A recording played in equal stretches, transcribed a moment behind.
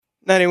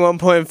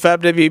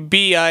91.5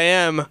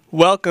 WBIM.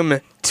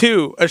 Welcome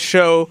to a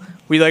show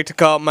we like to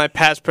call My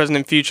Past, Present,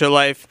 and Future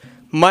Life.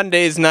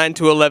 Mondays, 9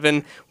 to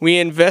 11. We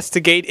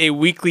investigate a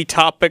weekly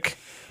topic.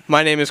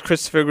 My name is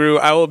Christopher Grew.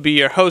 I will be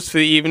your host for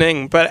the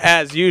evening. But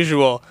as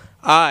usual,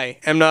 I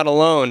am not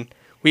alone.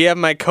 We have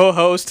my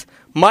co-host,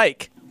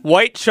 Mike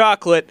White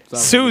Chocolate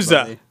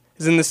Souza,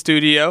 is in the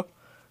studio.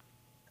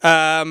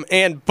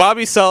 And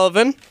Bobby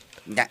Sullivan.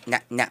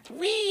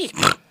 Wee.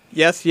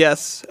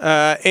 Yes.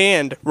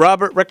 And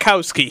Robert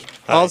Rakowski,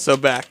 also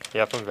back.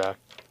 Yep, I'm back.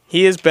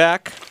 He is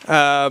back.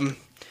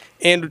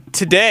 And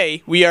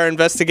today we are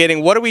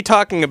investigating. What are we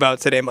talking about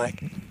today,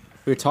 Mike?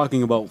 We're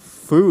talking about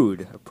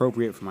food,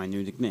 appropriate for my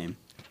new nickname.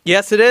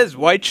 Yes, it is.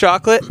 White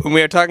chocolate, when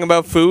we are talking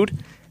about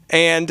food.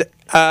 And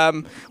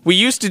we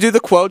used to do the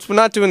quotes. We're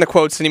not doing the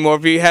quotes anymore.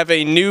 We have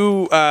a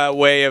new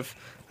way of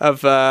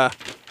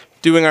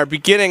doing our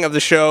beginning of the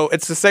show.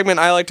 It's the segment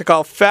I like to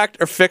call Fact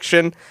or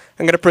Fiction.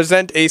 I'm going to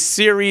present a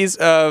series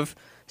of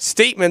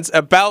statements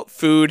about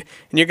food,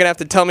 and you're going to have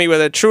to tell me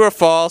whether true or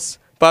false.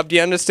 Bob, do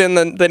you understand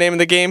the name of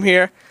the game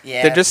here?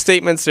 Yeah. They're just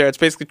statements there. It's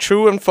basically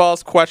true and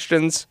false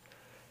questions,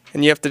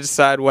 and you have to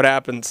decide what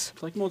happens.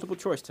 It's like multiple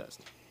choice test.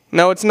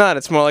 No, it's not.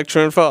 It's more like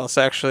true and false,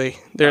 actually.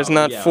 There's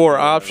not four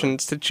whatever.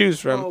 options to choose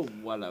from. Oh,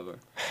 whatever.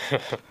 There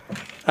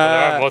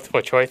are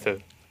multiple choices.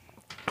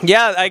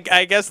 Yeah,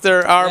 I guess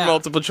there are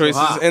multiple choices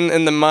Wow.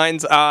 in the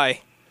mind's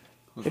eye.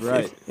 That's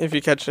right. If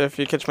you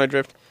catch my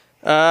drift.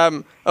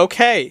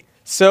 Okay,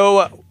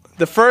 so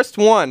the first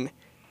one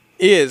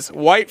is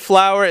white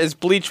flour is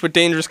bleached with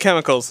dangerous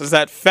chemicals. Is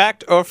that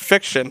fact or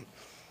fiction?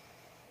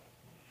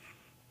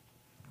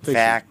 Fiction.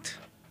 Fact.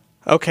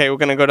 Okay, we're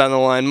gonna go down the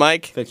line.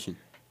 Mike, Fiction.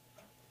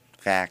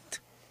 Fact.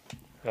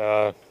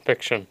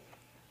 Fiction.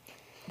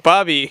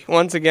 Bobby.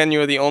 Once again,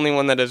 you are the only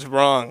one that is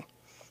wrong.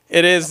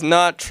 It is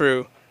not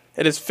true.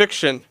 It is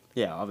fiction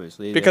Yeah,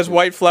 obviously. because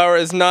white flour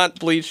is not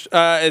bleached.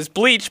 Is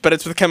bleached, but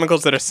it's with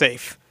chemicals that are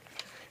safe.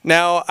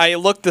 Now, I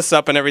looked this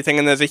up and everything,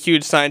 and there's a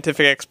huge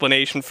scientific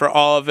explanation for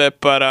all of it,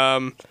 but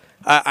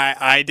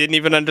I didn't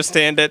even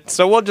understand it.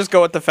 So we'll just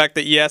go with the fact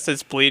that, yes,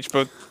 it's bleached,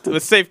 but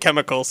with safe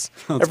chemicals.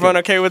 Everyone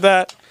okay with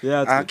that?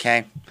 Yeah. That's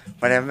Okay.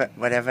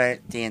 Whatever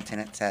the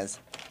internet says.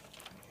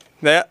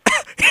 Yeah.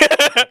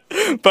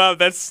 Bob,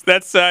 that's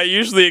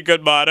usually a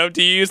good motto.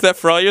 Do you use that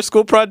for all your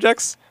school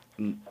projects?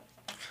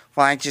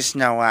 Well, I just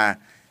know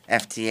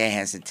FDA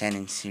has a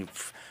tendency to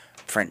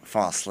print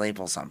false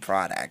labels on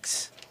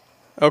products.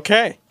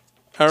 Okay.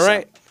 All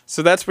right.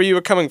 So that's where you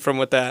were coming from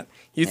with that.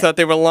 You thought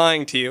they were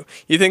lying to you.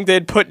 You think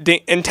they'd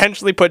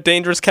intentionally put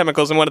dangerous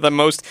chemicals in one of the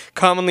most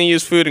commonly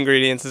used food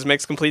ingredients. This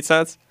makes complete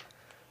sense?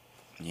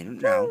 You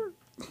don't know.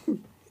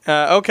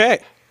 Okay.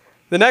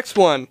 The next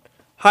one.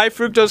 High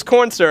fructose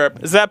corn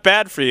syrup. Is that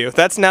bad for you?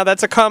 That's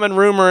a common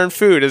rumor in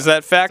food. Is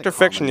that fact or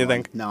fiction, you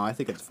think? No, I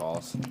think it's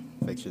false.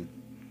 Fiction.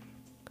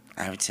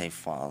 I would say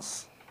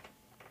false.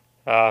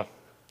 I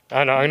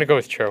don't know. I'm gonna go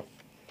with true.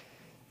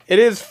 It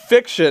is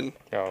fiction.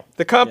 No.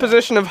 The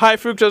composition of high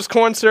fructose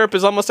corn syrup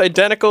is almost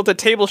identical to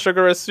table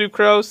sugar as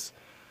sucrose.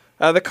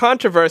 The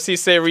controversy,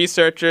 say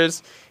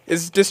researchers,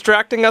 is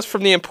distracting us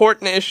from the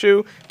important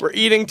issue. We're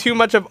eating too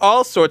much of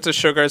all sorts of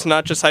sugars,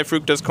 not just high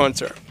fructose corn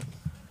syrup.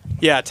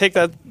 Yeah, take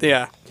that.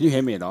 Yeah. Can you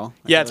hear me at all?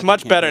 I Yeah, feel it's like I much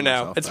can't better hear now.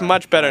 myself. It's All right.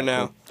 much better All right,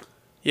 now. cool.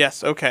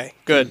 Yes, okay,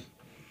 good.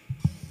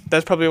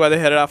 That's probably why they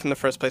had it off in the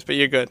first place, but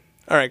you're good.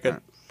 All right,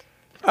 good.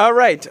 All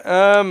right.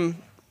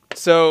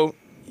 So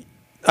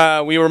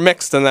we were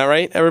mixed on that,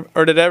 right?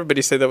 Or did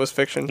everybody say that was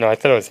fiction? No, I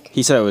thought it was.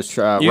 He said it was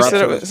true. You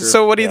said it was.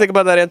 So what do you think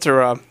about that answer,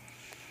 Rob?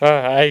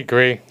 I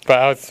agree, but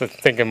I was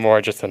thinking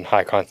more just in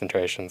high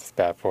concentrations. It's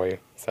bad for you.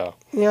 So.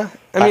 Yeah.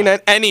 I mean,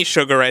 any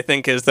sugar, I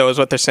think, is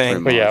what they're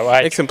saying. But yeah,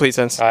 Makes complete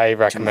sense. I Too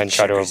recommend much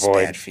try to sugar is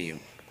avoid bad for you.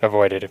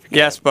 it if you can.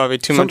 Yes, Bobby,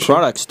 too Some much.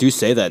 products do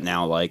say that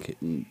now, like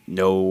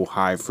no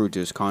high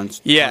fructose corn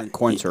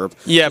syrup.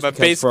 Yeah, Just but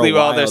because for a basically,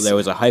 while, there's there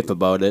was a hype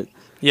about it.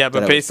 yeah, that but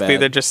it was basically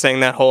bad. they're just saying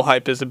that whole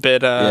hype is a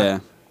bit. Yeah.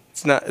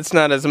 It's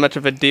not as much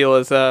of a deal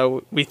as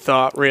we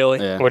thought, really.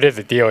 Yeah. What is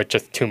the deal? It's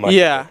just too much.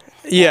 Yeah.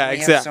 Yeah. We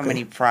Exactly. have so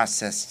many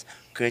processed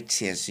goods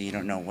here, so you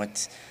don't know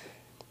what's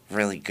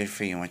really good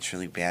for you and what's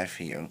really bad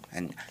for you.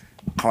 And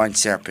corn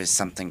syrup is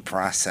something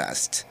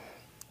processed.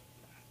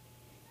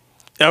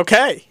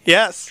 Okay.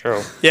 Yes.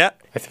 True. Yeah.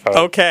 I suppose.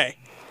 Okay.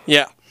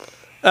 Yeah.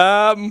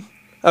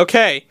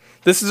 Okay.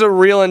 This is a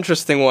real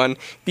interesting one.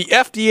 The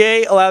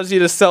FDA allows you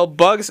to sell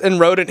bugs and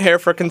rodent hair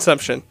for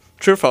consumption.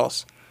 True or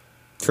false?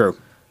 True.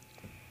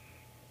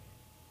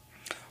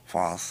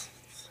 False.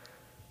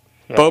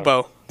 No.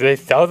 Bobo. Do they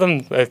sell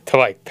them to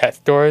like pet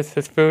stores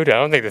as food? I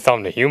don't think they sell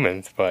them to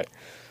humans, but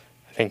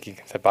I think you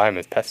can buy them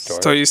as pet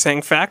stores. So are you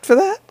saying fact for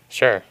that?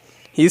 Sure.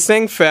 He's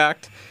saying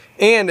fact,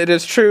 and it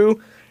is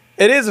true.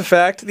 It is a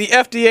fact. The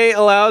FDA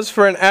allows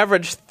for an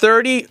average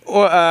 30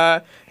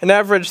 or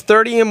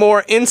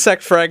more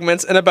insect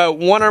fragments and about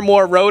 1 or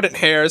more rodent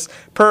hairs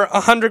per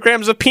 100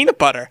 grams of peanut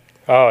butter.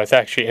 Oh, it's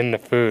actually in the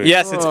food.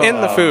 Yes, it's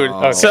in the food.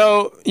 Okay.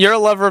 So you're a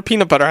lover of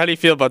peanut butter. How do you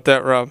feel about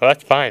that, Rob? Well,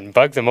 that's fine.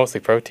 Bugs are mostly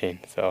protein,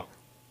 so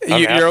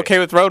I'm You're happy. okay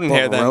with rodent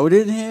hair then?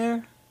 Rodent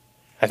hair?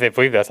 I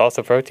believe that's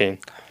also protein.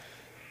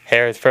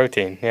 Hair is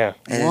protein, yeah.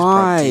 It is protein.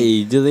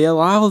 Why do they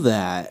allow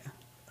that?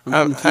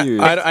 I'm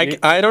confused.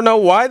 I don't know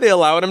why they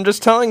allow it. I'm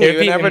just telling you.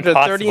 It'd be An average of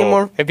 30 and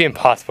more. It'd be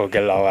impossible to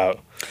get it all out.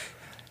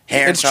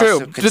 Hair It's is true.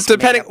 also Just made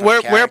depending up of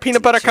where carrots peanut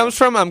and butter chili. comes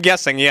from, I'm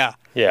guessing, yeah.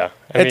 Yeah.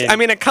 I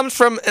mean, it comes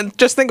from, and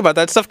just think about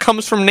that. Stuff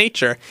comes from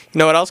nature. You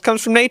know what else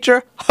comes from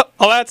nature?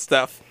 All that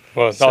stuff.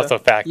 well, it's also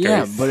factories.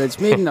 Yeah, but it's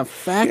made in a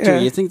factory. Yeah.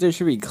 You think they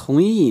should be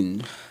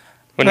clean?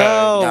 Well,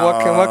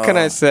 No, what can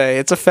I say?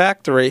 It's a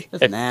factory.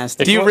 That's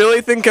nasty. Do you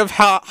really think of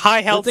how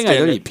high health Good thing I don't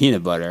standard? eat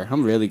peanut butter.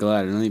 I'm really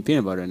glad I don't eat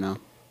peanut butter now.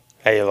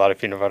 I eat a lot of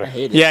peanut butter. I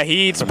hate it. Yeah,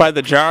 he eats by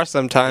the jar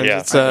sometimes. Yeah,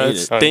 it's I hate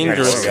it's it.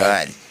 dangerous. It's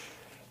good.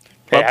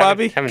 Hey, What, I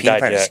Bobby? haven't Peanut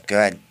died butter's yet.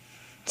 good.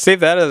 Save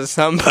that as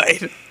a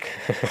soundbite.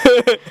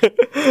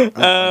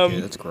 Okay,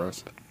 that's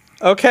gross.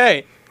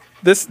 Okay,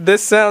 this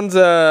sounds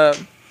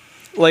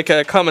like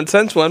a common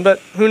sense one, but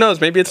who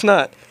knows? Maybe it's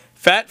not.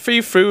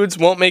 Fat-free foods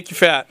won't make you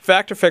fat.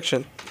 Fact or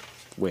fiction?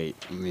 Wait,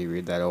 let me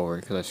read that over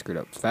because I screwed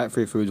up.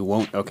 Fat-free foods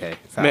won't. Okay,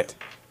 fact.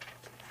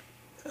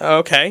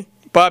 Okay,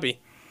 Bobby.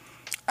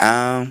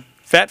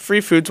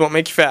 Fat-free foods won't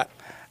make you fat.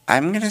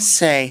 I'm gonna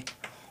say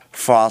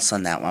false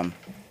on that one.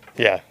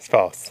 Yeah, it's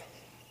false.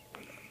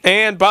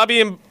 And Bob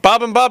and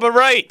Bob are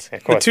right. Of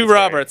The course two it's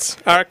right. Roberts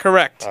are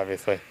correct.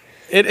 Obviously.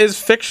 It is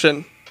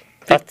fiction.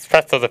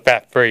 Pretzels are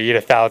fat-free. Eat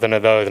 1,000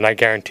 of those, and I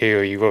guarantee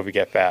you will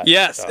get fat.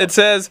 Yes, So. it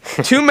says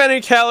too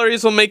many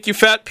calories will make you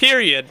fat,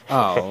 period.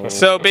 Oh.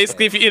 So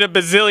basically, if you eat a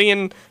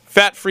bazillion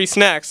fat-free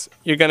snacks,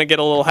 you're going to get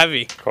a little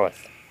heavy. Of course.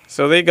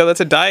 So there you go.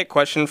 That's a diet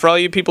question. For all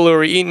you people who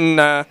are eating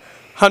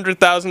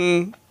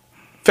 100,000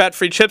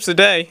 fat-free chips a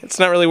day, it's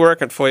not really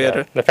working for you.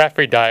 Yeah. The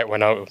fat-free diet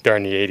went out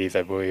during the 80s,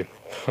 I believe.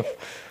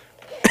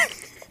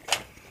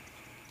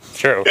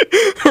 True.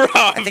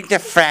 I think the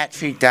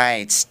fat-free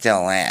diet's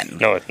still in.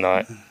 No, it's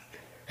not.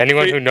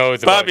 Anyone who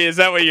knows about Bobby, is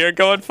that what you're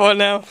going for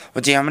now?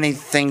 Well, do you know how many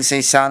things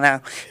they sell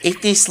now?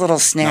 Eat these little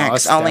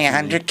snacks, it's only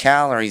definitely- 100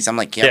 calories. I'm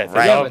like, Yeah, yeah, it's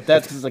right. all- but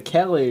that's because of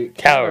calorie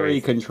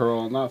Calories.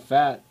 control, not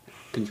fat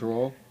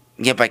control.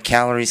 Yeah, but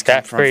calories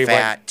come from Fat-free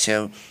fat,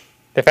 too.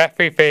 the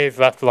fat-free phase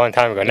left a long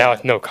time ago. Now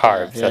it's no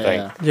carbs, I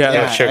think. Yeah.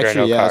 No sugar,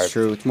 actually, no yeah, carbs. that's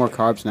true. It's more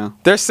carbs now.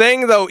 They're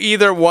saying, though,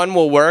 either one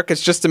will work.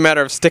 It's just a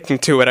matter of sticking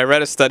to it. I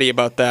read a study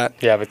about that.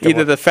 Yeah, but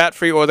Either the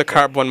fat-free or the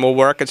carb one will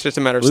work. It's just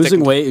a matter of Losing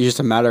sticking weight is just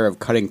a matter of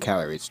cutting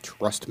calories.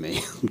 Trust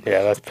me.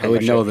 Yeah, that's I pretty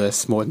would much know it.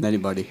 this more than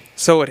anybody.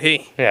 So would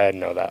he. Yeah, I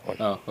know that one.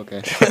 Oh,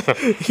 okay.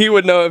 He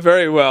would know it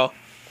very well.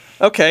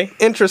 Okay,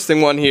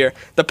 interesting one here.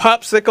 The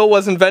popsicle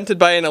was invented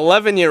by an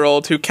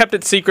 11-year-old who kept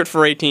it secret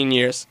for 18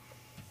 years.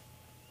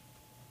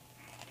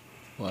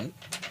 What?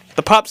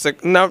 The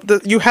popsicle. Now,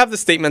 you have the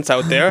statements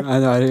out there. I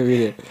know, I didn't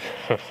read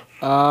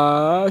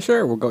it.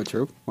 Sure, we'll go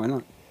true. Why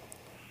not?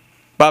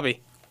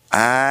 Bobby,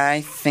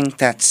 I think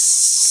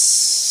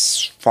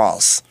that's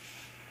false.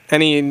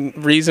 any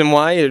reason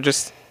why? You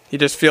just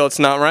feel it's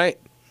not right?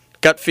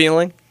 Gut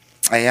feeling?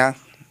 Yeah?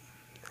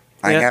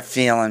 I Yeah. got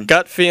feeling.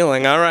 Gut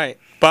feeling, all right.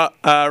 But,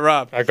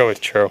 Rob. I go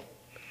with true.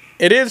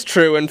 It is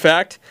true, in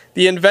fact.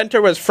 The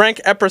inventor was Frank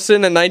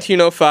Epperson in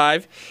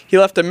 1905. He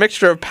left a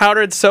mixture of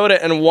powdered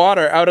soda and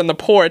water out on the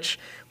porch,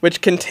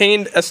 which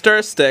contained a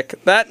stir stick.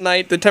 That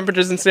night, the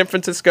temperatures in San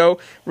Francisco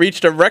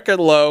reached a record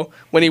low.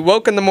 When he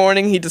woke in the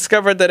morning, he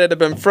discovered that it had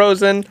been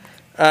frozen,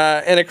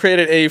 and it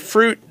created a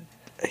fruit.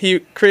 He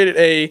created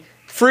a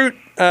fruit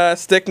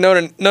stick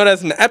known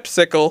as an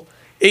Epsicle.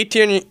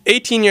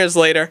 18 years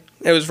later,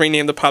 it was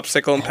renamed the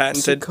Popsicle and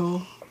patented.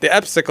 Popsicle? The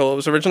Epsicle, it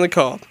was originally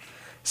called.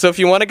 So if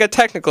you want to get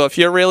technical, if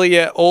you're really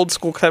an old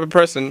school type of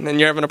person and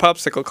you're having a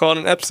popsicle, call it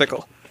an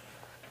Epsicle.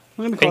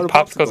 I'm gonna I think call it a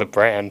Popsicle's a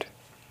brand.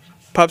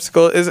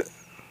 Popsicle is...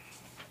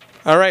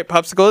 All right,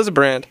 Popsicle is a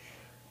brand.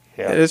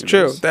 Yeah. It is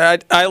true.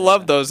 I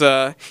love those.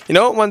 You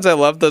know what ones I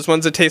love? Those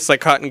ones that taste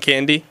like cotton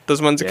candy.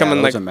 Those ones that come in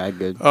those like... are mad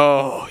good.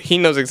 Oh, he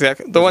knows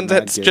exactly. The ones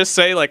mad that good. just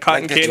say like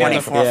cotton Like the candy. on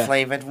the- 24 Yeah.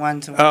 flavored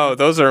ones. Oh,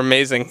 those are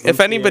amazing. If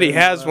anybody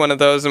yeah. has one of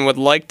those and would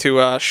like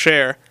to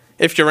share,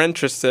 if you're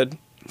interested,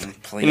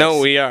 Please. you know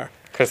we are.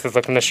 Chris is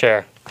looking to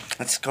share.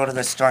 Let's go to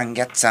the store and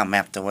get some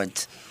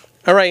afterwards.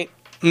 All right.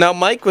 Now,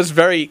 Mike was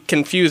very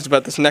confused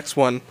about this next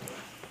one.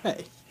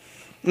 Hey.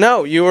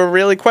 No, you were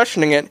really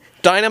questioning it.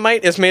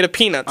 Dynamite is made of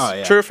peanuts. Oh,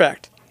 yeah. True or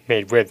fact?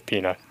 Made with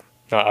peanut,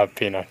 not of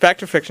peanut.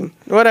 Fact or fiction?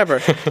 Whatever.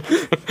 Yeah,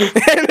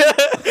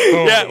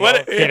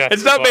 what, peanuts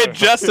it's not is made fine.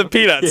 just of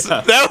peanuts.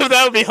 Yeah.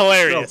 That would be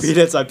hilarious.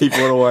 Peanuts on people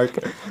to work.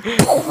 I'm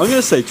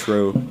gonna say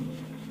true,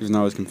 even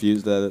though I was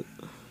confused at it.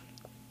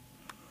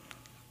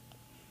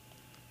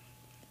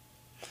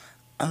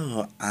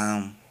 Oh,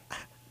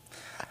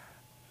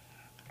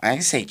 I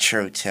say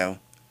true too.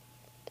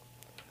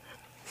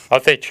 I'll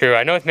say true.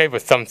 I know it's made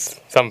with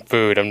some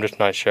food. I'm just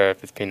not sure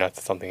if it's peanuts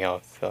or something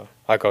else. So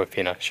I'll go with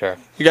peanut. Sure.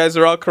 You guys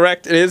are all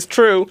correct. It is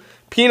true.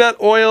 Peanut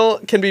oil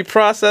can be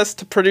processed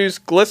to produce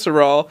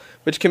glycerol,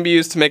 which can be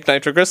used to make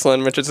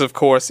nitroglycerin, which is, of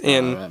course,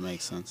 in... that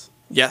makes sense.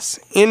 Yes,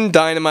 in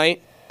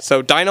dynamite.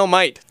 So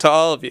dynamite to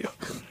all of you.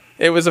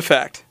 It was a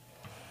fact.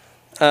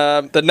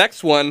 The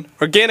next one,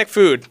 organic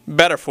food,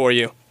 better for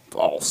you.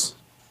 False.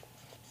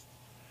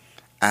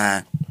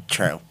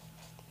 True.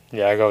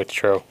 Yeah, I go with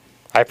true.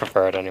 I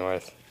prefer it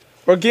anyways.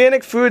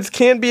 Organic foods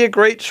can be a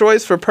great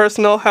choice for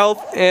personal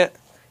health and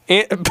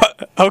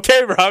but,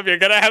 okay, Rob, you're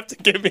gonna have to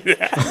give me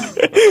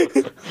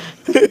that.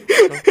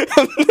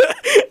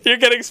 You're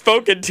getting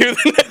spoken to.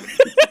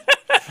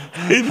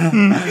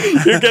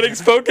 You're getting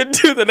spoken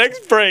to the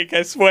next break.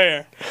 I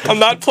swear. I'm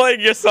not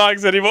playing your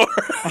songs anymore.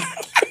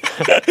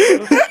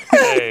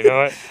 Hey, you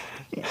know what?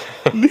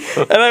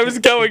 And I was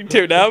going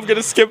to. Now I'm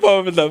gonna skip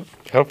over them.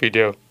 I hope you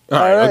do. All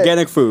right, right.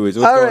 organic foods.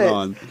 What's going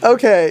on?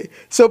 Okay.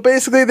 So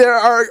basically, there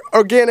are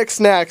organic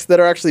snacks that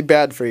are actually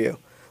bad for you,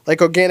 like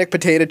organic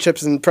potato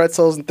chips and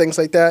pretzels and things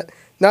like that.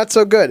 Not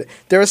so good.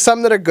 There are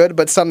some that are good,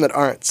 but some that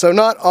aren't. So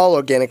not all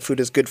organic food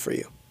is good for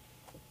you.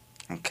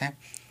 Okay.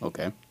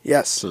 Okay.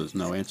 Yes. So there's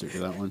no answer to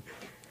that one.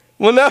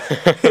 Well, no.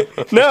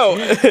 No.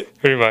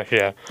 Pretty much,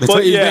 yeah. That's Well,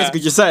 what you yeah.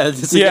 basically just said.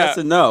 It's a Yeah. yes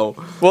and no.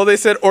 Well, they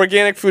said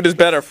organic food is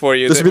better for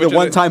you. This would be which the is-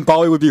 one time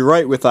Bolly would be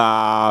right with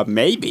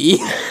maybe.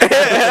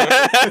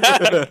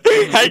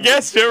 I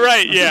guess you're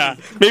right, yeah.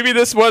 Maybe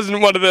this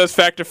wasn't one of those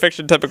fact or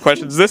fiction type of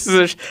questions. This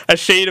is a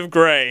shade of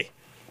gray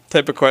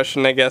type of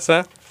question, I guess,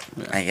 huh?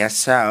 I guess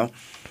so.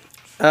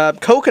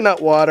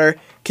 Coconut water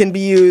can be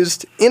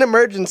used in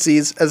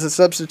emergencies as a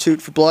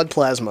substitute for blood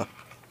plasma.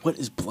 What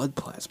is blood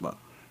plasma?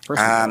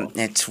 First of all,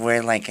 It's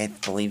where, like, I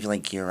believe,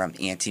 like, your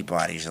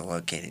antibodies are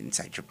located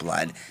inside your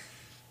blood.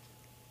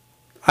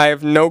 I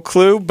have no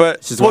clue, but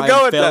this is we'll why go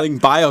I'm with failing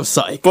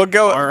biopsych. We'll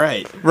go- All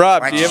right. that.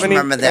 Rob, I do you have just any,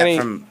 remember that any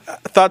from.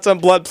 thoughts on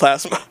blood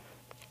plasma?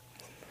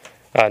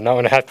 Not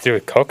when it has to do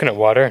with coconut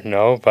water,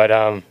 no, but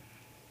I'm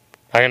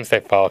gonna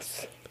say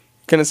false.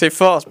 Gonna say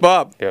false.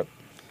 Bob. Yep.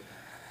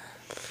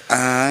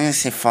 I'm gonna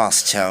say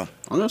false too.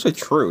 I'm going to say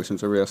true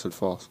since everybody else said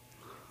false.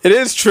 It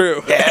is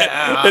true.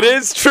 Yeah. It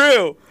is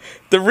true.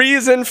 The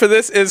reason for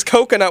this is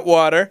coconut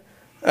water,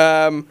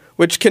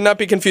 which cannot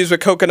be confused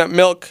with coconut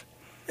milk,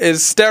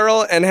 is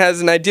sterile and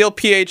has an ideal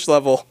pH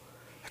level.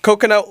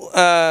 Coconut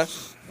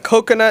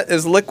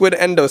is liquid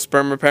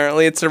endosperm,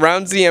 apparently. It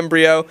surrounds the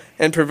embryo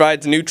and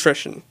provides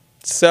nutrition.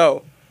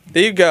 So,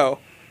 there you go.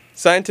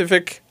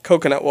 Scientific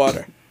coconut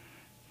water.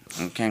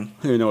 Okay. I don't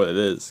even know what it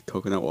is.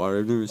 Coconut water.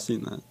 I've never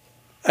seen that.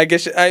 I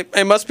guess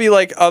it must be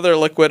like other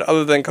liquid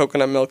other than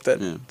coconut milk that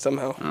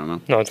somehow. I don't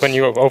know. No, it's when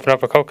you open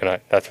up a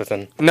coconut. That's what's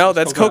in. No,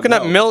 that's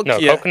coconut coconut milk. No,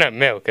 yeah. coconut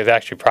milk is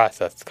actually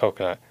processed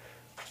coconut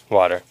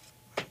water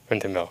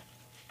into milk.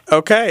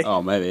 Okay.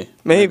 Oh, maybe.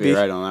 Maybe. You're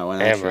right on that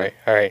one. I am actually. right.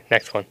 All right,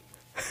 next one.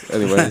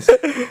 Anyways.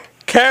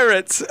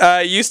 Carrots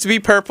used to be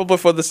purple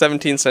before the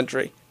 17th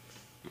century.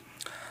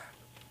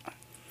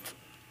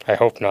 I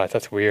hope not.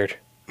 That's weird.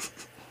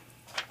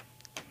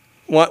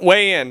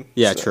 Weigh in.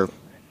 Yeah, true.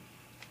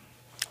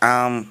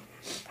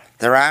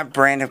 There are a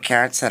brand of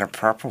carrots that are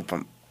purple,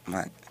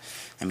 but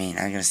I mean,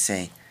 I'm gonna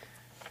say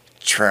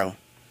true.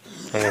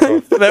 I'm gonna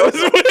go That was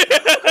weird.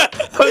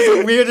 That was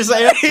the weirdest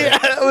answer. Yeah,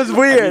 that was I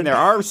weird. mean, there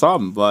are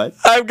some, but.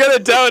 I'm gonna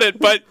doubt it,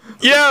 but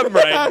yeah, I'm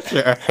right.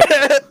 Sure.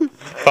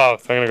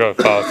 false. I'm gonna go with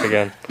false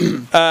again.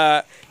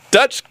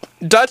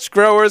 Dutch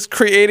growers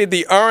created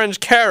the orange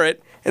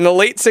carrot in the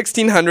late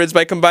 1600s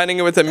by combining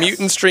it with a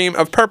mutant stream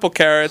of purple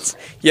carrots,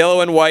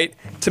 yellow and white,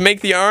 to make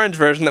the orange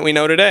version that we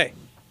know today.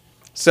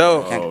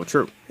 So, Oh,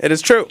 true. it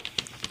is true.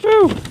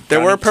 Woo. There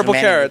Don't were eat too purple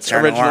many, you'll carrots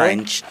turn originally.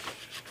 Orange.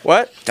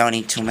 What? Don't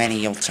eat too many,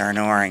 you'll turn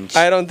orange.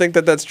 I don't think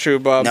that's true,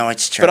 Bob. No,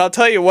 it's true. But I'll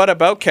tell you what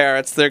about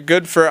carrots. They're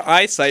good for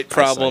eyesight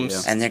problems.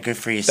 yeah. And they're good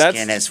for your That's-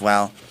 skin as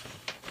well.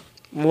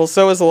 Well,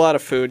 so is a lot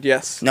of food,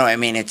 yes. No, I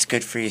mean it's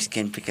good for your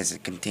skin because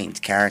it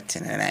contains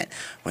keratin in it,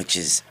 which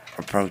is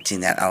a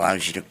protein that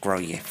allows you to grow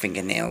your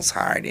fingernails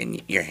hard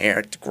and your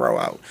hair to grow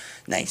out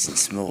nice and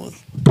smooth.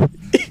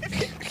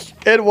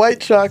 And white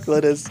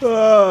chocolate is.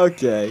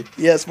 Okay.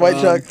 Yes, white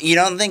chocolate. You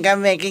don't think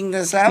I'm making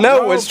this up?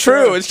 No, it's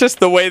true. It's just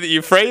the way that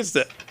you phrased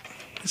it.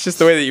 It's just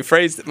the way that you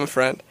phrased it, my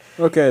friend.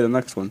 Okay, the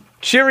next one.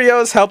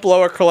 Cheerios help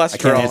lower I can't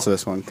cholesterol. answer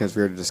this one because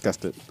we already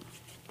discussed it.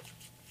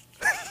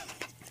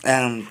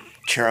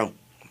 True.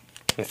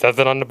 It says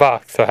it on the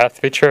box, so it has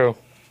to be true.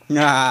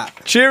 Nah.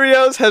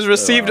 Cheerios has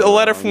received a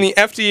letter from the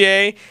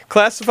FDA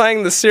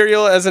classifying the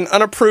cereal as an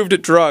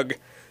unapproved drug.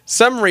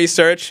 Some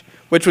research,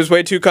 which was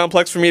way too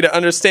complex for me to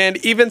understand,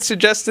 even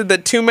suggested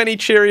that too many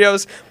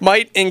Cheerios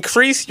might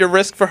increase your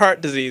risk for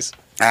heart disease.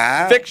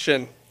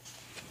 Fiction.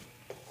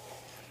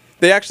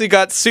 They actually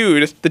got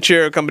sued, the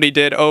Cheerio company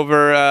did,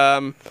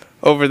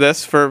 over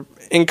this for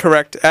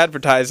incorrect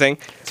advertising.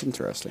 It's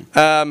interesting.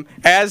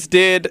 As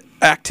did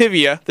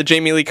Activia, the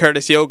Jamie Lee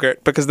Curtis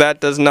yogurt, because that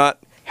does not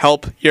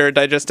help your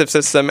digestive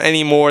system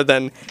any more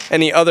than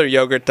any other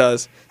yogurt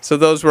does. So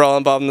those were all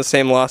involved in the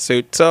same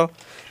lawsuit. So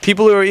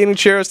people who are eating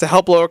Cheerios to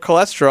help lower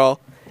cholesterol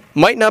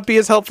might not be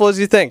as helpful as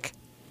you think.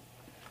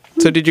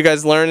 So did you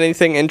guys learn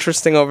anything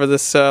interesting over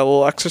this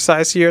little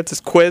exercise here, this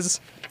quiz?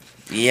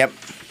 Yep.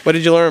 What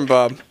did you learn,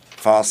 Bob?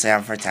 False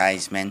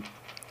advertisement.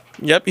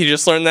 Yep, you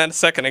just learned that a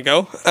second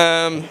ago.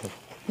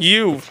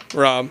 You,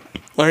 Rob,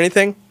 learn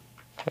anything?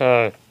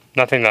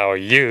 Nothing that I'll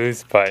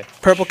use, but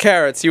Purple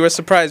carrots, you were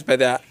surprised by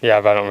that.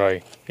 yeah, but I don't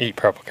really eat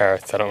purple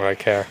carrots. I don't really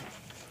care.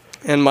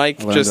 And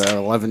Mike I learned just... that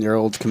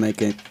 11-year-olds can make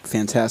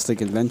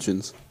fantastic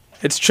inventions.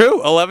 It's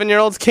true.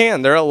 11-year-olds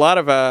can. There are a lot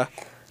of I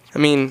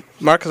mean,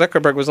 Mark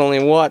Zuckerberg was only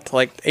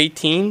like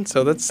 18,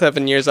 so that's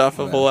 7 years off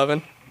of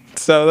 11.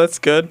 So that's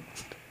good.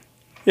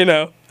 You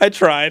know, I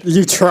tried.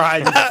 You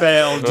tried, you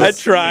failed. I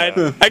tried.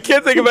 I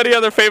can't think of any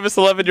other famous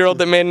 11-year-old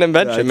that made an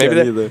invention.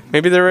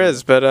 Maybe there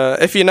is, but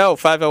if you know,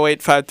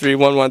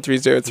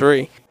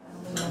 508-531-1303.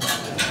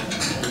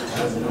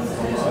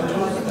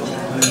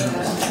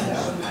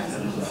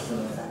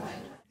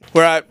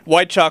 We're at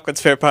White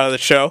Chocolate's favorite part of the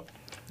show.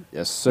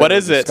 Yes, sir. What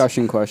is it?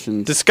 Discussion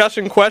questions.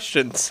 Discussion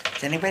questions.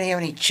 Does anybody have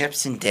any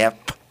chips and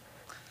dip?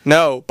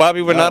 No,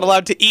 Bobby, we're not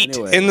allowed to eat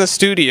in the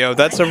studio.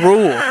 That's a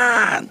rule.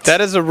 That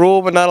is a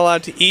rule. We're not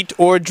allowed to eat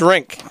or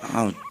drink.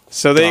 Oh,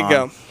 so there you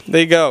go.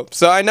 There you go.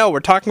 So I know we're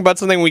talking about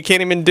something we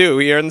can't even do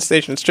here in the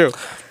station. It's true,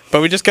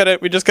 but we just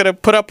gotta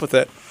put up with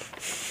it.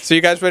 So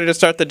you guys ready to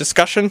start the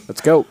discussion?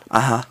 Let's go.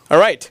 Uh-huh. All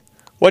right.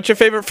 What's your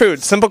favorite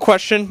food? Simple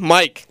question,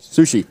 Mike.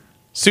 Sushi.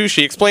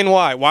 Sushi. Explain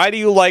why. Why do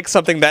you like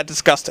something that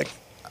disgusting?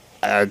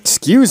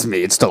 Excuse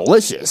me, it's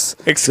delicious.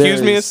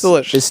 Excuse me, it's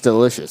delicious. It's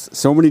delicious.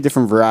 So many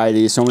different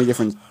varieties, so many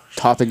different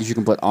toppings you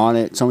can put on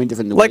it, so many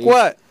different Like ways.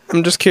 what?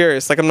 I'm just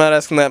curious. Like, I'm not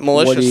asking that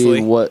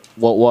maliciously. What?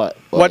 What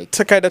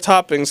kind of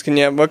toppings can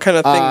you have? What kind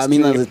of things? I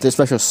mean, like, there's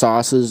special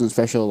sauces and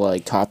special,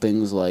 like,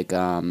 toppings, like,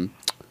 I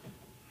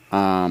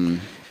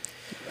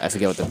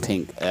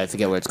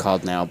forget what it's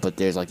called now, but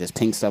there's, like, this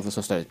pink stuff that's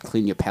supposed to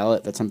clean your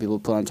palate that some people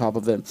put on top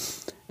of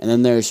it. And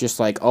then there's just,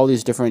 like, all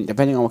these different,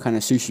 depending on what kind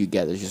of sushi you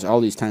get, there's just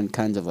all these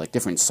kinds of, like,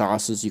 different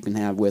sauces you can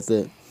have with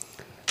it.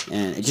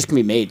 And it just can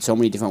be made so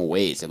many different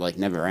ways. It, like,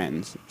 never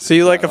ends. So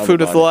you like a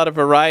food with a lot of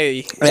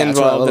variety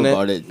involved in it?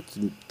 About it.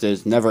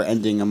 There's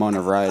never-ending amount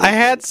of variety. I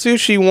had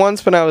sushi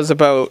once when I was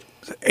about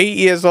 8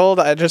 years old.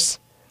 I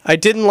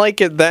didn't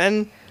like it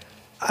then.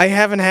 I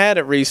haven't had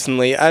it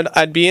recently.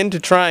 I'd be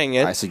into trying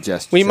it. I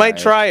suggest we might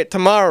try it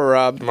tomorrow,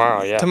 Rob.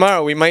 Tomorrow, yeah.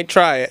 Tomorrow we might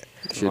try it.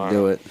 Should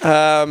do it.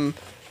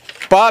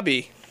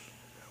 Bobby,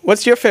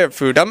 what's your favorite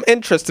food? I'm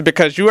interested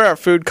because you are a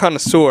food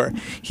connoisseur.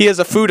 He is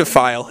a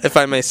foodophile, if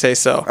I may say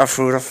so. A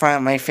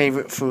foodophile? My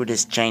favorite food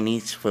is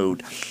Chinese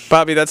food.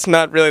 Bobby, that's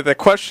not really the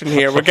question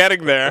here. We're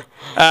getting there.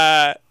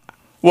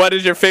 What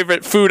is your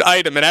favorite food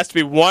item? It has to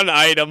be one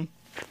item.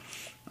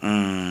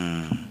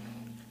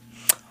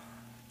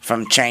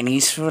 From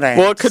Chinese food,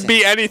 it could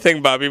be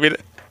anything, Bobby.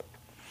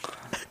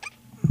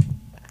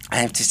 I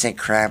have to say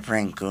crab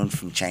rangoon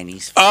from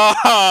Chinese food. Oh,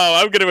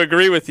 I'm going to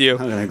agree with you.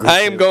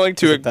 I am going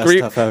to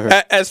agree.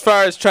 As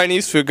far as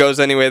Chinese food goes,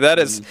 anyway, that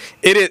is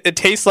it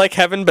tastes like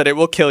heaven, but it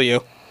will kill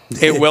you.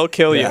 It will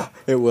kill you.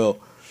 It will.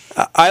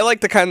 I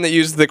like the kind that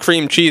use the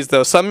cream cheese,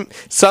 though. Some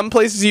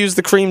places use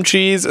the cream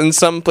cheese, and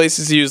some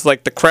places use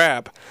like the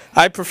crab.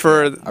 I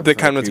prefer the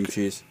kind with cream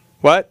cheese.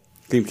 What?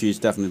 Cream cheese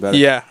definitely better.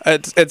 Yeah,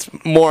 it's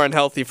more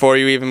unhealthy for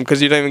you even because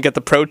you don't even get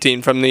the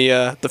protein from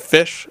the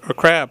fish or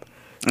crab.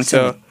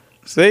 So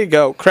there you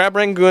go. Crab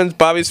rangoon's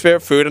Bobby's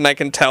favorite food, and I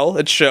can tell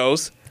it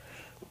shows.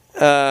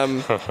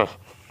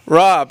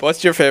 Rob,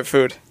 what's your favorite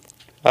food?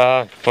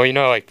 Well, you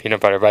know I like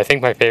peanut butter, but I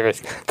think my favorite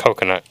is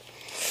coconut.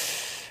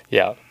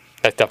 Yeah,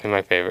 that's definitely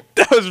my favorite.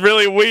 That was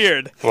really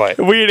weird. What?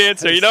 Weird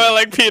answer. You know I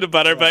like peanut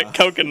butter, but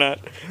coconut.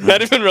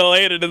 Not even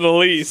related in the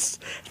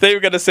least. They were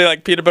going to say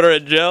like peanut butter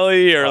and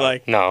jelly or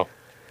like... No.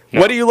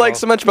 What do you like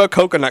so much about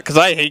coconut? Because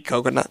I hate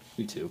coconut.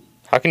 Me too.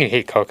 How can you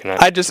hate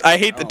coconut? I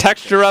hate the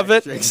texture of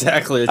it.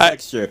 Exactly, the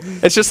texture.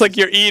 It's just like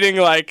you're eating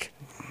like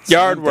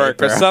yard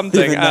work or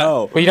something.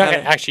 Well, you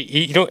don't actually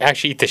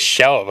eat the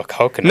shell of a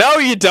coconut. No,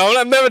 you don't.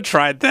 I've never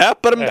tried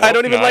that, but I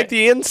don't even like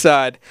the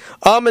inside.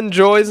 Almond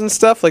Joys and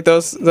stuff like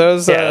those. Yeah,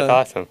 that's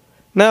awesome.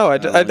 No, I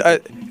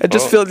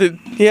just feel that.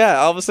 Yeah,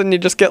 all of a sudden you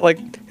just get like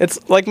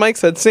it's like Mike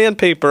said,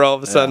 sandpaper. All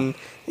of a sudden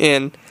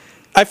in.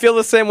 I feel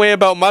the same way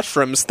about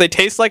mushrooms. They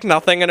taste like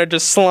nothing and are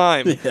just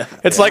slime.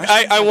 It's like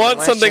I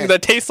want something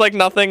that tastes like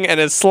nothing and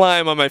is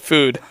slime on my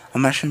food.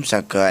 Mushrooms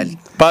are good.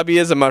 Bobby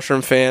is a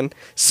mushroom fan.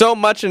 So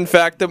much, in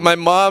fact, that my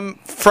mom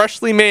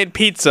freshly made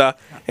pizza,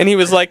 and he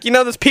was like,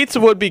 this pizza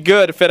would be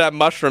good if it had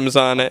mushrooms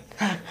on it.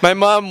 My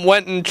mom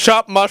went and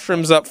chopped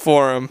mushrooms up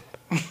for him.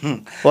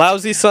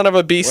 Lousy son of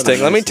a bee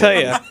sting, let me tell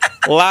you.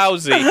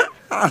 Lousy.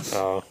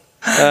 Oh.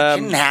 She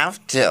didn't have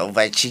to,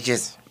 but she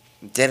just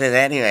did it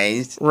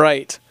anyways.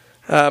 Right.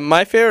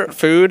 My favorite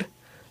food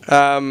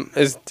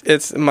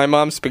it's my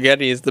mom's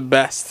spaghetti is the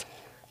best.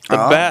 The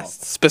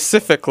best,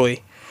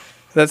 specifically.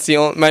 That's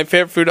my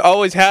favorite food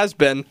always has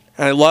been,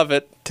 and I love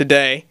it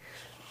today.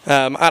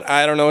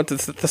 I don't know what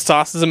the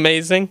sauce is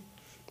amazing.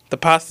 The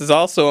pasta is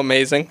also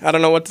amazing. I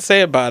don't know what to say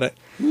about it.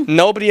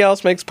 Nobody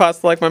else makes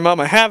pasta like my mom.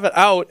 I have it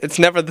out. It's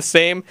never the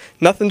same.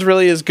 Nothing's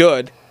really as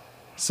good.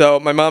 So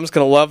my mom's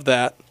going to love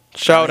that.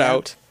 Shout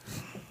out.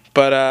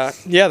 But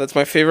yeah, that's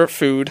my favorite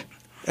food.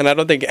 And I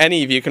don't think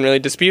any of you can really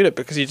dispute it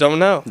because you don't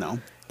know. No.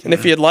 And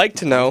if you'd like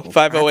to know,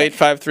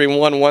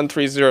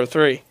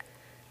 508-531-1303.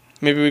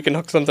 Maybe we can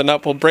hook something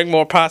up. We'll bring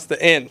more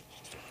pasta in.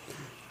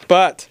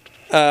 But,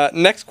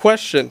 next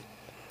question.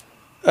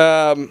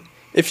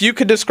 If you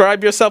could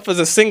describe yourself as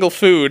a single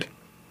food,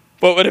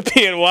 what would it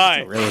be and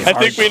why? really I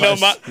think hard we know.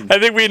 question. I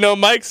think we know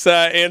Mike's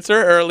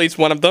answer, or at least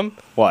one of them.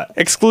 What?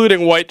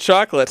 Excluding white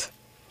chocolate.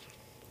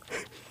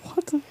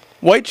 What?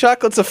 White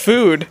chocolate's a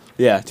food.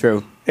 Yeah,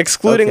 true.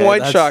 Excluding Okay, white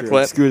that's true.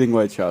 chocolate. Excluding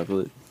white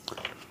chocolate.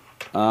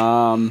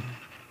 I'm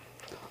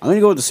gonna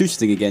go with the sushi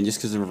thing again, just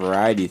because of the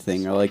variety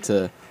thing. I like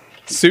to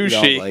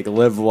Sushi. like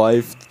live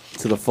life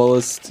to the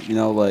fullest.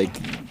 Like.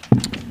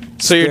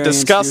 So you're experience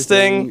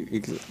disgusting.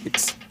 your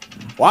thing.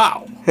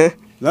 Wow.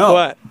 No.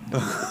 What?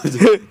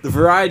 The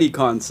variety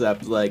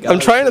concept, like. I'm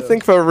trying to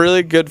think of a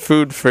really good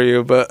food for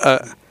you, but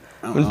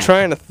I'm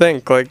trying to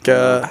think. Like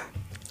I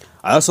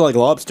also like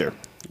lobster.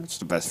 That's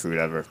the best food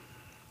ever.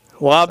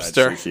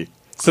 lobster. Besides sushi.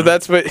 So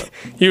that's what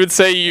you would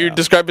say. You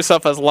describe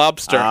yourself as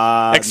lobster.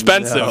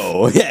 Expensive.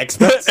 No. Yeah,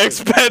 expensive. There you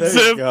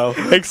Expensive. go.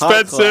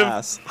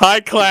 Expensive.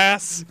 High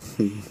class.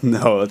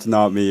 No, that's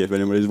not me. If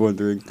anybody's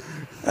wondering.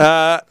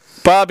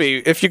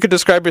 Bobby, if you could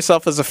describe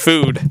yourself as a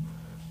food.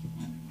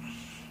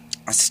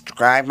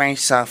 Describe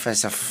myself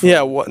as a food.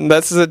 Yeah,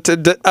 that's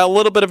a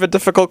little bit of a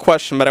difficult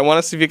question, but I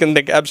want to see if you can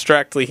think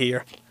abstractly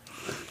here.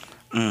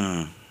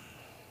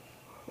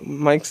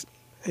 Mike's,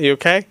 are you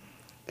okay?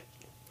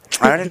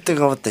 I would have to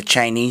go with the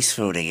Chinese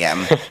food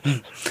again.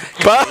 Eat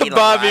a Bobby,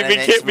 lot of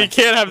it. we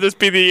can't have this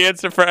be the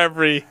answer for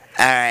every.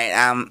 All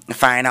right,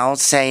 fine. I'll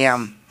say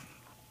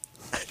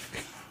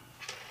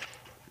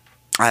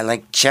I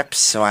like chips,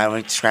 so I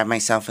would describe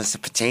myself as a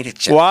potato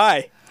chip.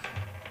 Why?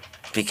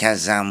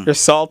 Because You're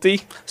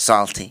salty.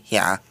 salty,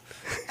 yeah,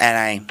 and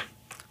I'm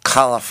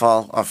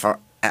colorful.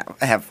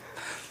 Have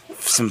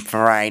some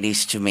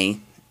varieties to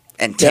me,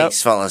 and Yep.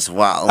 tasteful as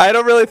well. I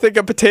don't really think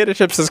of potato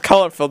chips as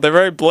colorful. They're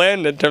very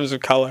bland in terms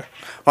of color.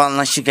 Well,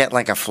 unless you get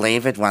like a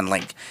flavored one,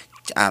 like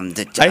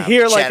the I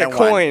hear like a cheddar one.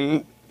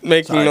 coin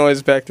making Sorry.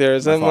 noise back there.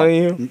 Is that My one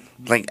of fault. you?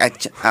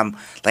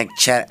 like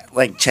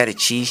cheddar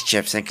cheese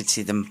chips. I could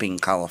see them being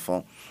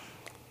colorful.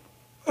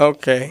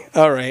 Okay,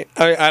 all right.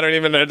 I don't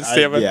even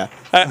understand. yeah.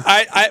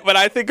 When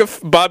I think of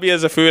Bobby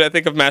as a food, I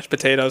think of mashed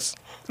potatoes.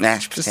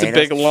 Mashed Just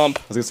potatoes. a big lump.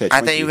 I was gonna say.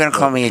 I thought you were gonna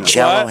call me a What?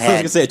 Jello I was head.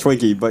 gonna say a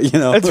Twinkie, but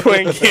A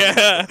twink,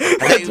 yeah. I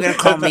thought you were gonna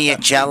call me a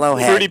Jello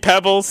head. Fruity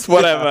Pebbles,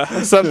 whatever.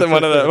 Something,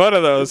 one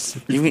of those.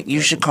 You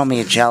should call me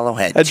a Jello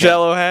head. A too.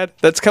 Jello head.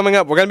 That's coming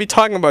up. We're gonna be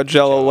talking about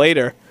Jello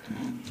later.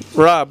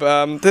 Rob,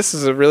 this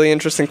is a really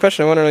interesting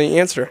question. I want to know the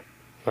answer.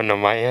 Want to know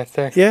my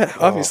answer? Yeah,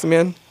 obviously,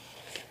 man.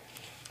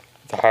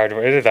 It's a hard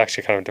one. It is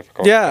actually kind of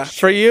difficult. Yeah,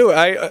 for you,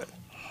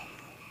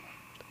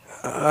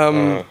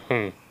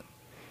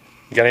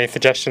 You got any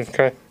suggestions,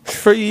 Chris?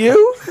 for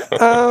you,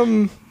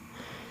 that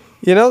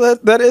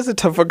is a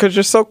tough one because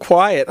you're so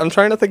quiet. I'm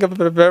trying to think of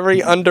a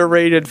very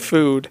underrated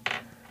food.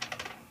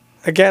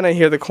 Again, I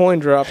hear the coin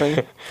dropping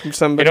from You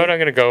somebody. know what I'm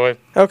gonna go with?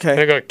 I'm gonna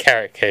Okay. go with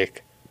carrot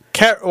cake.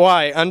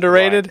 Why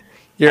underrated? Why?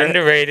 You're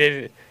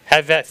Underrated.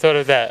 Has that sort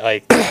of that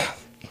like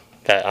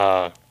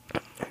that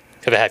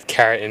because it has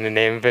carrot in the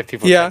name of it.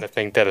 People Yeah. tend to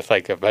think that it's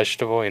like a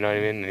vegetable. You know what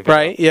I mean?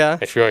 right. Yeah.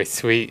 It's really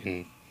sweet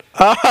and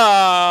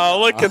Oh,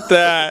 look at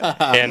that.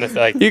 and it's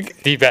like You-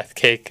 the best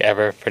cake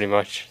ever, pretty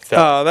much. So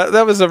Oh,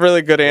 that was a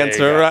really good you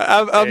answer. go.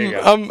 Right? There you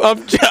go.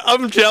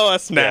 I'm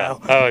jealous yeah.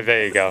 now. Oh,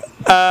 there you go.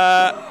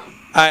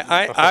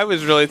 I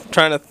was really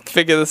trying to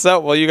figure this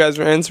out while you guys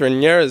were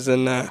answering yours,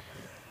 and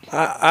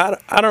I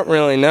don't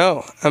really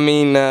know. I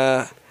mean,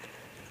 I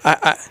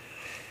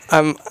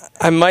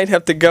might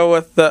have to go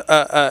with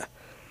a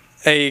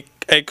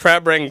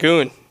crab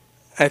rangoon.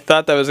 I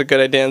thought that was a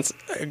good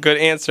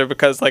answer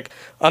because, like,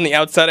 on the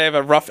outside I have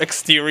a rough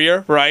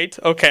exterior, right?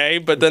 Okay,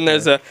 but then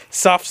there's a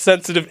soft,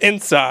 sensitive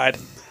inside.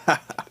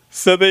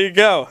 So there you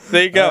go.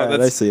 There you go. All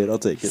right, I see it. I'll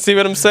take it. See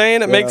what I'm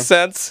saying? It Yeah. makes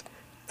sense.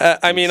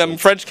 I mean, I'm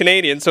French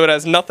Canadian, so it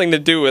has nothing to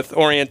do with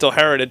Oriental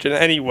heritage in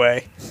any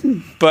way.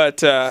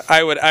 But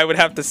I would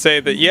have to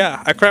say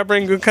that a crab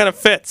rangoon kind of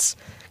fits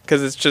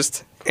because it's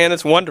just and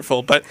it's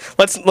wonderful. But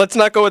let's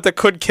not go with the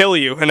could kill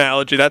you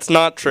analogy. That's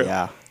not true.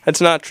 Yeah.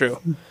 That's not true.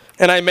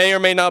 And I may or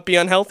may not be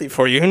unhealthy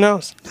for you. Who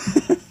knows?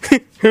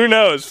 Who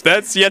knows?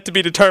 That's yet to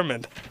be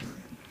determined.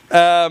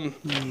 So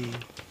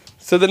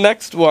the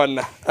next one.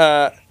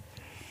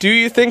 Do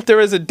you think there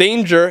is a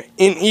danger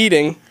in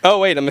eating? Oh,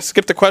 wait, I'm going to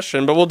skip the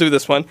question, but we'll do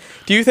this one.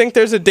 Do you think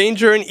there's a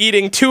danger in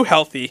eating too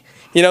healthy?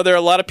 You know, there are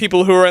a lot of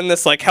people who are in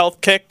this, like,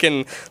 health kick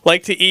and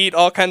like to eat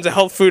all kinds of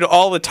health food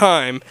all the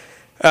time.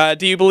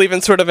 Do you believe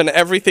in sort of an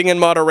everything in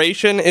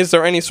moderation? Is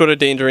there any sort of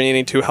danger in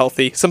eating too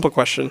healthy? Simple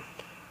question.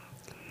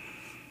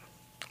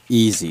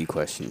 Easy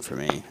question for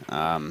me.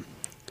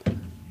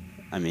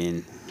 I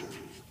mean,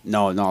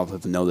 not all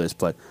people know this,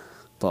 but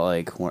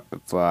like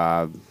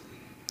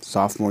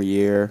sophomore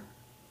year,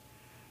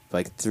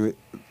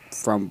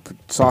 from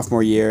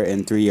sophomore year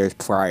and 3 years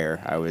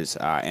prior, I was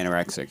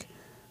anorexic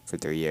for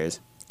 3 years,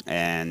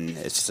 and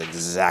it's just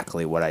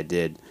exactly what I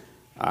did.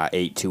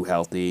 Ate too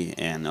healthy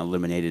and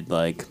eliminated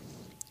like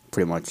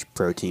pretty much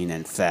protein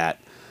and fat.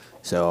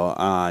 So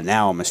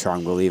now I'm a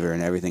strong believer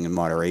in everything in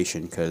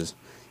moderation because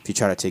if you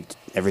try to take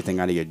everything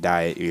out of your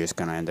diet, you're just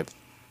gonna end up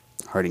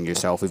hurting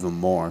yourself even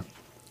more.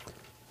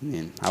 I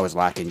mean, I was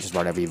lacking just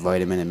about every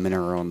vitamin and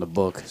mineral in the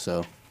book,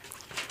 so.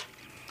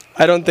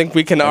 I don't think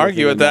we can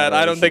argue in with that.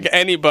 I don't think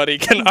moderation. anybody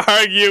can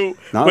argue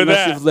Not with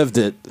unless that. you've lived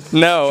it.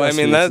 No, Trust I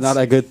mean me, that's it's not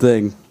a good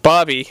thing.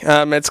 Bobby.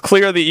 It's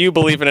clear that you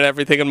believe in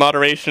everything in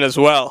moderation as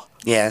well,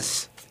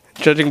 Yes.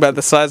 judging by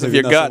the size of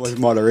your Maybe not gut. so much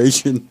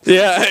moderation.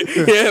 Yeah,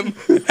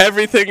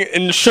 everything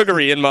in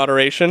sugary in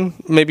moderation.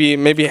 Maybe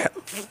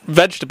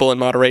vegetable in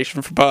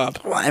moderation for Bob.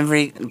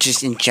 Well,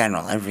 just in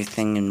general,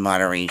 everything in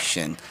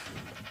moderation.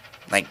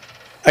 Like,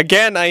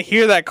 Again, I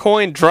hear that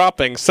coin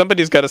dropping.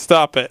 Somebody's got to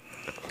stop it.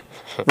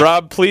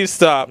 Rob, please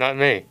stop. Not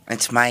me.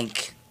 it's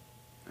Mike.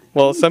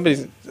 Well,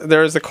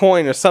 there is a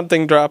coin or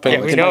something dropping.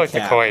 Yeah, we know it's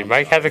a coin.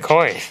 Mike has a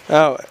coin.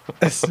 Oh,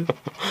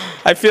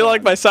 I feel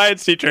like my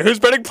science teacher. Who's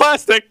burning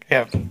plastic?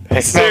 Yeah. It's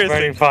not Seriously,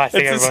 burning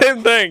plastic. it's the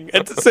everyone. same thing.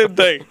 It's the same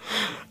thing.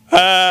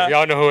 We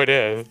all know who it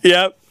is.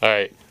 Yep. All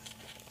right.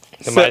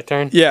 Is it So- my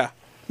turn? Yeah.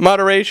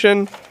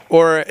 Moderation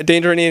or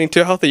danger in eating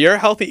too healthy. You're a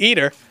healthy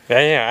eater.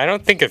 Yeah. I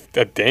don't think it's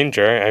a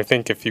danger. I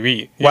think if you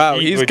eat. Wow,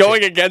 eat he's legit-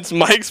 going against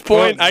Mike's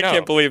point. Well, I no.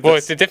 can't believe Well,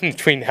 this. it's the difference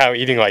between how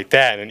eating like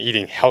that and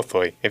eating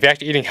healthily. If you're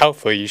actually eating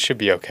healthily, you should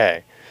be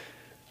okay.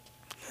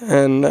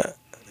 And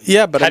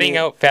yeah, but Cutting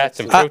out fats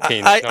and protein.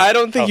 is not I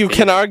don't think you healthy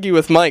can either. argue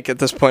with Mike at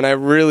this point. I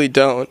really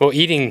don't. Well,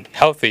 eating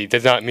healthy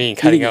does not mean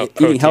cutting out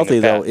protein. Eating healthy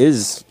and though fat.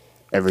 is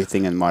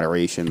everything in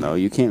moderation though.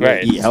 You can't really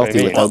Right, eat that's what I healthy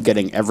mean. without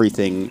getting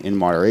everything in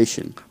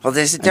moderation. Well,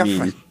 there's a I mean,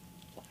 difference.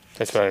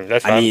 That's what I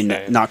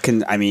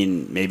I'm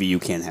mean, saying. maybe you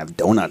can't have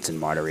donuts in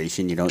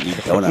moderation. You don't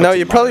eat donuts. No, in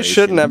you probably moderation.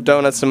 shouldn't have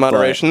donuts in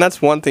moderation.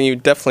 That's one thing you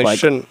definitely Like,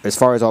 shouldn't. as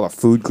far as all the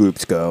food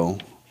groups go,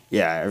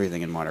 yeah,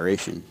 everything in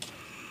moderation.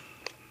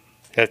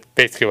 That's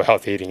basically what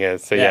healthy eating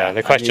is. So Yeah, yeah, the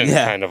I question mean, is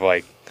yeah. kind of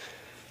like.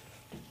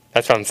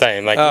 That's what I'm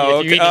saying. Like, Oh,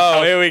 if you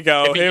okay. eat Here we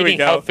go. If you're Here we eating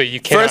go. healthy, you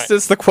cannot. First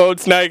it's the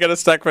quotes. Now you got to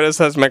stuck with us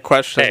as my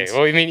questions. Hey,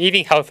 well, I mean,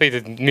 eating healthy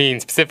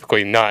means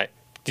specifically not.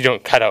 You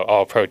don't cut out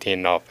all protein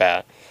and all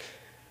fat.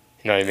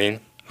 You know what I mean?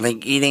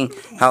 Like, eating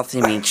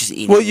healthy means just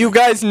eating. Well, you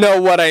guys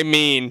know what I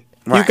mean.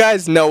 You Right.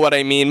 guys know what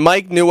I mean.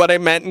 Mike knew what I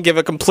meant and give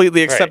a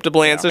completely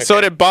acceptable Yeah, answer. So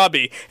okay. did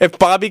Bobby. If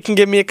Bobby can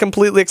give me a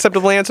completely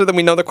acceptable answer, then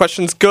we know the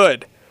question's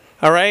good.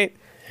 All right?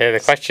 Yeah, the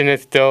question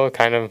is still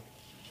kind of.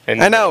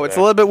 I know, it's a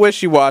little bit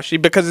wishy-washy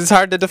because it's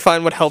hard to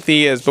define what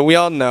healthy is, but we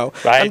all know.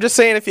 Right. I'm just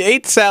saying, if you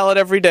ate salad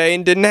every day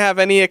and didn't have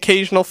any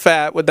occasional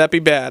fat, would that be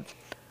bad?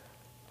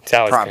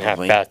 Salads can have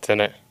Probably. fats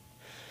in it.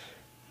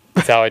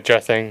 Salad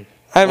dressing.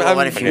 Well,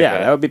 what if you- Yeah,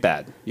 that would be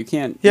bad. You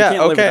can't. Yeah, you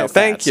can't live okay, without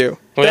thank fats. you.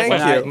 Well, Thank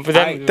that's you. what but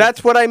then-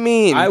 That's what I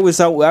mean. I was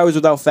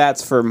without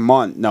fats for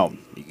a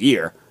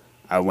year.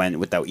 I went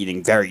without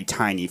eating very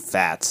tiny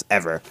fats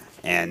ever,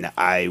 and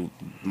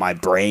my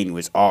brain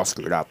was all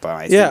screwed up.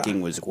 My Yeah.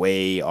 thinking was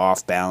way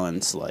off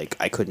balance. Like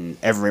I couldn't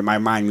my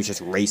mind was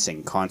just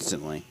racing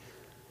constantly.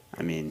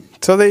 I mean,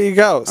 So there you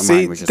go. My See,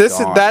 mind was just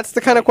gone. that's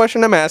the kind of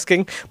question I'm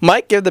asking.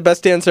 Mike gave the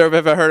best answer I've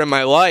ever heard in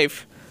my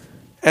life,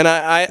 and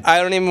I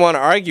don't even want to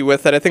argue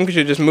with it. I think we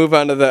should just move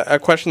on to a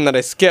question that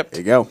I skipped.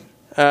 there you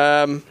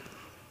go.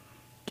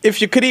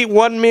 If you could eat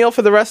one meal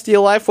for the rest of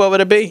your life, what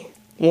would it be?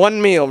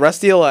 One meal,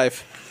 rest of your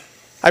life.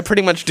 I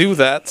pretty much do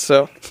that,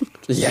 so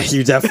Yeah,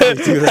 you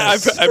definitely do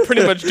that. I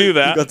pretty much do You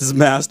that. got this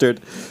mastered.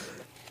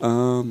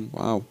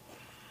 Wow.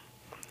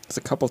 There's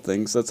a couple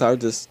things. That's hard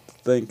to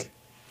think.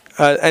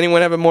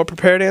 Anyone have a more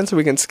prepared answer?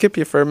 We can skip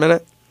you for a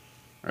minute.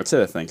 I'd say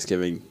the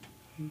Thanksgiving.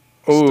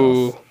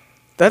 Ooh,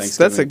 that's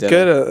a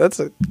Thanksgiving that's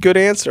a good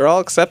answer. I'll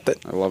accept it.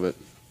 I love it.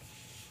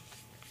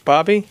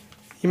 Bobby,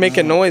 you make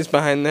a noise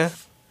behind there.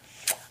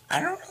 I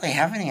don't really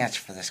have any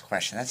answer for this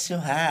question. That's too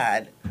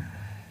hard.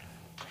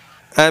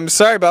 I'm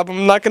sorry, Bob.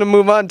 I'm not going to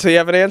move on until you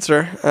have an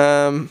answer.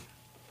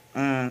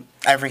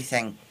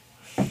 Everything.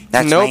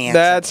 That's my Nope, answer.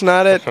 that's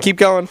not it. Keep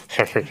going.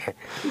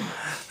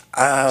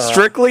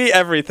 Strictly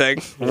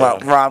everything. Well,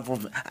 Rob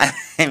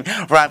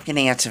Rob can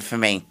answer for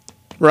me.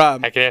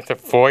 Rob. I can answer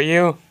for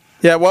you.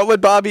 Yeah, what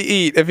would Bobby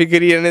eat if he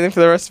could eat anything for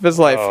the rest of his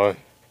life? Oh,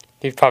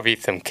 you'd probably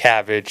eat some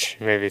cabbage,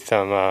 maybe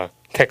some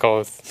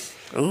pickles.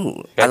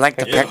 Ooh, I like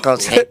the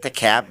pickles, hate the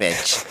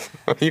cabbage.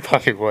 You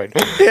probably would.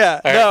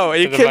 Yeah, All right, no, are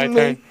you is it my kidding me?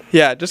 turn?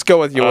 Yeah, just go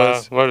with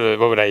yours. What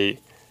would I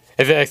eat?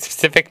 Is it a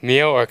specific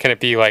meal or can it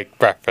be like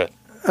breakfast?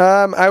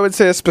 I would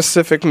say a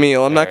specific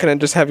meal. I'm not Alright. going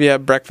to just have you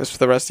have breakfast for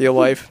the rest of your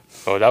life.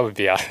 Oh, that would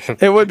be awesome.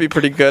 It would be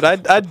pretty good.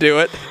 I'd do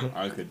it.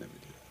 I could never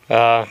do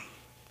it.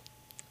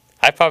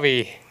 I'd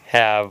probably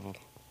have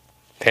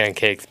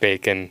pancakes,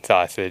 bacon,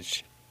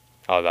 sausage,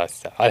 all that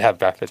stuff. I'd have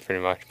breakfast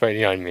pretty much, but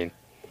you know what I mean.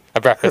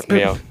 A breakfast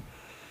meal.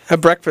 A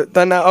breakfast.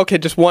 Then okay,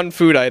 just one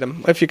food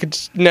item. If you could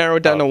just narrow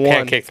it down to one.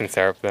 Pancakes and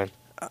syrup then.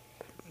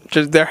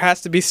 Just there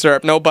has to be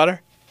syrup, no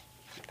butter.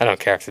 I don't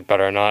care if it's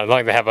butter or not. As long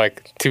as they have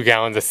like 2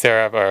 gallons of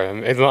syrup or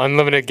an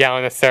unlimited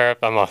gallon of syrup,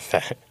 I'm all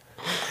set.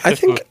 I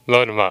Just think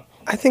load them up.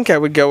 I think I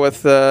would go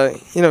with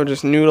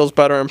just noodles,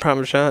 butter, and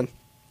parmesan.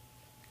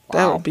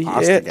 That Wow, would be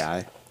pasta it.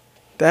 guy.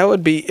 That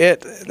would be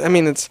it. I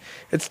mean, it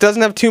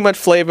doesn't have too much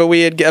flavor.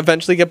 We'd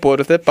eventually get bored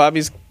with it.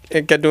 Bobby's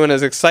doing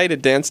his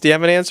excited dance. Do you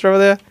have an answer over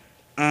there?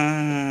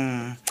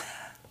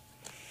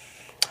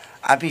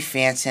 I'd be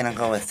fancy and I'll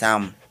go with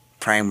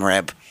prime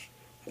rib.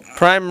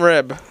 Prime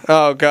rib.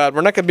 Oh God,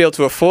 we're not gonna be able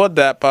to afford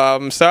that,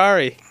 Bob. I'm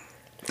sorry.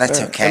 That's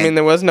okay. I mean,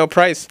 there was no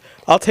price.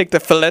 I'll take the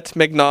filet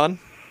mignon.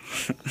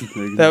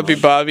 That would be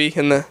Bobby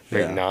in the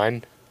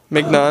Mignon?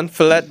 mignon.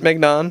 Filet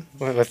mignon.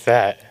 What's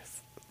that?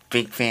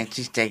 Big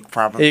fancy steak, Are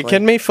probably. you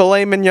kidding me?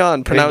 Filet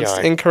mignon, pronounced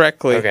Mignon.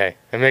 incorrectly. Okay.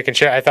 I'm making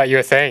sure. I thought you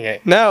were saying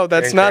it. No,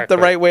 that's not the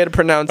Incorrectly. right way to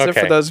pronounce it for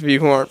Okay. those of you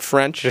who aren't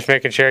French. Just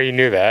making sure you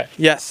knew that.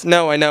 Yes,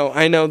 no, I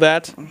know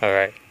that. All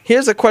right.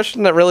 Here's a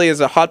question that really is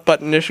a hot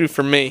button issue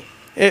for me.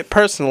 It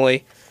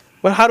personally.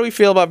 Well, how do we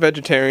feel about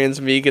vegetarians,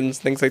 vegans,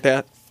 things like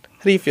that?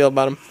 How do you feel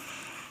about them?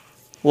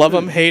 Love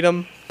them, hate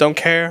them, don't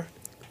care?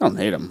 I don't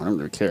hate them. I don't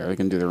really care. They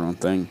can do their own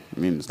thing. I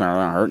mean, it's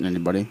not hurting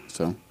anybody.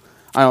 So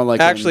I don't like.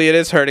 Actually, it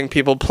is hurting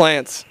people.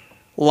 Plants.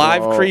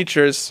 Live Well-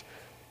 creatures.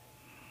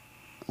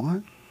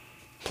 What?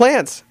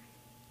 Plants.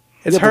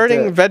 It's Yeah, but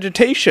hurting they're-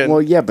 vegetation.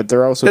 Well, yeah, but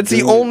they're also. That's the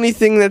doing it- only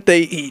thing that they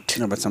eat.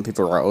 No, but some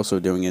people are also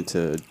doing it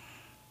to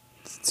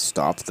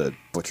stop the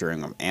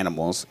butchering of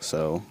animals.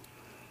 So.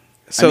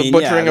 So I mean,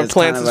 butchering yeah, of it's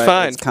plants kind is of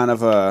fine. It's kind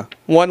of a.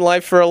 One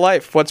life for a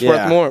life. What's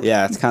worth more?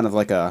 Yeah, it's kind of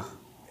like a.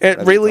 It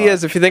That's really a-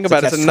 is. If you think it's a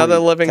about it, it's catch another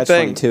 20 living catch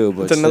thing. 22,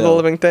 but It's another still.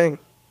 living thing.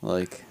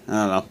 Like, I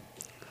don't know.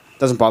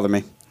 Doesn't bother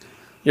me.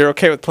 You're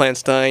okay with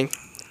plants dying.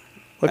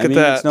 Look I at mean,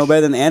 that. it's no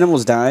better than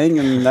animals dying,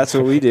 and that's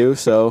what we do.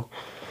 So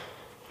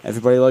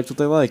everybody likes what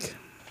they like.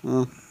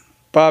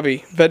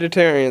 Bobby,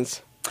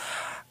 vegetarians.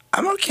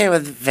 I'm okay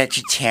with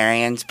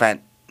vegetarians, but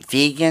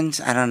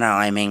vegans, I don't know.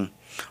 I mean,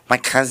 my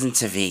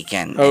cousin's a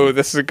vegan. Oh,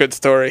 this is a good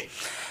story.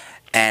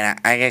 And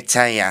I gotta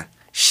tell you,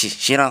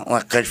 she don't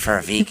look good for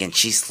a vegan.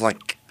 She's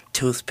like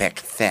toothpick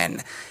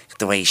thin.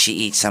 The way she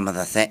eats some of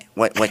the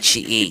what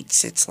she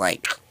eats, it's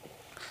like,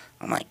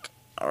 I'm like,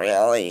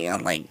 really?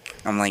 I'm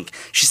like,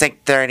 she's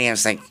like 30. I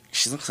was like,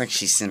 she looks like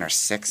she's in her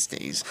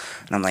 60s.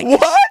 And I'm like,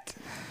 What?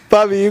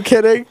 Bobby, you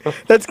kidding?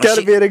 That's got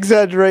to she- be an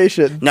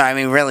exaggeration. no, I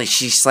mean really,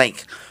 she's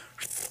like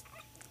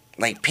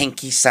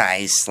pinky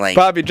size, like.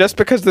 Bobby, just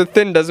because they're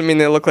thin doesn't mean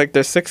they look like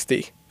they're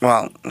 60.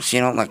 Well, she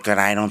don't look good.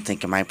 I don't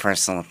think, in my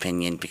personal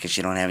opinion, because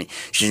she doesn't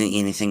eat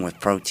anything with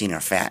protein or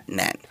fat in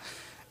it,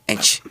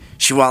 and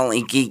she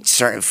won't eat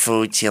certain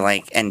foods.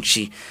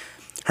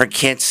 Her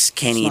kids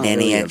can't It's eat not any.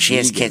 really a She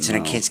has vegan, kids, and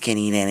her though. kids can't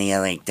eat any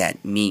of like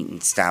that meat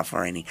and stuff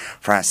or any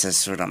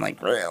processed food. I'm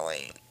like,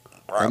 really?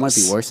 That might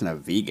be Gross. worse than a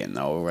vegan,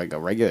 though. Like a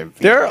regular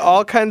vegan. There are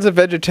all kinds of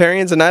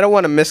vegetarians, and I don't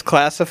want to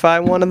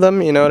misclassify one of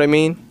them. You know what I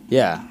mean?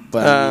 Yeah,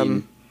 but I mean,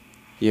 Um,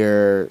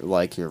 you're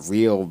like your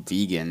real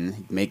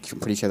vegan. I'm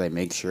pretty sure they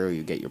make sure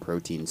you get your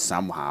protein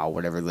somehow,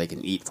 whatever they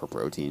can eat for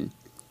protein.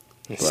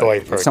 But Soy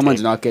if protein.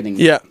 someone's not getting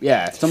Yeah.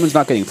 if someone's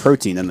not getting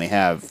protein, then they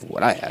have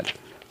what I had.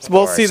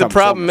 Well, Or see, the some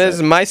problem form of is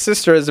it. my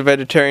sister is a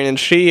vegetarian, and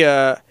she,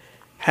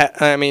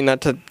 I mean,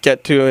 not to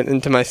get too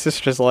into my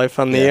sister's life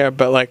on the Yeah. air,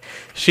 but like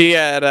she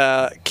had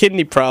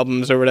kidney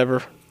problems or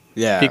whatever.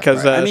 Yeah,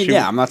 because, right. I mean, she-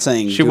 I'm not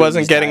saying She doing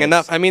wasn't these getting diets-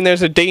 enough. I mean,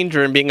 there's a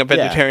danger in being a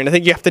vegetarian. I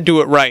think you have to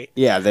do it right.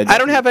 Yeah, I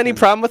don't have any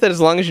problem with it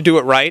as long as you do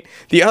it right.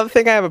 The other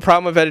thing I have a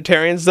problem with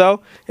vegetarians,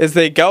 though, is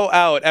they go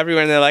out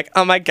everywhere and they're like,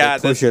 oh my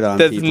God, push there's, it on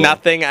there's people.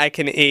 nothing I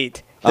can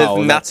eat. There's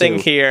Oh, that nothing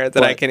too. here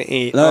that I But can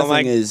eat. Another Oh my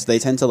thing is they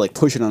tend to like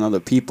push it on other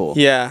people.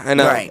 Yeah, I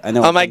know. Right. I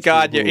know. Oh my some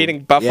God, people you're who- eating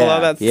buffalo? Yeah,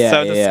 That's yeah,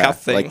 so yeah.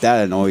 disgusting. Like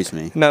that annoys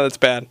me. No, that's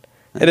bad.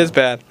 It is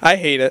bad. I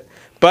hate it.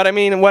 But I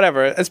mean,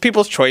 whatever. It's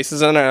people's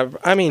choices, and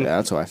I mean, Yeah,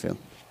 that's how I feel.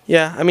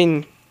 yeah. I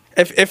mean,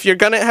 if you're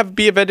gonna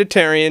be a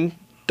vegetarian,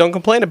 don't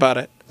complain about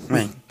it.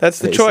 Right. That's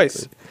the Basically.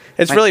 choice.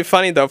 It's really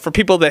funny though. For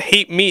people that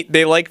hate meat,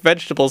 they like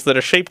vegetables that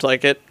are shaped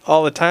like it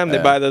all the time. They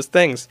Yeah. buy those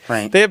things.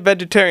 Right. They have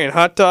vegetarian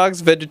hot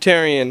dogs,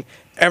 vegetarian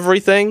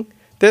everything.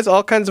 There's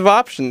all kinds of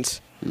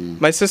options.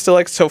 My sister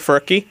likes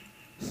tofurkey,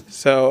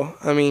 so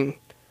I mean,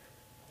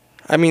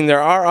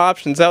 there are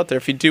options out there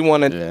if you do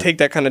want to Yeah. take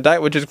that kind of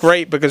diet, which is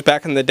great because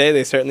back in the day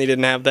they certainly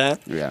didn't have that.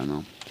 Yeah, I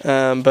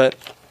know. But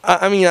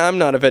I mean, I'm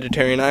not a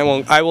vegetarian.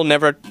 I will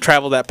never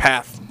travel that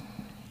path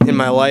in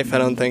my life. I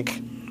don't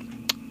think.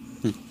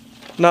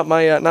 Not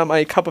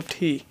my cup of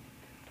tea.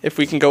 If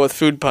we can go with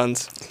food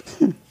puns.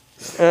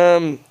 You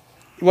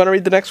want to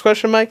read the next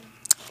question, Mike?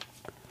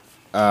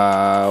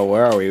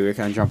 Where are we? We're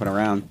kind of jumping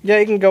around. Yeah,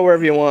 you can go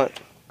wherever you want.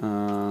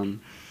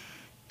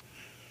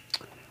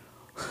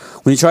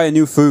 When you try a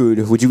new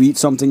food, would you eat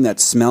something that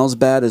smells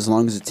bad as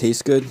long as it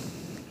tastes good?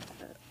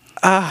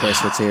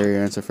 Chris, let's hear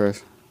your answer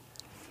first.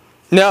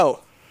 No.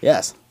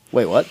 Yes.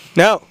 Wait, what?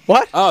 No.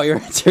 What? Oh, your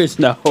answer is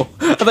no.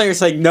 I thought you were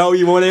saying no,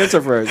 you won't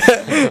answer first.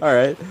 All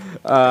right.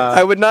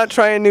 I would not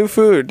try a new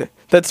food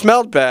that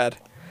smelled bad.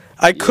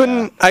 I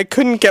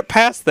couldn't get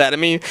past that. I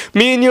mean,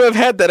 me and you have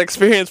had that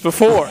experience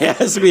before.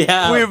 Yes, we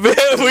have.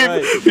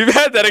 We've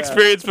had that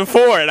experience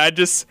before, and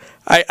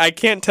I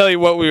can't tell you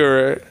what we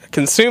were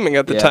consuming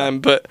at the Yeah. time,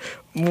 but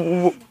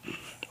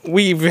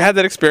we've had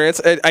that experience.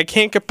 I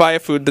can't get by a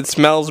food that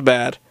smells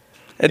bad.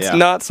 It's Yeah.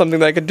 not something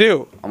that I could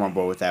do. I'm on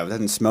board with that. If it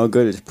doesn't smell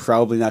good, it's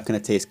probably not going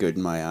to taste good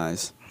in my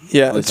eyes.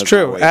 Yeah, At least it's that's my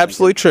true. way of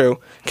Absolutely true.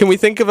 Can we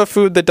think of a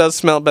food that does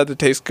smell bad that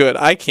tastes good?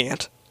 I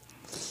can't.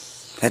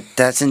 That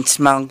doesn't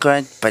smell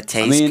good, but I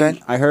tastes mean,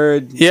 good. I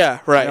heard. Yeah,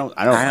 right. I don't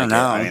I don't like know.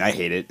 It. I mean, I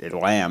hate it.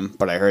 Lamb,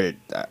 but I heard it.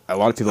 A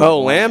lot of people. Oh,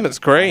 like lamb is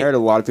great. I heard a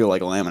lot of people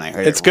like lamb, and I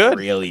heard It's it good.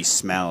 really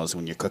smells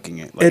when you're cooking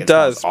it. Like, It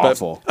does.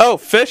 smells awful. But,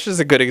 fish is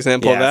a good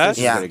example of Yeah, that. fish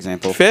is a Yeah. good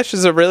example. Fish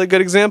is a really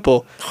good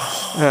example.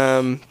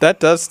 That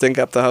does stink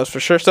up the house for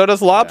sure. So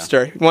does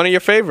lobster, one of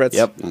your favorites.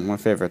 Yep, one of my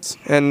favorites.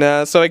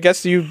 And so I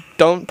guess you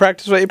don't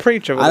practice what you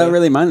preach over I there. don't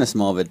really mind the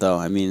smell of it though.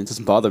 I mean, it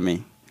doesn't bother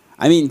me.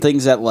 I mean,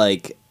 things that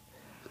like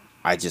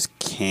I just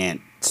can't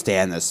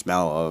stand the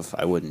smell of.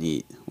 I wouldn't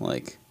eat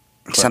like.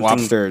 But Something-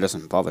 lobster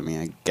doesn't bother me.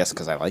 I guess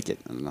because I like it.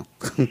 I don't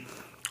know.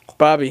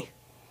 Bobby.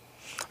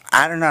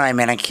 I don't know. I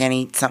mean, I can't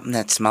eat something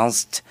that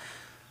smells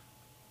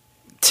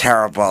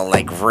terrible,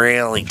 like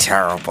really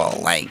terrible.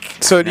 Like,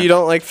 So you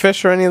don't like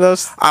fish or any of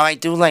those? oh, I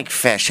do like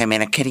fish. I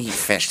mean, I could eat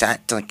fish.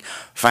 That like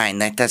fine.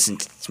 That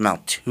doesn't smell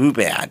too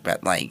bad.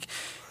 But like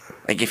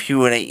if you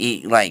were to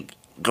eat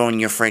go in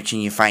your fridge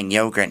and you find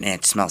yogurt and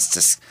it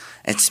smells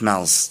it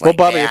smells like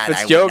Well, Bobby, bad, if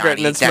I it's would yogurt not and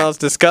eat it that. smells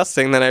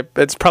disgusting, then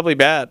it's probably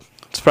bad.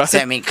 It's probably. So,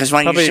 I mean, because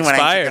when probably usually when I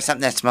think expired. of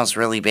something that smells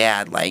really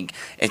bad, like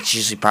it's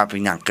usually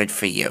probably not good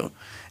for you.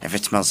 If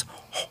it smells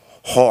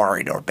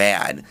horrid or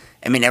bad,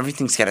 I mean,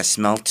 everything's got a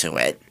smell to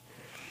it.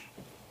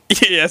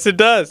 Yes, it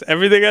does.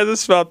 Everything has a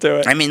smell to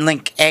it. I mean,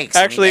 like eggs.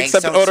 Actually, I mean, eggs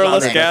except don't smell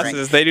odorless that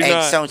gases, great. they do eggs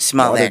not. don't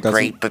smell Water that doesn't.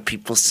 great, but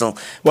people still.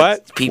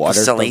 What? People Water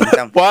still eat doesn't.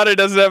 them. Water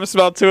doesn't have a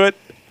smell to it.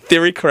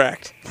 Theory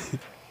correct.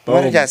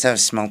 Water does have a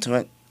smell to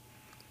it.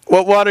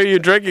 What water are you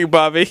drinking,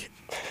 Bobby?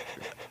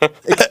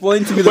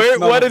 Explain to me the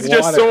smell What of is your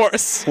water.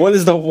 source? What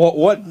is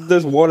what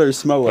does water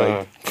smell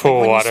like?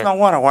 Pool When water. you smell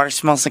water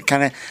smells like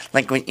kind of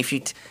like if you.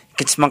 It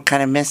could smell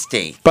kind of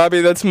misty.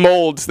 Bobby, that's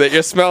mold that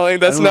you're smelling.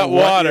 That's I don't not know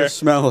what water. you're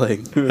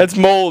smelling. That's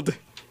mold.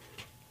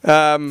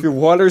 If your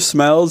water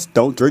smells,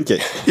 don't drink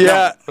it.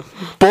 Yeah.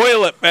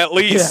 Boil it at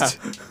least.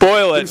 Yeah.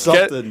 Boil Do it.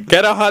 something.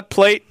 Get a hot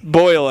plate,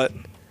 boil it.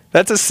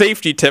 That's a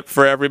safety tip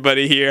for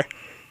everybody here.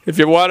 If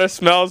your water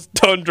smells,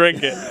 don't drink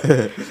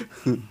it.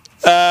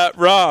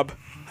 Rob,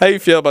 how you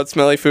feel about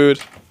smelly food?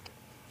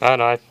 I don't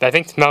know. I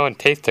think smell and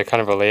taste are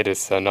kind of related,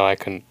 so no, I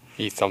couldn't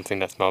eat something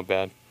that smelled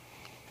bad.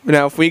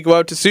 Now, if we go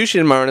out to sushi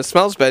tomorrow and it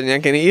smells bad, you're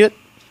not going to eat it?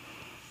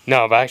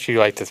 No, but I actually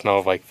like the smell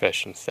of like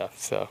fish and stuff,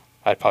 so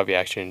I'd probably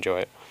actually enjoy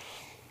it.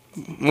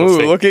 Ooh,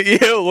 see. look at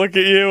you. Look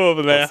at you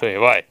over there. We'll see.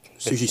 Why?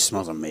 Sushi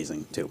smells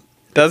amazing too.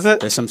 Does it?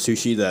 There's some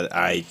sushi that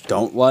I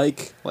don't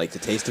like the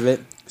taste of it.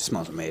 It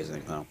smells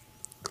amazing though.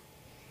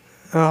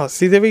 Oh,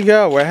 see, there we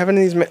go. We're having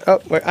these.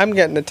 I'm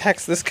getting a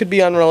text. This could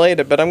be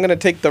unrelated, but I'm going to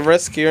take the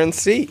risk here and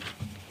see.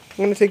 I'm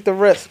going to take the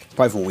risk.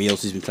 Probably from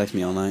Wheels. He's been texting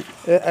me all night.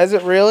 Is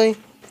it really?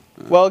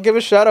 Well, give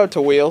a shout out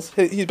to Wheels.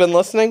 He's been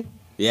listening.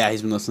 Yeah,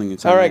 he's been listening.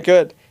 All right,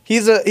 good.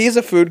 He's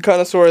a food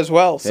connoisseur as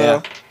well. So.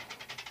 Yeah.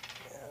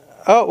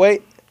 Oh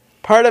wait,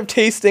 part of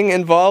tasting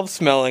involves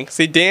smelling.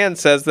 See, Dan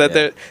says that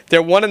Yeah.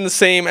 they're one and the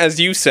same as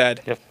you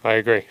said. Yep, I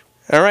agree.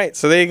 All right,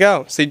 so there you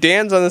go. See,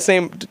 Dan's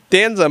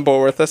on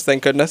board with us.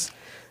 Thank goodness.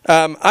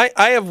 I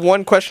have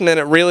one question and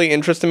it really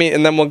interested me,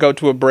 and then we'll go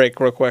to a break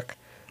real quick.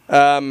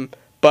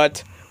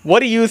 But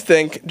what do you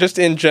think, just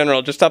in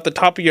general, just off the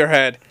top of your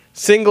head,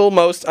 single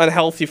most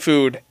unhealthy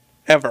food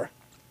ever?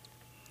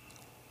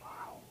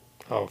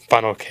 Oh,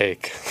 funnel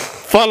cake.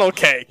 Funnel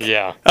cake.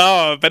 Yeah.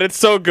 Oh, but it's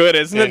so good,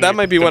 isn't it? And That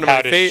might be the one of my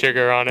powdered favorite.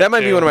 sugar on it, That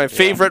might be too. one of my Yeah.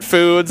 favorite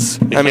foods.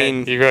 I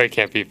mean, You really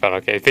can't beat funnel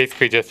cake. It's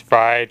basically just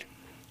fried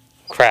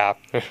crap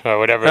or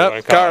whatever you want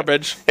to call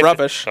garbage, it.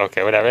 rubbish.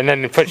 Okay, whatever. And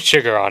then you put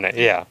sugar on it.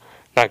 Yeah.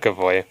 Not good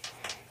for you.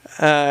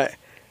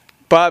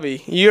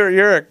 Bobby,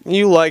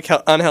 you like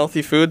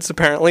unhealthy foods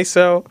apparently.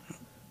 So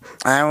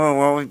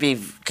What would be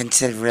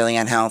considered really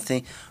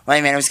unhealthy? Well,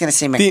 I mean, I was gonna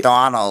say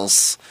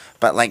McDonald's,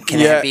 but like, can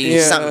Yeah, it be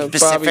yeah, something Bobby,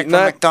 specific for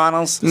not-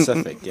 McDonald's?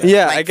 Specific. Yeah.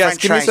 yeah, Like I guess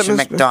French give me fries from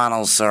something.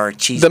 McDonald's or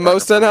cheeseburger. The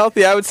most from-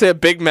 unhealthy, I would say, a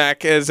Big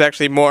Mac is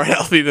actually more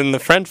healthy than the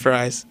French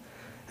fries.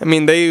 I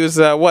mean, they use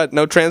what?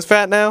 No trans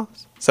fat now,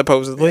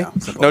 supposedly. Yeah, No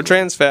supposedly.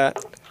 trans fat.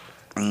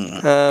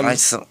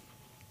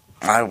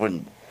 I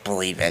wouldn't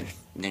believe it.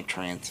 No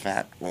trans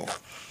fat. Well,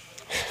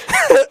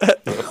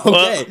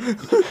 Okay.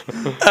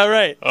 All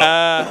right,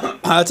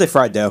 I'd say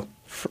fried dough.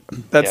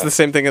 that's Yeah. the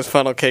same thing as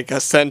funnel cake,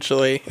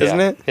 essentially, isn't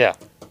Yeah. it? Yeah.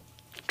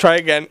 Try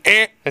again.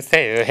 Let's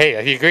say,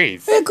 hey, he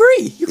agrees. I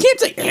agree. You can't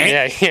say.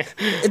 Yeah, yeah.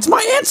 It's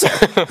my answer.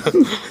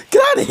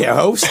 Get out of here,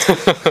 host.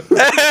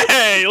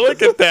 Hey,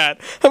 look at that!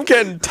 I'm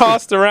getting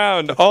tossed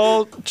around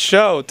all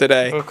show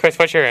today. Well, Chris,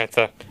 what's your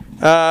answer?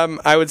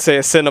 I would say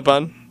a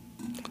Cinnabon.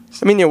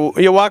 I mean,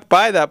 you walk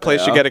by that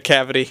place, you Yeah. get a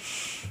cavity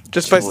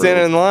just by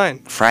standing in line.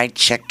 fried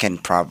chicken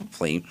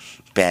probably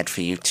bad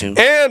for you too.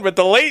 And with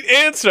the late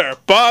answer,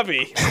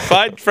 Bobby,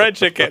 fried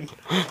chicken.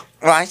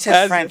 Well, I said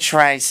As- French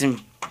fries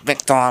and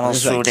McDonald's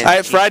It's like- food.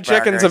 And Fried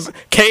chicken's cheeseburgers.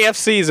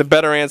 KFC is a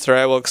better answer.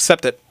 I will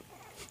accept it.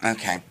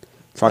 Okay.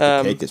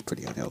 Chocolate cake is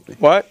pretty unhealthy.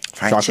 What?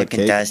 Fried Chocolate chicken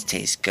cake. does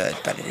taste good,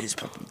 but it is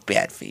probably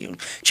bad for you.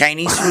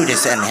 Chinese food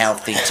is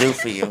unhealthy too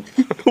for you.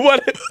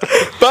 What?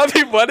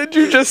 Bobby, what did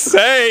you just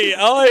say?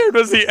 All I heard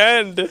was the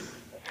end.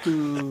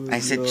 I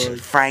said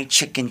fried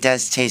chicken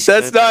does taste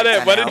good. That's but not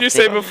it's it. What did you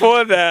say unhealthy.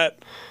 before that?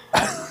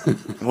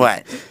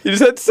 What? You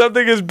said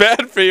something is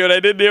bad for you, and I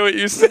didn't hear what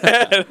you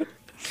said.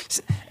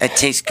 It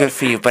tastes good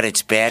for you, but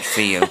it's bad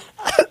for you.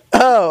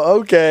 Oh,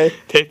 okay.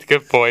 Tastes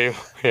good for you.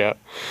 Yeah.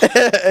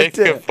 Tastes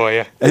good for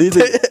you.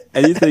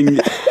 Anything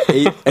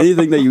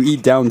that you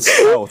eat down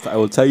south, I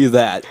will tell you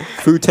that.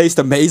 Food tastes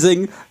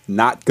amazing,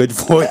 not good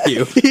for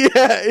you.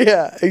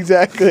 Yeah,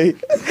 exactly.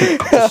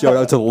 Shout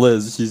out to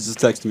Liz. She's just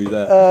texting me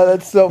that.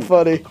 That's so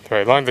funny.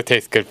 As long as it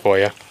tastes good for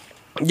you.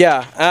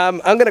 Yeah, I'm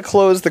going to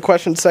close the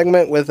question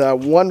segment with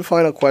one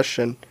final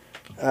question.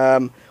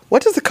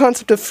 What does the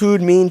concept of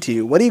food mean to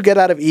you? What do you get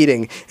out of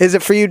eating? Is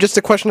it for you just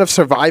a question of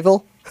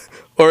survival?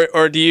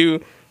 Or do you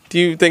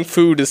think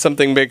food is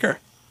something bigger?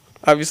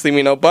 Obviously,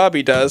 we know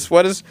Bobby does.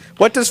 What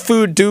does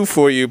food do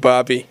for you,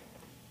 Bobby?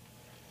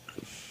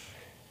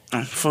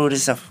 Food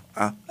is a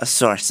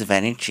source of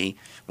energy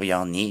we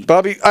all need.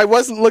 Bobby, I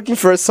wasn't looking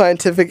for a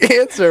scientific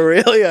answer,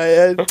 really.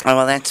 Oh,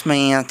 well, that's my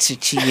answer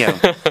to you.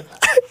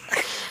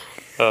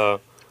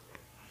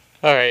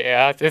 All right,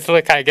 yeah, it's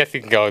like, I guess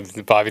you can go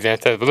with Bobby's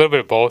answer. A little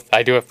bit of both.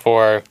 I do it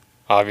for,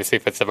 obviously,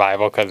 for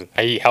survival, because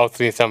I eat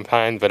healthily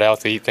sometimes, but I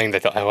also eat things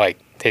that I like,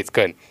 taste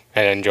good,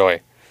 and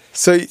enjoy.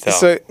 So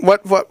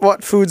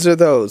what foods are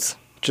those?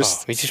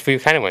 We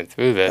kind of went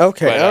through this.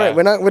 Okay, but, all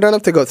right. We don't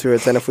have to go through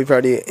it then if you've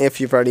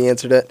already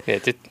answered it. Yeah,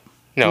 just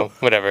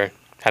whatever.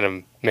 Kind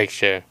of make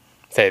sure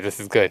say this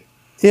is good.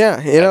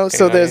 Yeah,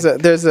 so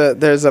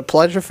there's a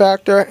pleasure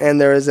factor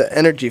and there is an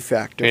energy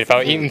factor. I mean, if I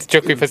were eating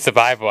strictly for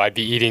survival, I'd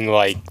be eating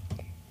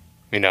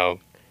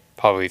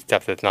probably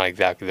stuff that's not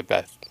exactly the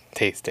best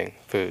tasting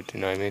food.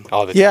 You know what I mean?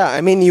 All the Yeah, time.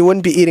 I mean you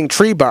wouldn't be eating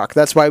tree bark.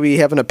 That's why we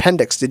have an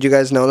appendix. Did you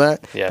guys know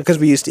that? Yes. Because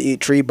we used to eat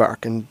tree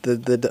bark and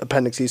the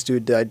appendix used to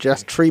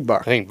digest tree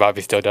bark. I think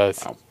Bobby still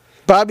does.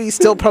 Bobby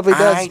still probably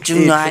does. I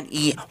do not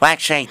eat. Well,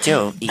 actually, I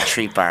do eat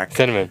tree bark.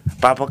 Cinnamon.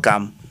 Bubble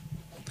gum.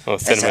 Oh,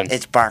 cinnamon.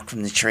 It's bark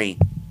from the tree.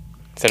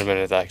 Cinnamon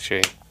is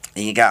actually.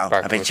 There you go.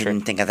 Bark I from bet a you tree.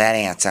 didn't think of that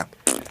answer.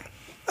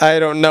 I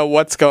don't know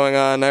what's going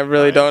on. I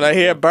really don't. I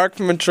hear bark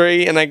from a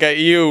tree and I got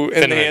you in the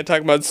Cinnamon. hand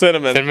talking about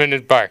cinnamon. Cinnamon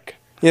is bark.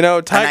 You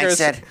know, I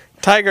said-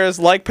 tigers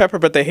like pepper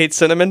but they hate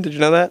cinnamon. Did you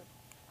know that?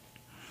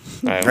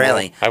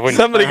 Really? I wouldn't.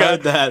 Somebody I got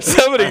heard that.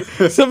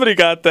 Somebody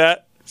got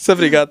that.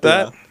 Somebody got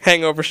that.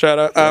 Hangover shout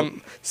out.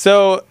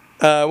 So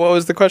what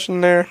was the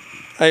question there?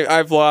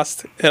 I've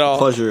lost it all.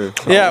 Pleasure.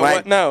 Yeah.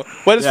 What?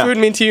 What does Yeah. food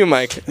mean to you,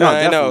 Mike? No,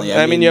 I know. definitely.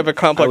 I mean, you have a I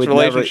complex would never-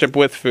 relationship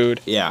with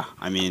food. Yeah,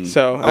 I mean.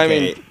 So, I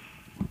mean-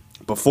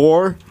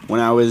 before when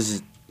I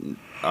was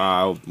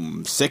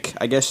sick,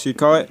 I guess you'd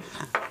call it.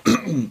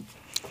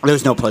 There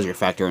was no pleasure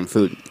factor in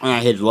food, and I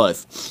hated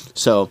life.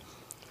 So,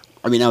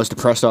 I mean, I was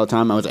depressed all the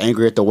time. I was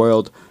angry at the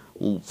world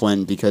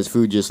because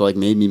food just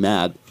made me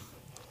mad.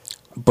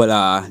 But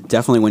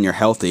definitely, when you're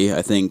healthy,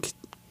 I think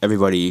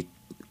everybody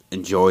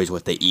enjoys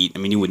what they eat. I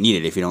mean, you wouldn't eat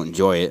it if you don't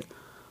enjoy it.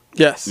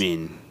 Yes. I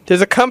mean,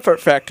 There's a comfort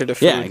factor to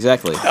food. yeah,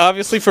 exactly.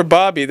 Obviously, for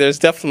Bobby,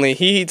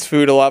 he eats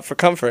food a lot for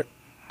comfort,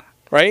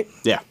 right?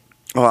 Yeah.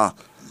 Well,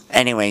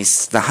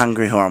 anyways, the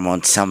hungry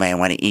hormones tell me I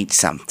want to eat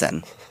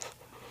something.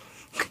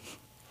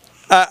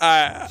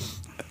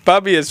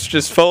 Bobby is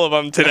just full of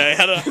them today.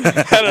 I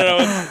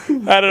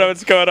don't know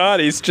what's going on.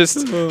 He's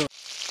just.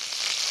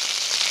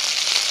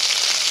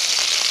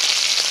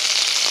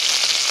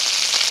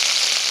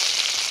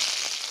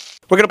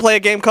 We're going to play a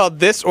game called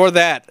This or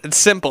That. It's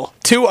simple.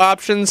 2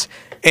 options,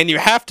 and you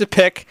have to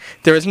pick.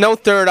 There is no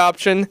third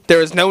option.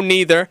 There is no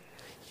neither.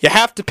 You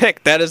have to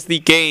pick. That is the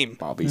game.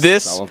 Bobby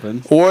This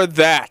Sullivan. or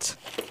that.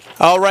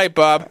 All right,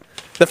 Bob.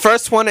 The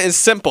first one is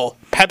simple.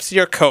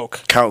 Pepsi or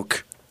Coke?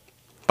 Coke.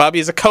 Bobby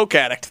is a Coke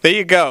addict. There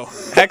you go.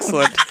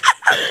 Excellent.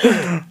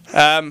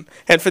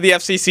 And for the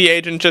FCC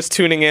agent just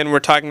tuning in, we're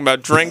talking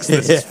about drinks.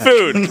 This is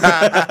food.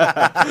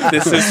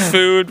 This is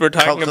food. We're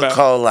talking about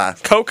Coca-Cola.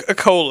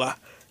 Coca-Cola.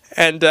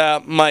 And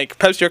Mike,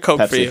 Pepsi or Coke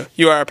for Pepsi. you?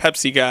 You are a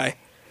Pepsi guy.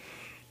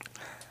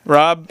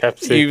 Rob,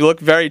 Pepsi. you look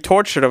very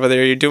tortured over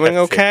there. Are you doing Pepsi.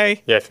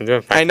 okay? Yes, I'm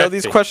doing fine. I know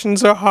these Pepsi.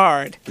 questions are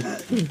hard.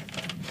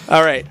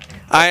 All right.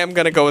 I am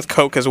going to go with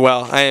Coke as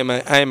well. I am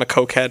a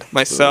Coke head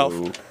myself.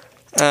 Ooh.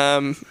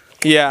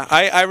 Yeah,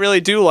 I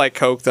really do like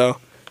Coke, though.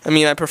 I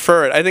mean, I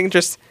prefer it. I think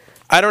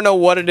I don't know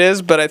what it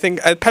is, but I think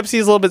Pepsi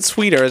is a little bit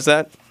sweeter.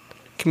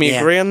 Can we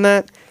Yeah. agree on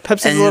that? Pepsi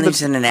is And a it little leaves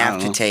bit. in an I don't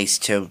know.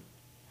 aftertaste, too.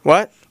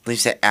 What?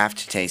 Leaves that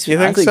aftertaste. You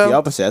I think think so? the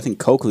opposite. I think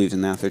Coke leaves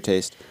an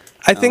aftertaste.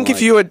 I think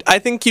I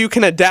think you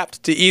can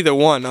adapt to either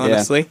one.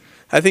 Honestly,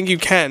 I think you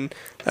can.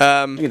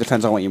 I think it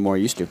depends on what you're more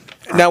used to.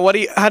 Now,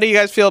 how do you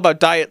guys feel about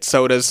diet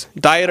sodas?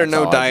 Diet or That's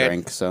no all diet? I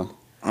drink, so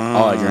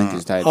all I drink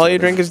is diet. All you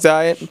soda. drink is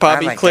diet.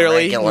 Bobby, like the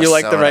clearly regular you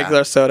like the soda.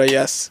 regular soda.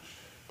 Yes.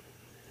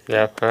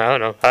 Yeah, I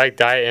don't know. I like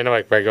diet and I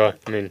like regular.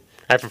 I mean,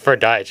 I prefer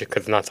diet just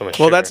because it's not so much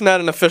Well, sugar. that's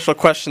not an official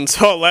question,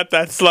 so I'll let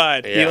that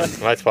slide. Yeah,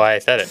 that's why I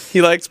said it.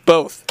 He likes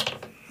both.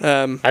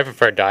 I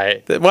prefer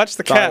diet. Watch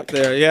the cap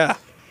Diet. there. Yeah,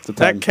 It's a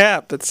that pen.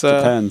 cap. It's It's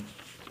a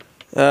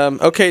pen.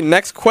 Okay,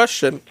 next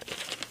question.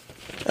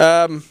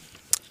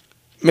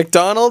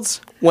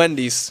 McDonald's,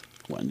 Wendy's.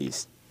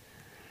 Wendy's.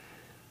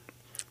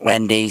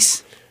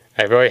 Wendy's.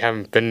 I really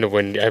haven't been to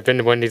Wendy's. I've been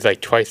to Wendy's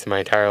like twice in my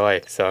entire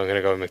life, so I'm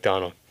gonna go with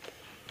McDonald's.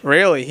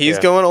 Really? He's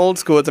Yeah. going old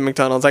school at the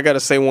McDonald's. I gotta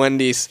say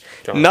Wendy's.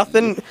 Don't-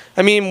 Nothing.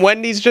 I mean,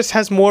 Wendy's just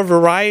has more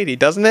variety,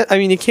 doesn't it? I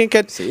mean, you can't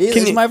get. See, this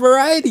can is you- my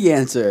variety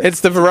answer. It's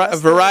the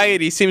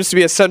variety seems to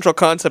be a central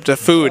concept of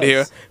food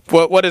here.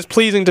 Yes. What is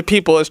pleasing to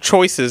people is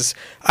choices.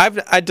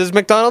 Does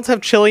McDonald's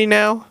have chili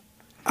now?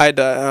 I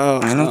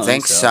Oh, don't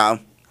think so.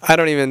 I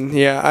don't even.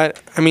 Yeah,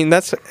 I mean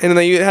that's and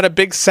they had a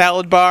big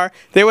salad bar.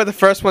 They were the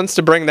first ones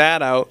to bring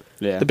that out.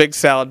 Yeah. The big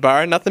salad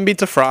bar. Nothing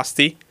beats a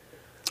Frosty.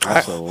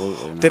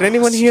 Absolutely. Did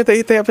anyone hear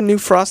they have a new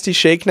Frosty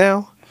shake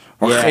now?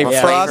 Yeah, Hey, What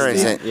yeah, flavor Frosty.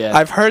 is it? Yeah.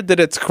 I've heard that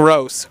it's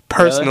gross,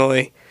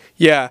 personally.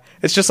 Yeah,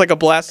 it's just like a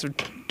blast of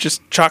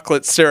just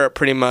chocolate syrup,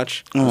 pretty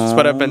much. That's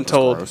what I've been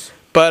told. gross.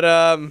 But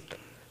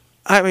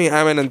I mean,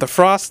 I'm in the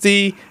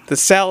Frosty, the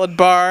salad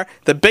bar,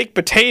 the baked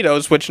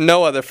potatoes, which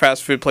no other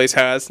fast food place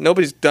has.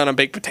 Nobody's done a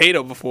baked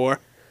potato before,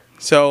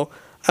 so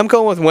I'm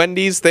going with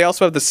Wendy's. They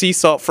also have the sea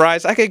salt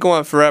fries. I could go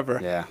on forever.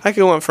 Yeah. I could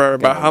go on forever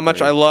about Yeah, I how much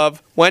agree. I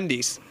love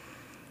Wendy's.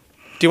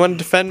 Do you want to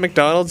defend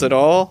McDonald's at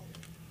all?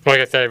 Like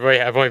I said,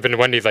 I've only been to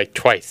Wendy's like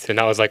twice, and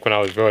that was like when I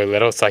was really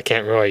little, so I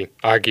can't really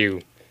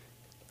argue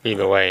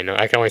either way. You know,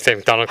 I can only say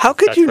McDonald's. How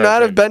could that's you where I've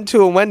not have been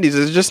to a Wendy's?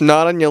 Is it just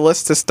not on your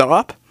list to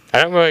stop?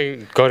 I don't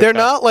really go to. They're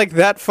fast- not like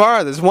that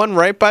far. There's one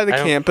right by the I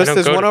don't- campus. I don't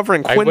There's go one to- over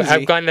in I- Quincy.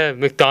 I've gone to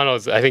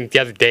McDonald's. I think the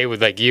other day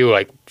with like you,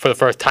 like for the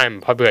first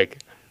time, probably like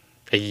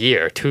a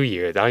year, 2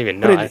 years. I don't even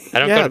know. What I did-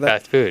 don't yeah, go to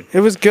that- fast food. It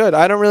was good.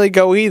 I don't really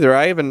go either.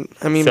 I mean,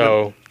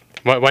 So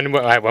when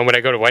would I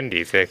go to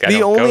Wendy's? Like, I the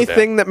don't go only there.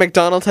 thing that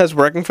McDonald's has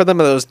working for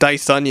them are those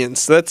diced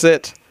onions. That's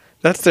it.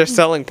 That's their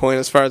selling point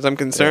as far as I'm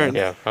concerned.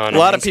 Yeah, I don't A know.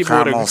 lot of Nice people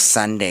would caramel agree.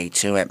 sundae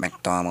too at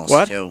McDonald's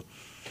What? too.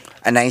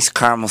 A nice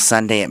caramel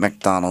sundae at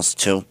McDonald's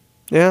too.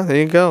 Yeah, there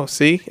you go.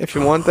 See, if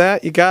you want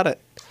that, you got it.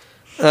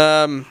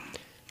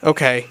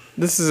 Okay,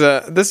 this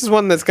is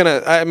one that's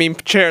gonna. I mean,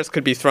 chairs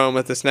could be thrown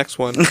with this next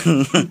one.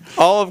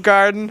 Olive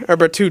Garden or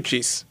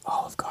Bertucci's?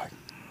 Olive Garden.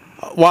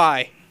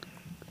 Why?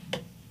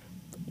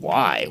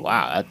 Why? Wow,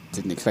 I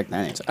didn't expect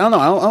that answer. I don't know.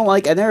 I don't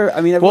like. I never.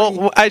 I mean, I've Well,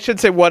 already- I should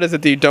say, what is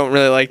it that you don't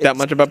really like that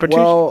much about Bertucci's?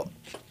 well,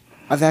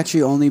 I've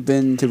actually only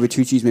been to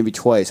Bertucci's maybe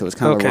twice, so it's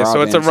kind of okay, a Rob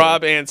so it's answer. a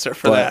Rob answer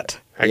for But- that.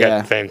 I got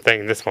yeah. the same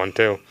thing. This one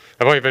too.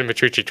 I've only been to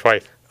Petrucci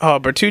twice. Oh,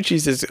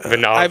 Bertucci's is.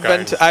 Been to Olive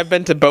Garden. I've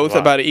been to both Wow.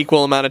 about an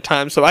equal amount of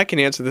times, so I can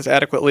answer this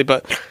adequately.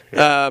 But,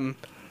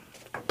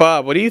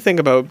 Bob, what do you think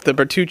about the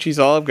Bertucci's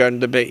Olive Garden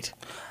debate?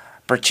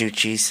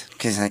 Bertucci's,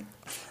 because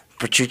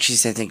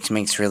Bertucci's I think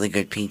makes really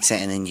good pizza,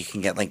 and then you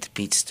can get like the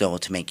pizza dough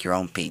to make your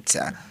own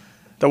pizza.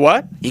 The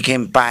what? You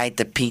can buy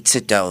the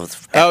pizza dough.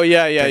 Oh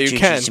yeah, you Bertucci's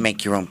can. to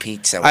make your own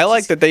pizza. I which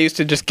like is- that they used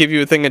to just give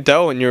you a thing of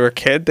dough when you were a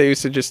kid. They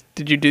used to just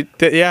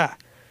yeah,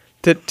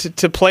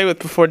 to play with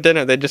before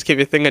dinner. They just give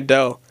you a thing of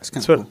dough. That's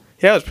kinda what- cool.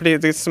 Yeah, it was pretty.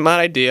 It's a smart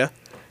idea.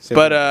 So-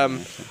 But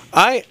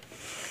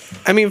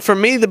I mean, for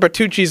me, the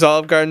Bertucci's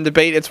Olive Garden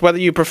debate, it's whether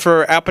you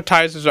prefer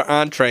appetizers or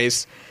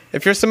entrees.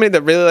 If you're somebody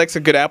that really likes a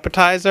good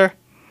appetizer,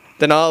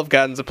 then Olive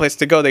Garden's a place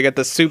to go. They get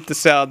the soup, the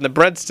salad, and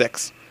the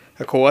breadsticks.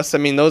 Of course, I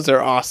mean those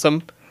are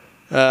awesome.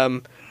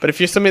 But if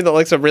you're somebody that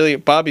likes a really,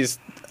 Bobby's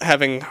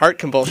having heart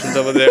convulsions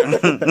over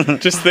there,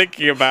 just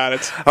thinking about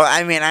it. Well,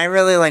 I mean, I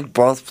really like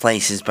both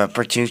places, but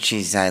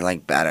Bertucci's I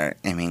like better.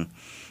 I mean,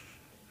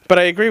 But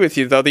I agree with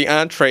you, though. The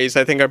entrees,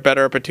 I think, are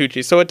better at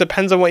Bertucci's. So it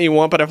depends on what you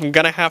want, but if I'm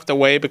going to have to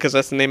weigh, because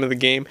that's the name of the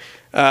game,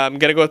 I'm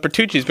going to go with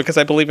Bertucci's because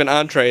I believe an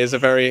entree is a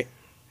very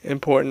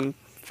important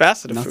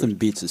facet of Nothing food.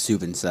 beats a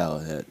soup and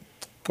salad.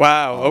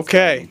 Wow,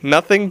 okay.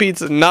 Nothing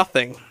beats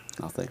nothing.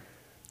 Nothing.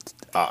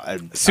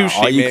 Sushi,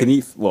 All you maybe. can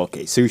eat. Well,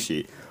 okay,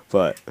 sushi,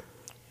 but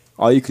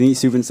all you can eat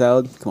soup and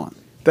salad. Come on.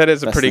 That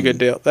is a Best pretty thing. good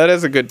deal. That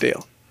is a good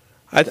deal.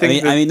 I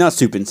think I mean, not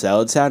soup and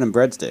salad. Salad and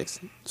breadsticks.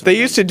 they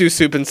used to do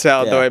soup and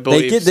salad, though, I They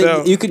believe. did-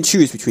 so, you can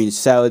choose between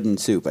salad and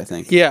soup. I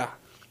think. yeah.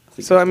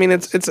 So, I mean,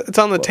 it's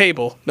on the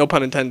table. No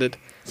pun intended.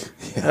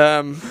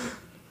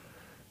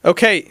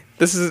 Okay,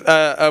 this is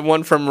a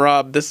one from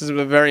Rob. This is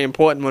a very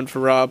important one for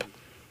Rob.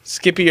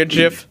 Skippy or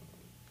Jif?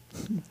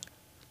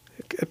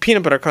 A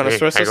peanut butter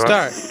connoisseur, so I go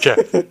up.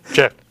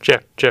 start.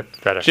 Jeff,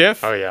 better.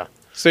 Jeff? Oh yeah.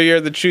 So you're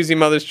the choosy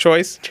mother's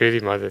choice? Choosy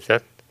mother,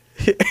 Jeff.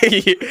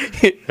 you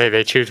Hey,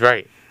 they choose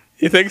right.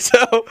 think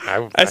so?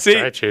 I see.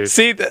 I choose.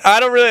 See, I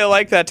don't really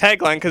like that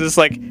tagline because it's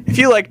like, if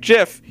you like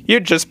Jif, you're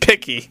just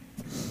picky.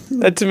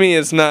 That to me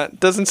is not,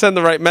 doesn't send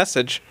the right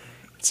message.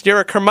 You're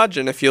a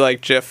curmudgeon if you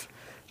like Jif.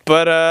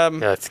 But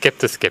Yeah, skip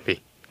the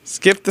Skippy.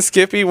 skip the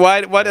Skippy.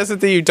 What is it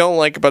that you don't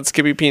like about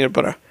Skippy peanut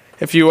butter?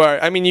 If you are,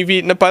 I mean, you've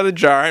eaten it by the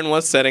jar in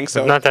one setting,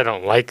 so Not that I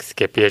don't like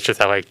Skippy, it's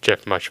just I like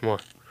Jif much more.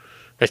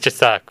 It's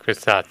just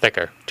it's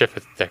thicker. Jif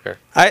is thicker.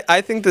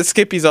 I think the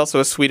Skippy's also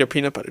a sweeter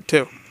peanut butter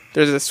too.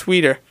 There's a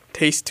sweeter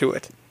taste to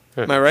it.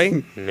 Am I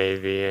right?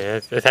 Maybe. Yeah.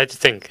 I just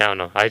think I don't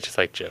know. I just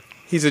like Jif.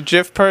 He's a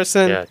Jif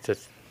person. Yeah, it's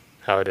just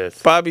how it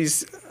is.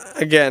 Bobby's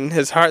again.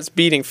 His heart's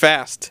beating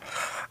fast.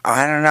 oh,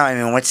 I don't know. I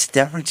mean, what's the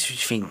difference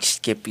between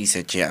Skippy's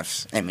and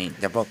Jeff's? I mean,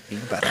 they're both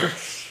peanut butter.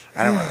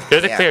 I don't know.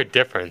 There's a Yeah. clear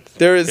difference.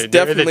 There is There is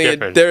definitely a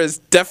difference. there is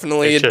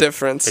definitely It's a just-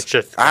 difference. It's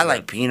just I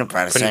like peanut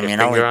butter, so putting I your mean,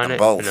 I'll finger eat on them it.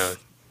 both. No.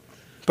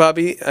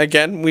 Bobby,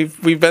 again,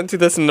 we've been through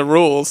this in the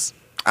rules.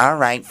 All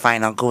right,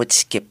 fine. I'll go with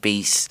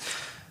Skippy's.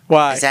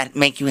 Why? Does that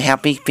make you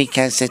happy?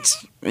 Because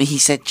he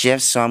said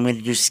Jif, so I'm going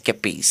to do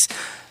Skippy's.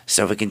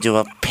 So we can do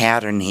a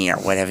pattern here,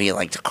 whatever you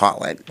like to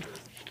call it.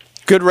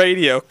 Good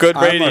radio. Good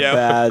radio.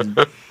 I'm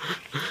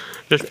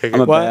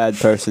a What? bad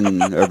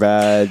person or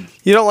bad.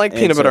 You don't like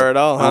peanut answer. butter at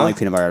all, I don't huh? like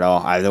peanut butter at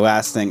all. The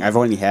last thing I've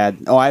only had.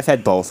 Oh, I've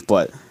had both,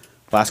 but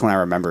the last one I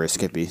remember is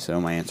Skippy, so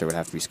my answer would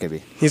have to be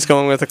Skippy. He's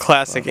going with a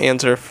classic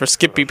answer for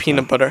Skippy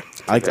peanut butter.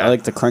 I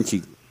like the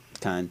crunchy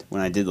kind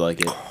when I did like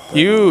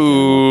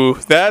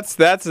it.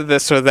 That's a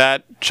this or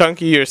that.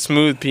 Chunky or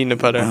smooth peanut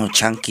butter. Oh,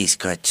 Chunky's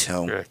good,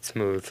 too. Yeah, it's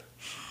smooth.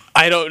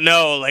 I don't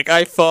know. Like,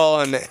 I fall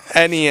on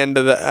any end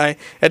of the.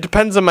 It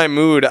depends on my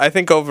mood. I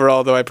think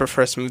overall, though, I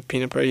prefer smooth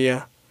peanut butter.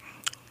 Yeah.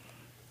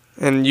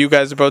 And you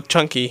guys are both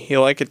chunky.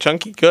 You like it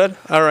chunky? Good.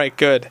 All right.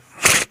 Good.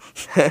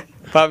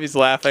 Bobby's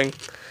laughing.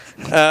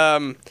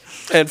 And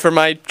for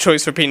my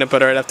choice for peanut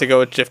butter, I'd have to go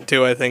with Jif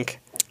too. I think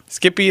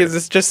Skippy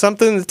is just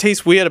something that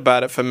tastes weird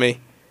about it for me.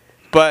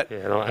 But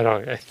Yeah, I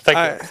don't. It's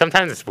like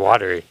sometimes it's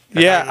watery.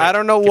 yeah, I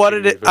don't know what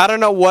it is. I don't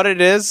know what it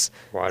is.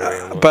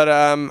 Watery. almost. But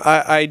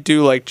I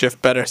do like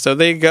Jif better. So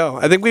there you go.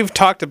 I think we've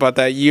talked about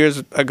that years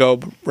ago,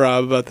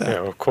 Rob, about that.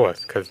 Yeah, of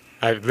course, because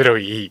I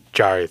literally eat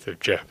jars of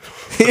Jif.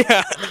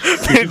 Yeah.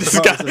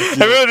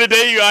 I remember the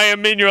day you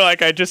IM me and you were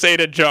like, I just ate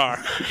a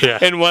jar Yeah.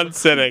 in one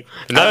sitting.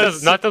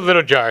 Not the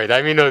little jars.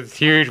 I mean those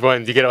huge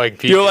ones you get at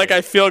like. You were like,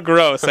 I feel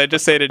gross. I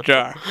just ate a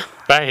jar.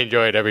 But I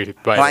enjoyed every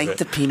bite I of like it.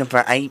 the peanut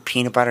butter. I eat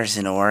peanut butters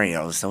and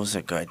Oreos. Those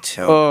are good,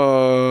 too.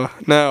 Oh,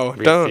 no,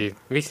 don't.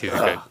 Reese's is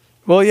good.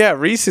 Well, yeah,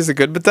 Reese's are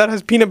good, but that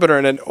has peanut butter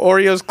in it.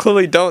 Oreos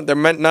clearly don't. They're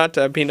meant not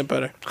to have peanut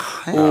butter.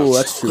 Oh,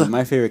 that's true.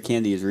 My favorite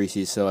candy is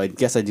Reese's, so I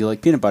guess I do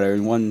like peanut butter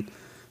in one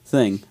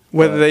thing.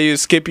 Whether they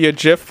use Skippy or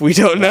Jif, we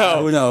don't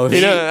know. Who knows?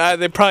 You know,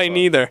 they probably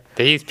neither.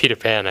 They use Peter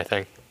Pan, I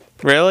think.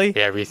 Really?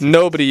 Yeah, Reese's.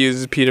 Nobody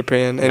uses Peter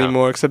Pan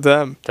anymore except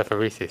them. Except for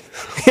Reese's.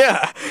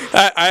 Yeah,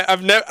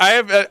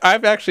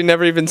 I've actually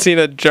never even seen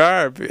a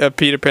jar of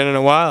Peter Pan in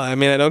a while. I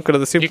mean, I don't go to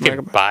the You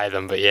supermarket. can buy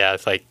them, but yeah,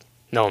 it's like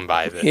no one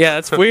buys it. Yeah,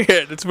 it's weird.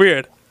 It's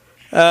weird.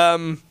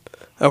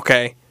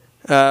 Okay.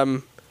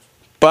 Bob,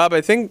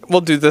 I think we'll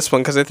do this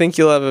one because I think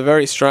you'll have a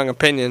very strong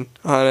opinion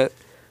on it.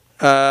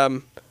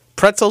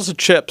 Pretzels or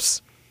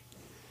chips?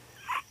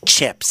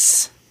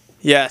 Chips.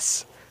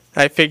 Yes.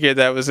 I figured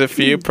that was it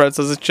for you.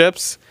 Pretzels or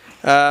chips?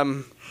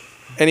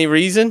 Any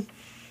reason?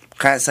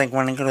 Because, like,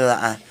 when I go to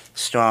the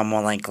store, I'm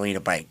more likely to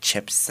buy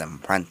chips than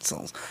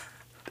pretzels.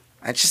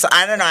 I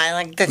don't know. I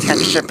like the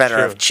texture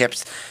better of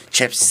chips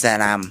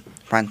than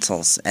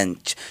pretzels.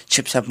 And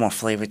chips have more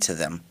flavor to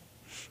them.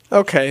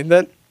 Okay,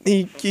 that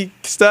he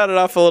started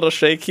off a little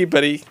shaky,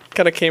 but he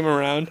kind of came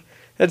around.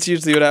 That's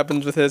usually what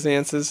happens with his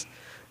answers.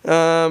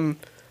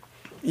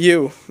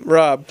 You,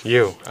 Rob.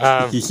 You.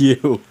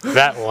 You.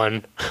 That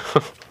one.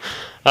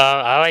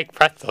 I like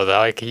pretzels.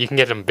 You can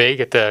get them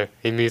big at the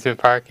amusement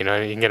park. You know,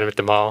 you can get them at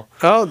the mall.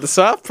 Oh, the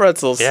soft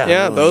pretzels. Yeah.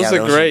 Yeah, Ooh, those yeah, are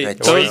those are great. good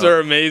Those too. are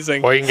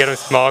amazing. Or you can get them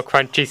small,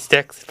 crunchy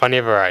sticks. Plenty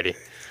of variety.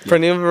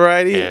 Plenty of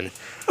variety. And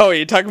Oh,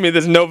 you're talking to me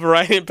there's no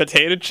variety in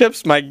potato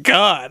chips? My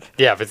God.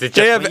 yeah, but it's just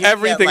They have you get,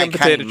 everything in like,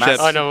 potato honey chips. mustard,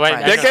 Oh, no, wait,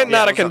 I They're know, getting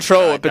yeah, out of those are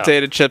control good. with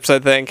potato chips, I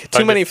think.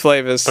 Too I'm many just-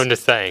 flavors. I'm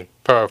just saying,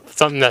 for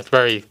something that's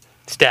very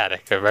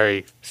static or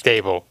very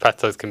stable,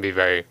 pretzels can be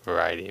very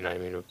variety. You know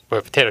what I mean?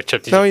 Where potato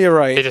chips, No, you're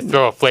right. They just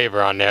throw a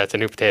flavor on there. It's a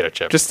new potato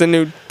chip. Just a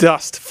new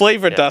dust.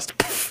 Flavor Yeah. dust.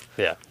 Pff,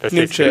 yeah, that's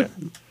new just chip.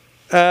 it.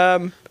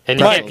 And you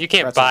Pretzel-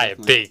 can't pretzel buy a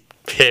definitely. big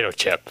potato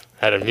chip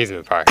at an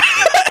amusement park.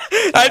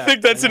 I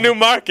think that's a new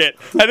market.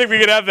 I think we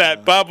could have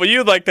that. Bob, will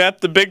you like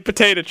that? The big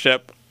potato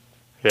chip.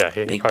 Yeah,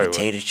 he Big probably would.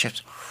 potato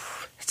chips.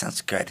 That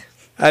sounds good.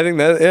 I think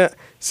that, yeah.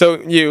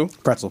 So, you,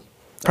 Pretzel.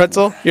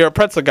 pretzel? You're a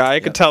pretzel guy. I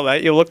could tell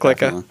that. You look like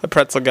Definitely. a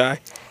pretzel guy.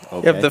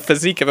 Okay. You have the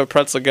physique of a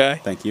pretzel guy.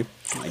 Thank you,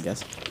 I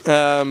guess.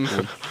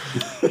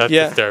 That's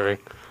Yeah. disturbing.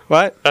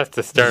 What? That's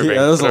disturbing.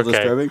 Yeah, that was a but little okay.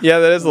 disturbing. Yeah,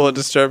 that is a little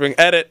disturbing.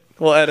 Edit.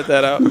 We'll edit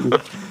that out.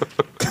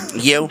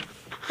 You?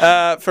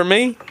 For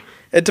me,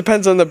 it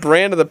depends on the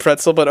brand of the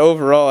pretzel, but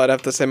overall, I'd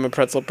have to say I'm a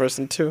pretzel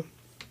person too.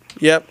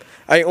 Yep.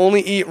 I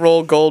only eat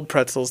roll gold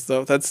pretzels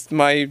though. That's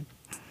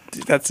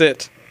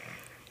it.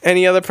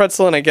 Any other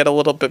pretzel, and I get a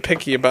little bit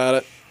picky about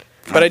it.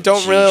 But I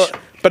don't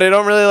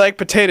really like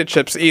potato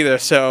chips either.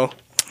 So,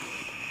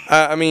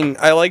 I mean,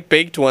 I like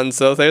baked ones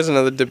though. There's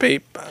another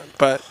debate,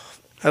 but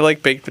I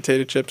like baked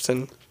potato chips,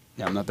 and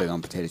Yeah, I'm not big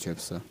on potato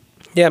chips, so.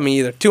 yeah, me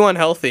either. Too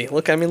unhealthy.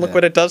 Look Yeah.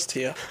 what it does to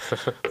you.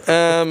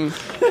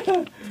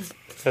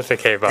 That's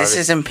okay, Bobby. This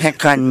isn't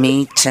pick on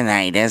me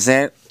tonight, is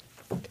it?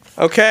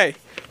 Okay,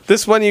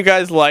 this one you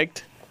guys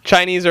liked: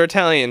 Chinese or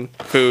Italian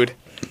food.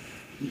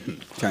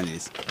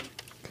 Chinese.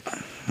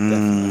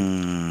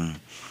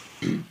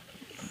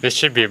 This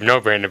should be a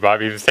no-brainer,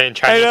 Bobby. You've been saying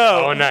Chinese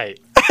know. all night.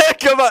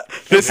 Come on,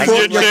 this is I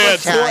your do like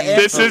chance. Italian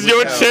This is food,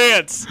 your too.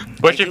 chance.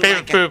 What's I your do favorite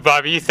like it. food,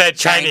 Bobby? You said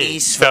Chinese,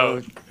 Chinese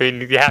so food. I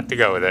mean, you have to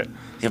go with it.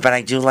 Yeah, but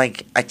I do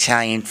like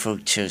Italian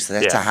food too, so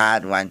that's Yeah. a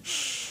hard one.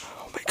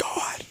 Oh my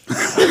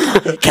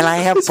God. Can I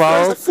have First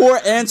both? 4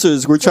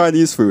 answers were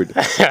Chinese food,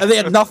 and they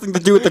had nothing to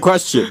do with the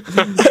question.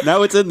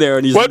 Now it's in there,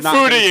 and he's What not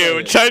food gonna are say you?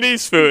 it.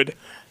 Chinese food.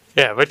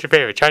 Yeah, what's your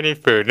favorite Chinese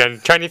food?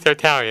 Then Chinese or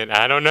Italian?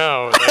 I don't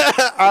know.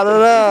 I don't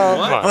know.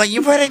 Come on. Well,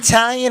 you put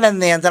Italian in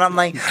there, then I'm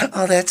like,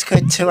 oh, that's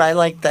good too. I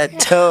like that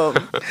too.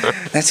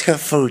 That's good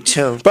food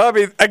too.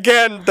 Bobby,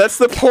 again, that's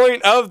the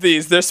point of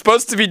these. They're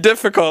supposed to be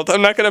difficult.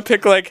 I'm not gonna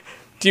pick like,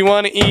 do you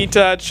want to eat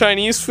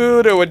Chinese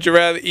food or would you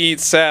rather eat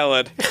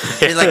salad?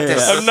 Be like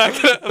this. I'm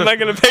not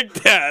gonna pick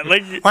that.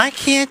 Like, Why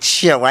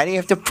can't you? Why do you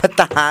have to put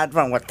the hard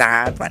one with the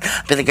hard one?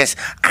 Be like this.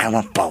 I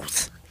want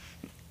both.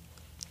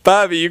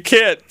 Bobby, you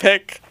can't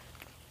pick.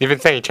 You've been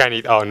saying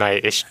Chinese all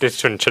night. This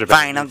should have been.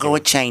 Fine, I'll go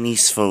with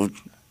Chinese food.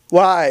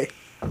 Why?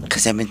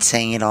 Because I've been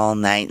saying it all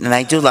night. And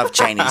I do love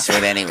Chinese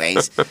food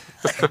anyways.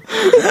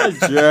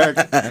 Jerk.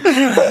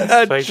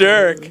 A Like-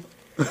 jerk.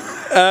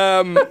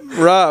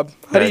 Rob,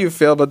 how do you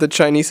feel about the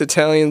Chinese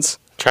Italians?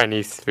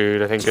 Chinese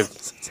food, I think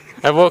is.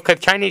 Well, because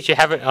Chinese, you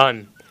have it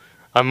on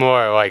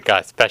more like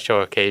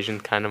special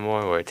occasions, kind of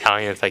more. Or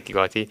Italian, it's like you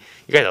go out to eat.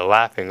 You guys are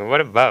laughing.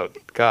 What about?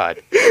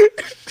 God.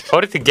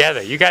 Hold it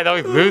together. You guys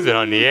always lose it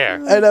on the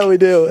air. I know we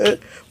do.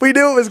 We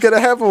knew it was going to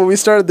happen when we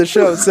started the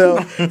show,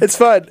 so it's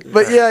fun.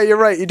 But yeah, you're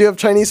right. You do have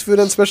Chinese food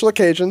on special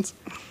occasions.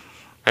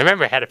 I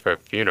remember I had it for a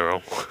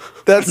funeral.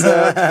 That's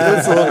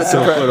a little bit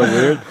surprising.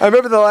 Weird. I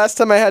remember the last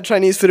time I had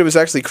Chinese food, it was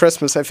actually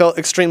Christmas. I felt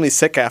extremely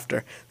sick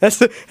after. That's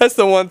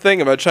the one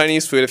thing about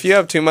Chinese food. If you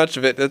have too much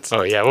of it, that's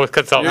Oh yeah, well,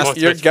 because most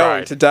you're of it's going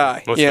fried. to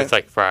die. Most Yeah. of it's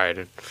like fried.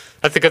 And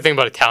that's the good thing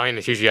about Italian.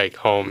 It's usually like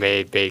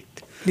homemade,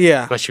 baked,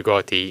 yeah. unless you go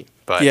out to eat.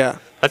 But Yeah.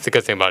 that's the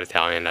good thing about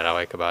Italian that I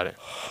like about it.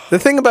 The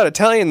thing about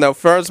Italian, though,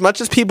 for as much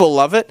as people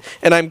love it,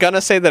 and I'm going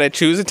to say that I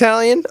choose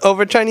Italian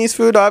over Chinese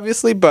food,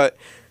 obviously, but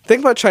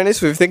think about Chinese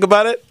food. If you think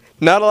about it,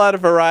 not a lot of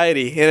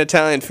variety in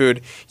Italian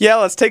food. Yeah,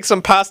 let's take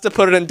some pasta,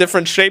 put it in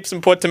different shapes,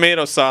 and put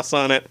tomato sauce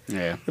on it.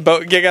 Yeah.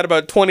 You got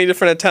about 20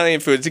 different Italian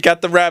foods. You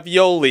got the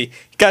ravioli.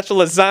 You got your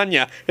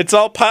lasagna. It's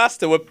all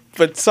pasta with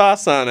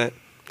sauce on it.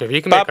 If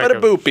you can make Bop it a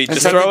boopy.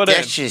 There's Just throw it other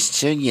in. dishes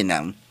too, you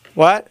know.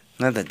 What?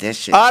 Other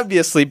dishes.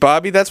 Obviously,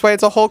 Bobby. That's why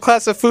it's a whole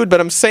class of food.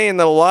 But I'm saying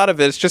that a lot of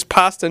it is just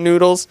pasta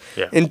noodles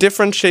Yeah. in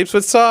different shapes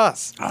with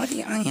sauce. Oh,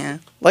 yeah.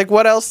 Like,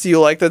 what else do you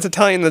like that's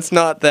Italian that's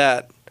not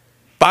that?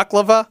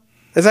 Baklava?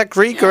 Is that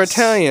Greek or Yes.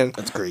 Italian?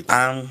 That's great.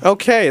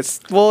 Okay, it's,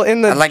 well,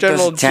 in the I like those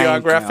general Italian-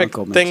 geographic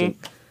Uncle makes thing.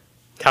 it.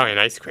 Italian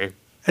ice cream.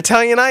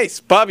 Italian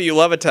ice. Bobby, you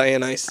love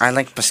Italian ice. I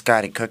like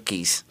biscotti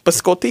cookies.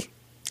 Biscotti?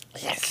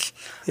 Yes.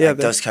 Yeah, Like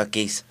the- those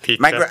cookies.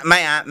 Pizza. My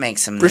aunt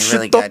makes them. They're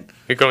really Prosciutto? good.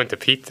 You're going to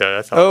pizza.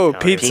 That's all Oh,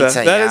 Italian. pizza.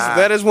 Pizza, yeah.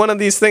 That is one of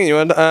these things. You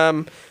want,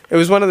 it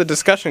was one of the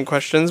discussion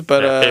questions,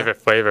 but Yeah, favorite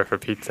flavor for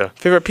pizza.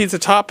 favorite pizza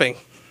topping.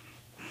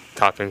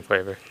 Topping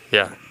flavor.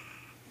 Yeah.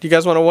 Do you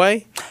guys want to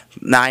weigh?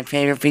 My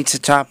favorite pizza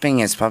topping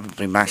is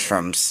probably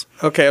mushrooms.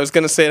 Okay, I was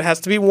gonna say it has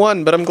to be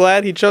one, but I'm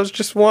glad he chose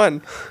just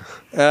one.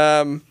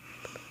 I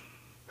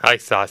like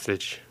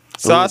sausage.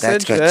 Sausage. Ooh,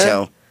 that's good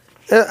eh?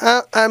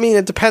 too. I mean,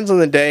 it depends on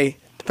the day.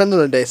 Depends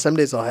on the day. Some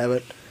days I'll have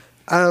it.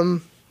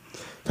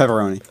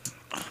 Pepperoni.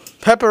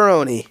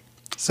 Pepperoni.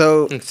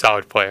 So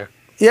Solid player.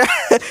 yeah,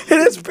 it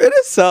is. It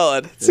is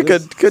solid. It's a It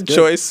good is. good It's good.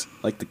 choice.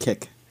 Like the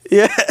kick.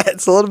 Yeah,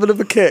 it's a little bit of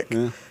a kick.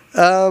 Yeah.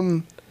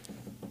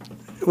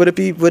 Would it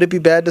be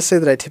bad to say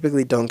that I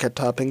typically don't get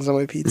toppings on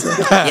my pizza?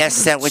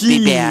 Yes, that would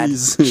be bad.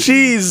 Cheese.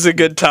 Cheese is a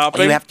good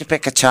topping. You have to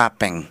pick a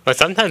topping. But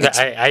sometimes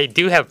I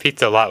do have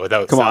pizza a lot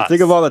without Come sauce. on,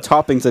 think of all the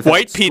toppings I've had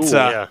White at school. pizza.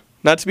 Yeah.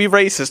 Not to be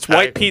racist.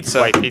 White pizza.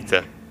 White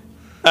pizza.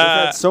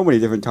 I've had so many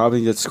different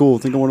toppings at school.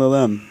 Think of one of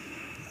them.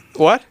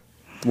 What?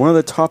 One of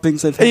the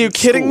toppings I've Are had you at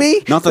kidding school.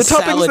 me? Not the,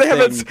 toppings salad they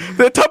have thing.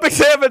 the toppings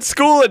they have at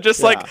school are just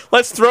Yeah. like,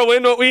 let's throw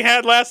in what we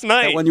had last That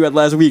night. one you had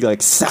last week,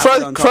 like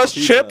salad on top Crushed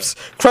of pizza.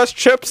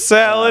 chips,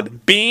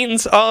 salad,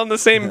 beans, all on the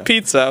same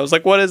pizza. I was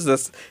like, what is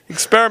this?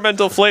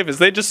 Experimental flavors.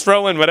 They just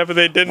throw in whatever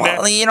they didn't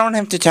Well, have. you don't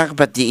have to talk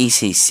about the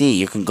ECC.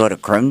 You can go to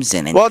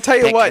Crimson and Well, I'll tell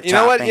you pick what. a You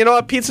know what? topping. You know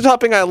what pizza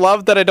topping I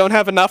love that I don't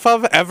have enough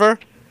of ever?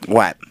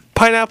 What?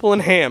 Pineapple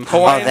and ham.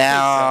 Hawaiian pizza.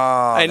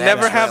 I that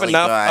never is have really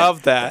enough good.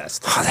 of that.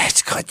 Oh,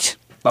 that's good.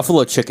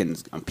 Buffalo chicken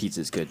on pizza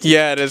is good. Too.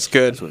 Yeah, it is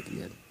good. That's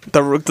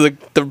wicked good.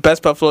 The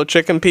best buffalo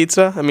chicken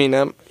pizza. I mean,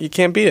 you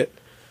can't beat it.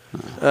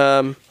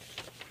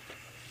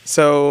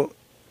 So,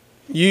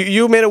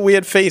 you made a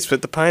weird face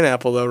with the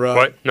pineapple though, Rob.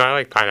 What? No, I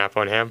like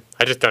pineapple and ham.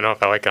 I just don't know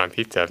if I like it on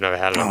pizza. I've never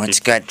had it on Oh, it's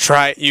pizza. good.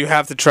 Try it. You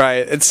have to try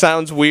it. It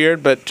sounds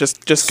weird, but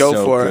just go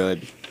So for it.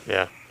 good.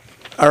 Yeah.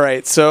 All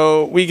right.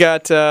 So we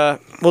got.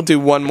 We'll do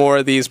one more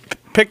of these.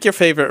 Pick your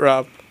favorite,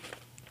 Rob.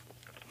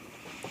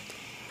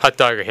 Hot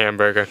dog or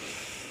hamburger.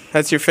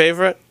 That's your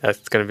favorite.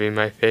 That's gonna be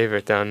my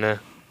favorite down there.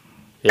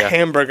 Yeah.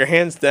 Hamburger,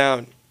 hands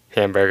down.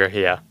 Hamburger.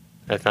 Yeah.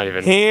 That's not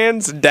even.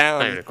 Hands Not even a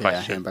down. Yeah,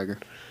 question. hamburger.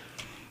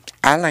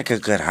 I like a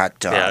good hot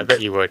dog. Yeah, I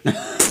bet you would.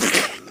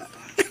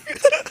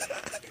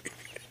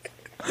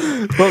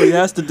 Well, he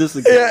has to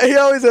disagree. Yeah, he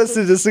always has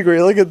to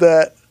disagree. Look at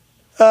that.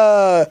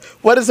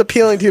 What is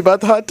appealing to you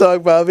about the hot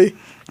dog, Bobby?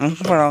 You can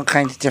put all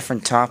kinds of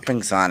different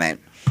toppings on it.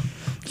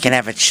 You can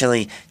have a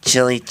chili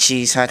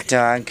cheese hot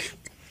dog.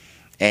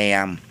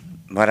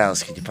 What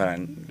else could you put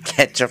on?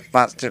 Ketchup,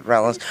 mustard,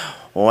 relish,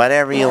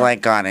 whatever you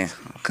like on it.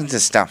 All kinds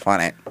of stuff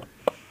on it.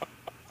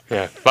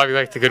 Yeah, Bobby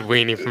likes a good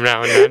weenie from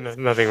now and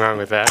then. Nothing wrong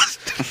with that.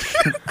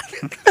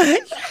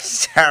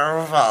 It's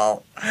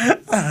terrible.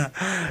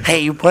 Hey,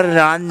 you put it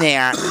on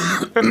there.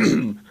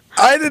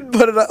 I didn't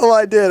put it on. Well,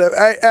 I did.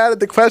 I added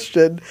the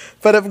question,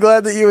 but I'm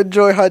glad that you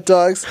enjoy hot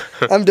dogs.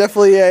 I'm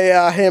definitely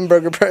a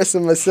hamburger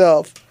person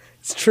myself.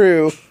 It's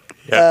true.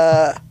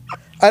 Yeah.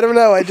 I don't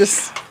know.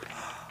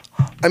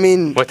 I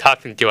mean, What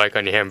topping do you like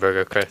on your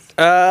hamburger, Chris?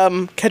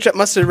 ketchup,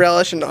 mustard,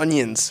 relish, and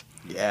onions.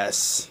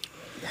 Yes.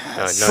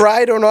 No.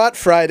 Fried or not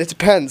fried, it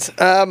depends.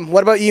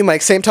 What about you,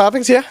 Mike? Same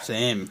toppings, yeah?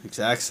 Same.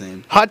 Exact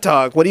same. Hot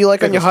dog. What do you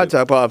like on your hot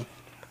dog, Bob?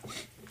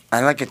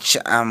 I like a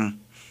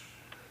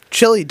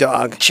Chili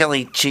dog.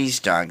 chili cheese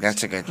dog.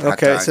 That's a good hot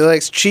Okay, dog. so he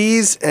likes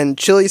cheese and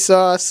chili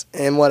sauce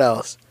and what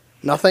else?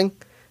 Nothing?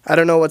 I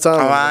don't know what's on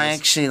Oh, it. I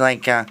actually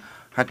like a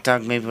hot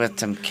dog maybe with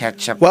some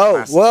ketchup. Whoa,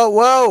 mustard.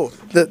 whoa!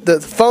 The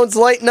phone's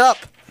lighting up.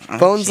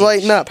 Phone's jeez.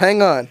 lighting up.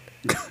 Hang on.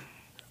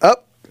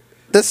 Up.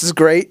 This is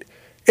great.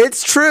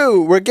 It's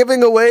true. We're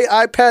giving away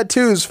iPad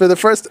 2s for the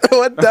first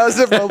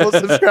 1,000 mobile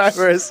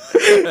subscribers.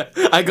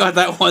 I got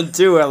that one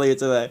too earlier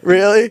today.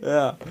 Really?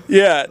 Yeah.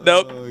 Yeah.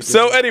 Nope.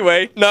 So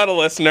anyway, not a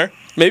listener.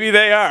 Maybe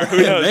they are.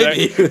 Who knows?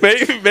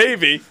 Maybe.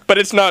 Maybe. But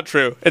it's not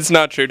true. It's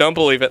not true. Don't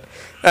believe it.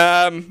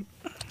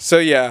 So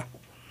yeah,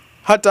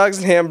 hot dogs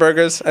and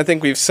hamburgers. I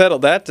think we've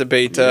settled that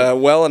debate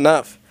well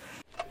enough.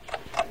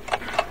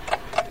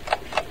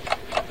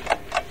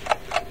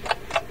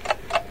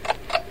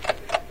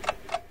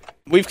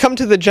 We've come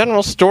to the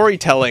general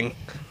storytelling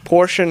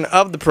portion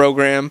of the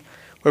program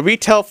where we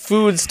tell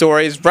food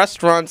stories,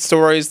 restaurant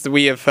stories that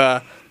we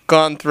have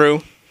gone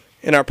through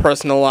in our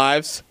personal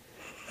lives.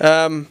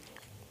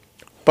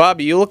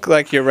 Bob, you look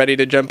like you're ready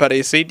to jump out of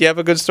your seat. Do you have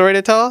a good story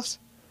to tell us?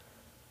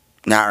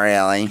 Not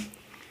really.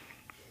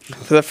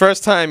 For the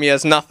first time, he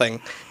has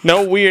nothing.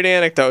 No weird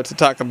anecdote to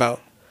talk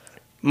about.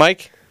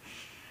 Mike,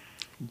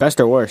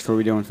 Best or worst? What are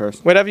we doing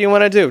first? whatever you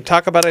want to do.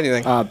 Talk about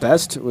anything.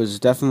 Best was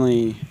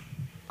definitely.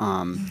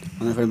 I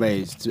don't know if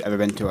anybody's ever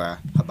been to a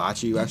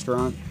hibachi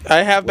restaurant. I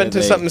have been where to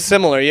they- something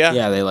similar, yeah?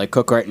 Yeah, they like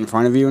cook right in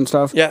front of you and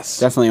stuff. Yes.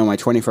 Definitely on my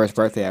 21st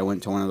birthday, I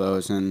went to one of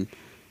those and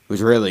it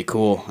was really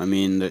cool. I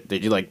mean, they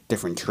do like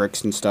different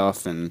tricks and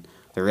stuff, and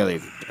they're really,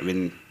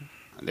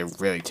 they're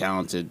really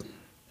talented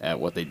at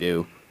what they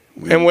do.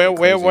 And where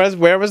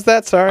was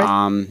that? Sorry.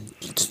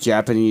 It's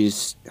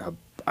Japanese.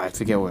 I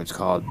forget what it's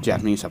called.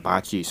 Japanese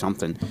hibachi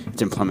something.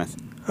 It's in Plymouth.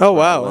 Oh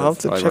wow, where I I'll live. have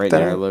to Like, check right that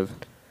there I out. live.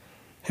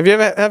 Have you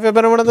ever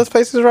been to one of those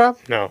places, Rob?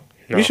 No.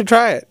 You should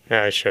try it.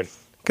 Yeah, I should.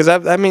 Because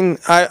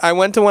I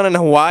went to one in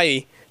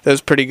Hawaii that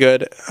was pretty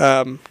good.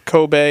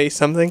 Kobe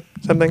something,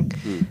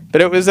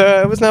 but it was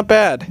not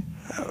bad.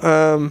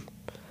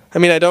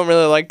 I don't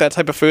really like that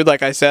type of food.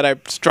 Like I said, I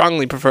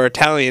strongly prefer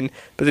Italian,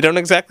 but they don't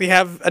exactly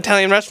have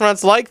Italian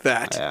restaurants like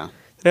that. Yeah.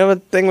 They have a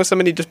thing where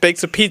somebody just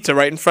bakes a pizza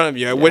right in front of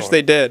you. I wish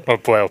they did. Or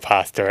boil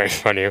pasta right in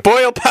front of you.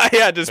 Boil pie,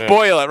 yeah, just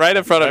boil it right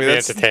in front of That'd you.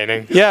 be That's-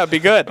 entertaining. Yeah, it'd be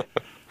good.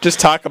 Just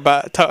talk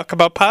about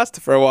pasta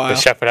for a while. The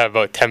chef would have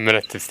about 10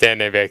 minutes to stand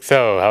there and be like,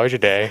 so, how was your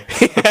day?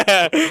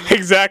 Yeah,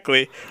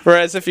 exactly.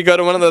 Whereas if you go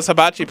to one of those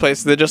hibachi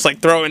places, they're just like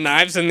throwing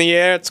knives in the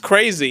air. It's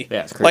crazy.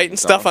 Yeah, it's crazy. Lighting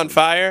It's stuff on awesome.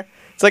 fire.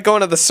 It's like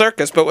going to the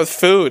circus, but with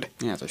food.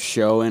 Yeah, it's a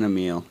show and a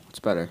meal. It's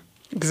better.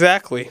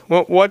 Exactly.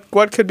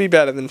 What could be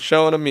better than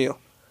showing a meal?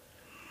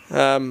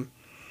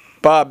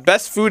 Bob,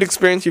 best food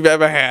experience you've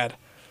ever had?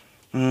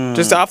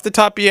 Just off the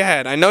top of your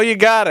head. I know you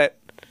got it.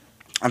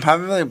 I'm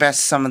probably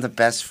some of the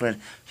best food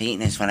I've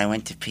eaten is when I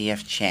went to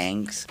P.F.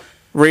 Chang's.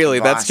 Really,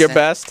 that's your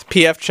Boston. best?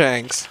 P.F.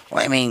 Chang's.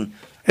 Well, I mean,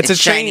 It's a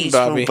chain, Chinese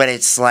Bobby. food, but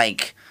it's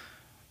like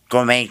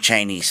gourmet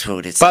Chinese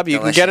food. It's Bob, you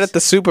can get it delicious. at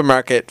the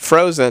supermarket,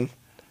 frozen.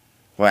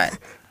 What?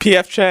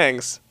 P.F.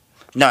 Chang's.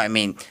 No, I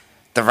mean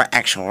the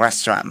actual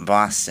restaurant in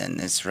Boston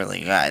is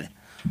really good.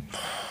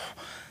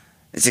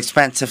 It's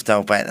expensive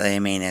though, but I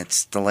mean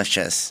it's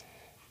delicious.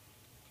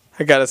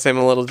 I gotta say I'm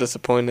a little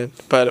disappointed,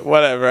 but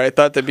whatever. I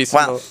thought there'd be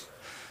some. Well,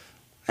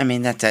 I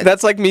mean that's it.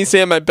 That's like me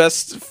saying my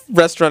best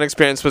restaurant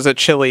experience was at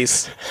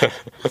Chili's.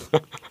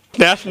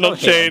 National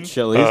chain.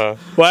 Chili's.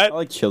 What? I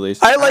like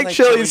Chili's. I like like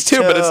Chili's Chili's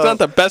too, but it's too. not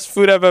the best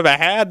food I've ever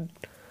had.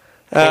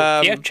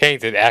 P.F.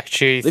 Chang's is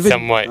actually Leave it-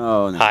 somewhat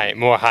oh, no.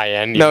 more high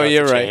end. No,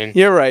 you're right.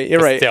 You're right. You're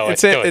But right. still,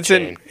 It's it's still a it's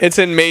chain. it's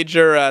in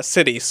major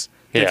cities.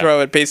 They Yeah.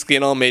 throw it basically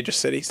in all major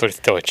cities. But it's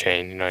still a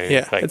chain, you know.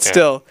 Yeah, it's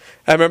still.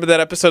 I remember that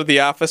episode of The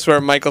Office where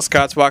Michael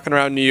Scott's walking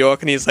around New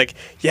York and he's like,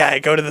 "Yeah, I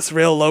go to this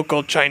real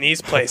local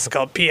Chinese place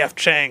called P.F.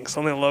 Chang's.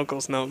 Only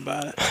locals know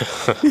about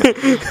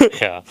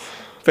it." Yeah.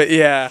 But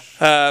yeah,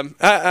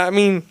 I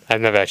mean,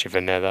 I've never actually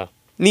been there, though.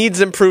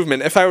 needs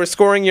improvement. If I were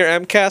scoring your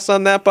MCAS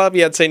on that,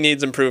 Bobby, I'd say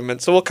needs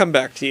improvement. So we'll come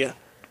back to you.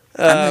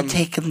 I'm not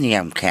taking the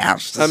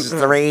MCAS. This is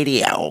the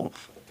radio.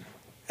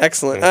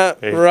 Excellent.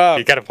 You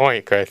Rob, got a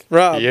point, Chris.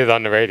 Rob. He is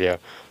on the radio.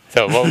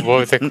 So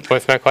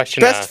what's my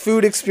question? best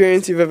food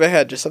experience you've ever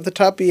had, just off the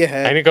top of your I'm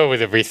head. going to go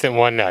with a recent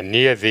one, New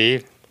Year's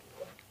Eve.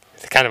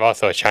 It's kind of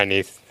also a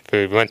Chinese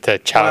food. We went to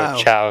Wow.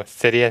 Chow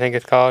City, I think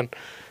it's called,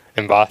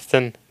 in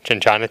Boston, in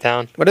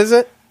Chinatown. What is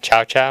it?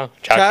 Chow Chow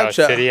Chow.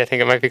 City, I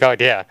think it might be called.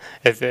 Yeah.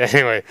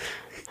 Anyway,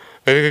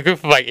 There's a group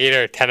of like 8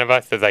 or 10 of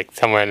us. There's like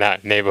somewhere in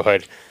that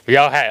neighborhood. We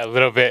all had a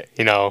little bit,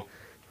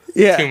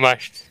 Yeah. too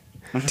much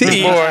To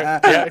eat.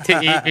 to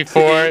eat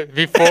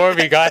before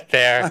we got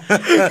there,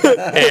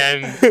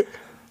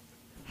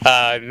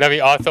 and then we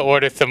also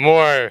ordered some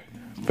more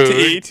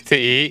food To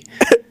eat.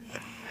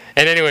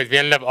 And anyways, we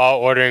ended up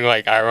all ordering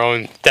like our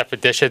own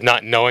separate dishes,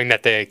 not knowing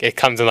that it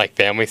comes in like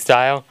family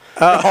style.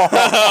 So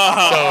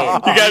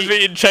You guys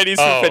been eating Chinese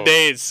food for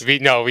days. We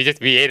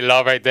ate it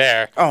all right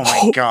there. Oh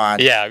my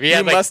god. Yeah, we You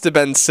had like must have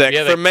been sick we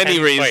had, for like, many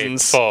 10 plates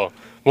reasons. full.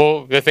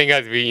 Well, the thing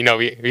is,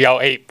 we all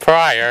ate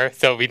prior,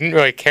 so we didn't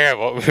really care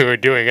what we were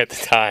doing at the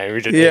time. We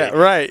just Yeah, ate.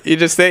 right. You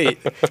just ate.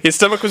 Your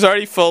stomach was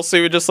already full, so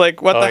you were just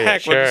like, what Oh, the yeah,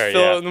 heck? We'll sure, just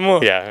fill it in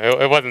more.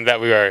 Yeah, it wasn't that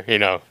we were,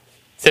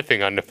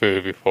 sipping on the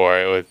food before.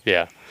 It was,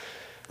 yeah.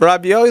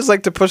 Rob, you always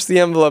like to push the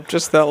envelope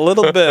just that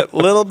little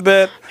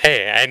bit.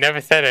 Hey, I never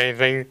said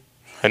anything.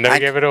 I never I-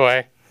 gave it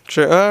away.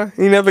 Sure,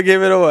 you never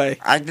gave it away.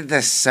 I did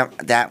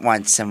that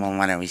one similar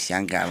when I was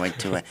younger. I went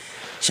to a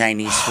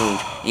Chinese food.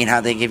 You know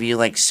how they give you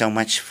like so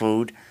much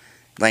food,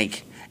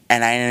 like,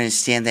 and I didn't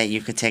understand that you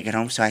could take it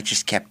home, so I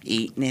just kept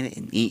eating it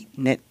and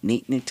eating it and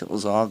eating it till it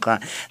was all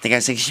gone. The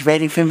guy's like, "You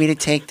ready for me to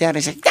take that?" I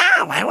was like,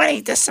 "No, I want to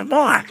eat this some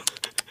more."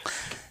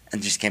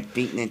 And just kept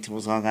eating it till it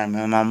was all gone.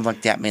 My mom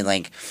looked at me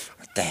like,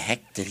 "What the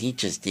heck did he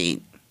just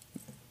eat?"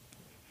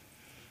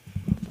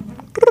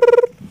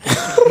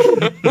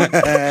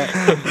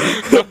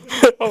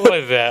 What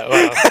was that?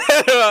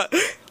 Wow.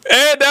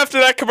 And after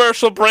that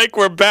commercial break,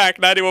 we're back.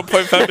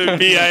 91.5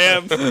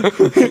 BIM.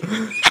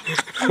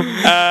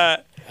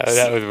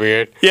 That was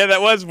weird. Yeah,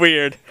 that was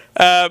weird.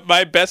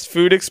 My best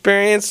food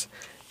experience?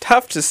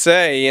 Tough to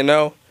say,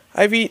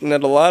 I've eaten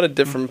at a lot of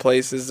different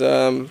places.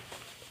 I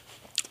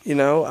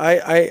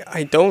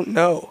don't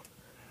know.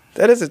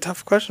 That is a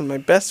tough question. My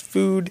best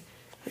food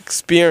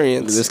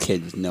experience. This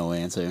kid's no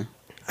answer.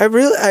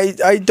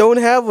 I don't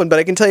have one, but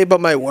I can tell you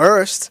about my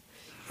worst.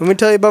 Let me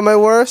tell you about my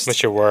worst.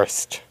 What's your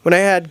worst? When I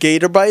had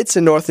Gator Bites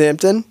in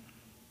Northampton,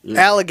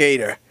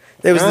 alligator.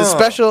 There was this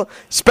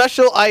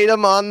special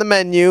item on the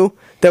menu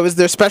that was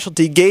their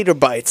specialty, Gator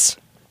Bites.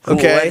 Who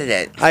Okay, ordered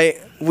it?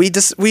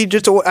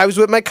 I was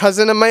with my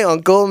cousin and my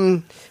uncle,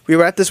 and we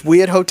were at this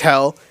weird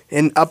hotel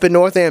up in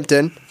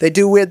Northampton. They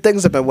do weird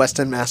things up in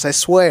Western Mass, I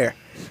swear.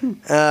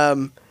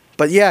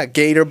 But yeah,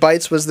 Gator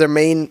Bites was their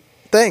main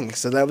thing,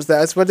 so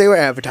that's what they were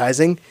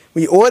advertising.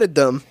 We ordered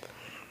them.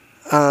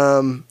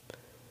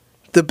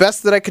 The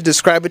best that I could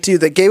describe it to you,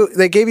 they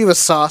gave you a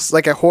sauce,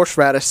 like a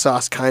horseradish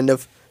sauce, kind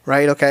of,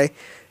 right? Okay,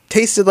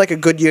 tasted like a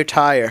Goodyear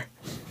tire.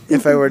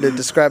 If I were to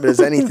describe it as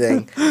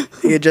anything,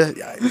 you're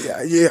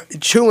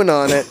chewing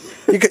on it.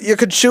 You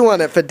could chew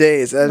on it for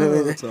days.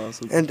 That's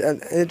awesome. And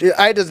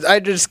I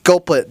just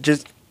gulp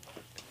it.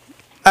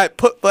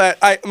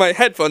 My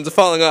headphones are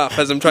falling off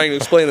as I'm trying to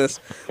explain this,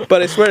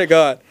 but I swear to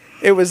God,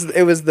 it was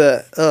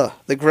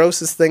the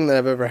grossest thing that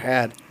I've ever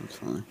had. That's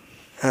funny.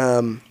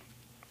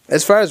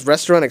 As far as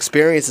restaurant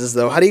experiences,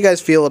 though, how do you guys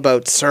feel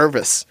about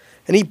service?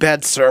 Any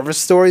bad service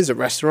stories at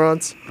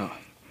restaurants,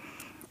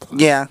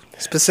 Yeah.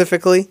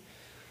 specifically?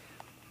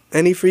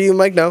 Any for you,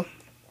 Mike? No.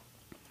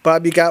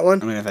 Bob, you got I one?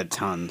 mean, I've had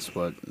tons,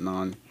 but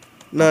none.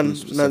 None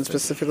specific.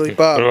 specifically. What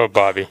Bob. about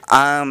Bobby?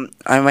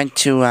 I went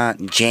to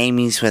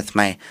Jamie's with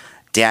my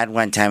dad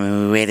one time,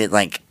 and we waited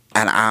like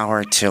an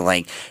hour to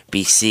like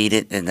be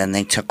seated, and then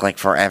they took like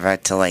forever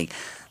to like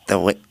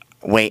the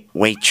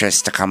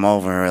waitress to come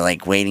over. We were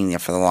like waiting there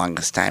for the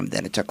longest time.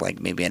 Then it took like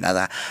maybe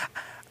another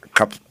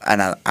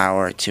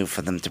hour or two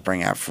for them to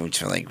bring out food.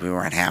 So like we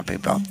weren't happy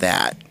about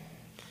that.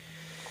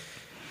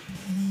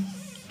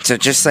 So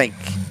just like,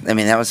 I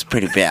mean, that was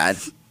pretty bad.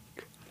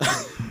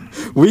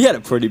 We had a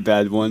pretty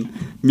bad one.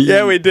 Me Yeah,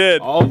 and we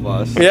did. All of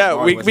us. Yeah,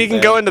 Ours we wasn't can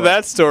bad, go into but-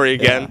 that story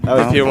again that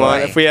was if you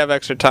want, boy. if we have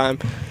extra time.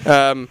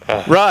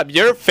 Rob,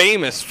 you're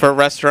famous for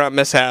restaurant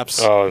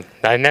mishaps. Oh,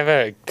 I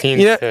never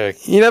cleaned You, to.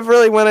 you never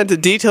really went into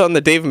detail on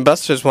the Dave and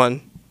Buster's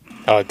one.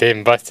 Oh, Dave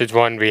and Buster's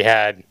one we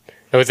had.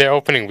 It was their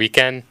opening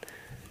weekend,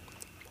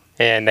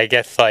 and I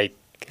guess like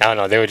I don't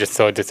know, they were just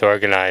so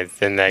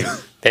disorganized, and like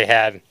they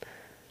had.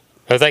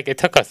 It was like it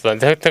took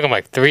them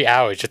like 3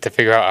 hours just to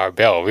figure out our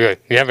bill. We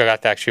never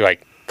got to actually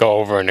like go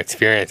over and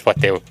experience what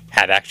they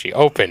had actually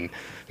opened.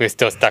 We were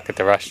still stuck at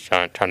the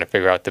restaurant trying to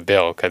figure out the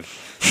bill because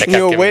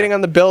You were waiting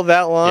on the bill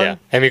that long? Yeah,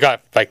 and we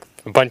got like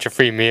a bunch of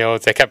free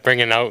meals. They kept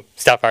bringing out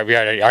stuff. We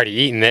already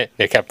eaten it.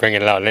 They kept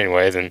bringing it out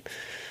anyways, and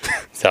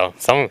so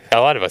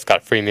a lot of us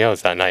got free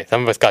meals that night.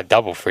 Some of us got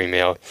double free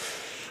meals.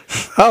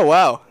 Oh,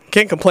 wow.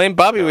 Can't complain.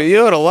 Bobby,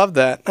 you would have loved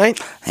that.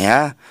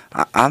 Yeah,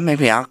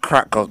 maybe I'll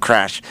go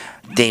crash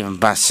Dave and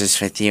Buster's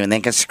with you, and they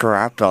can screw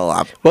our bill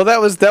up. Well, that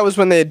was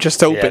when they had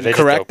just opened, they just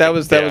correct? That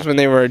opened, was when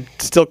they were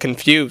still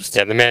confused.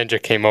 Yeah, the manager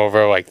came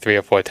over like 3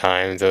 or 4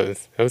 times. It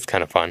was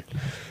kind of fun.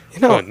 A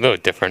little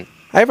different.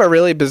 I have a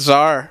really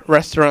bizarre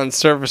restaurant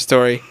service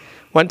story.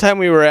 One time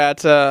we were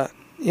at,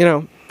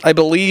 I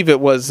believe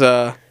it was,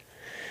 might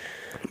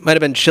have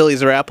been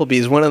Chili's or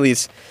Applebee's, one of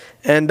these.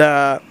 And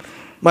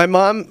my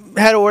mom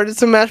had ordered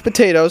some mashed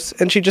potatoes,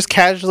 and she just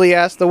casually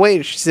asked the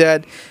waiter. She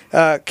said,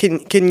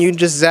 can you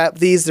just zap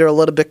these? They're a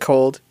little bit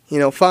cold.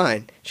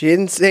 fine. She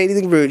didn't say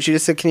anything rude. She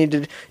just said, can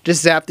you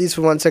just zap these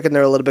for 1 second?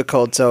 They're a little bit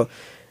cold. So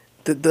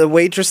the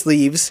waitress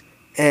leaves,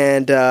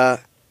 and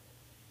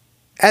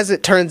as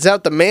it turns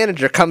out, the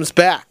manager comes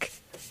back.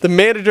 The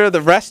manager of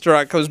the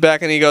restaurant comes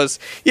back, and he goes,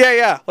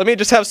 yeah, let me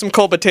just have some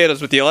cold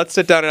potatoes with you. Let's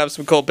sit down and have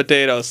some cold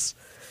potatoes.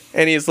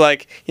 And he's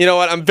like, you know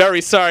what, I'm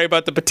very sorry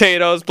about the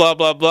potatoes, blah,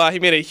 blah, blah. He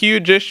made a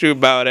huge issue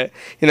about it.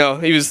 He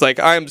was like,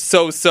 I'm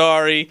so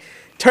sorry.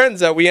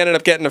 Turns out we ended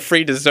up getting a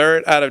free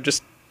dessert out of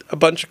just a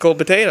bunch of cold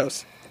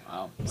potatoes.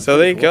 Wow. So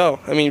there you go.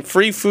 I mean,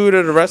 free food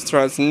at a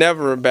restaurant's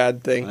never a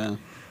bad thing. Yeah.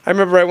 I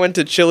remember I went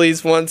to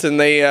Chili's once,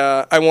 and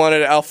I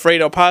wanted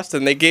Alfredo pasta,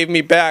 and they gave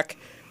me back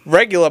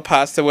regular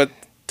pasta with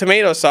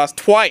tomato sauce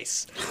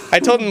twice. I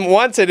told them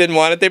once I didn't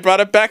want it. They brought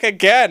it back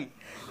again.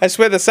 I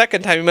swear the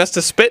second time he must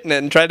have spit in it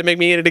and tried to make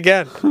me eat it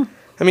again.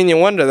 I mean, you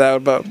wonder that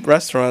about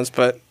restaurants,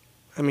 but,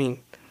 I mean,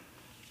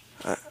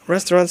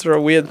 restaurants are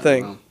a weird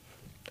thing.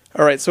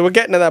 All right, so we're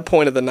getting to that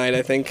point of the night,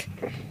 I think.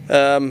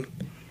 I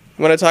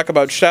want to talk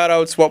about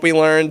shout-outs, what we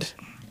learned,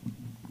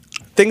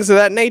 things of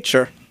that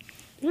nature.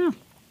 Yeah.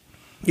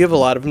 You have a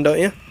lot of them, don't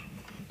you?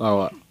 Oh,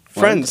 what?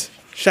 Friends,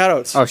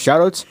 shout-outs. Oh,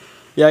 shout-outs?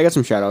 Yeah, I got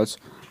some shout-outs.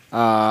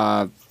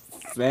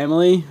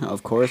 Family,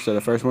 of course, are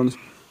the first ones.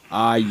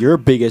 Your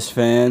biggest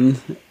fan,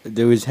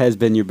 has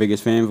been your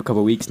biggest fan for a couple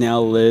of weeks now,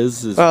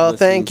 Liz. Oh,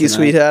 thank you, tonight.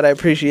 sweetheart. I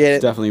appreciate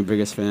it. Definitely your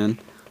biggest fan.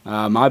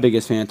 My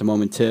biggest fan at the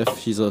moment, Tiff.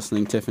 She's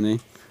listening, Tiffany.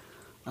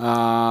 Who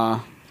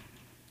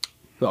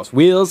else?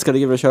 Wheels. Got to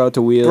give a shout out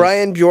to Wheels.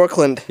 Brian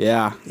Bjorklund,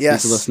 Yeah.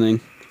 Yes. Thanks for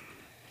listening.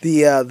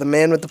 the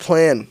man with the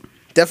plan.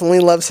 Definitely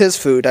loves his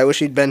food. I wish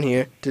he'd been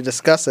here to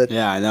discuss it.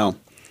 Yeah, I know.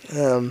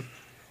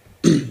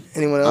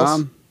 Anyone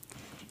else?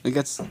 I think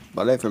that's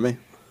about it for me.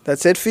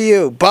 That's it for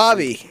you.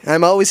 Bobby,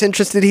 I'm always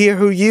interested to hear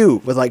who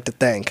you would like to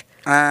thank.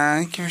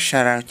 Give a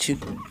shout out to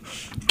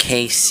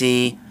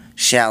Casey,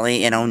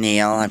 Shelly, and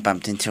O'Neill. I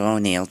bumped into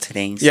O'Neill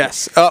today. So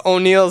Yes,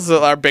 O'Neill's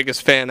our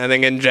biggest fan, I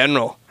think, in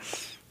general.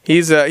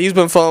 He's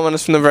been following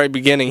us from the very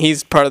beginning.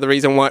 He's part of the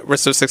reason why we're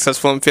so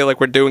successful and feel like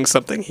we're doing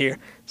something here.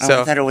 I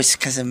So, thought it was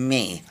because of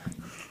me.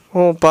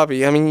 well,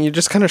 Bobby, I mean, you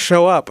just kind of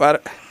show up.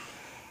 What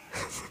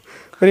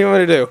do you want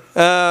me to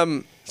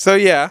do? So,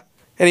 yeah.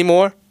 Any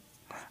more?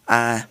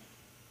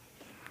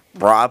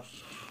 Rob.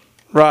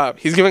 Rob,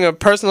 he's giving a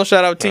personal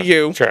shout out to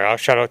you. Sure, I'll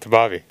shout out to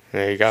Bobby.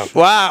 There you go.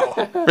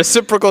 Wow.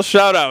 Reciprocal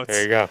shout outs.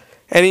 There you go.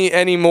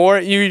 Any more?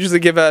 You usually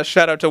give a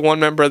shout out to one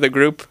member of the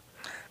group.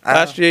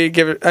 Last show you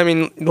give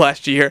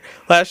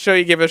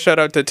a shout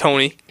out to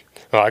Tony.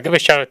 Well, I'll give a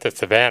shout out to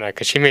Savannah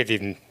because she made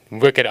these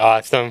wicked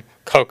awesome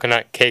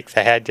coconut cakes.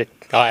 I ate them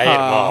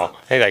all.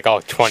 I ate like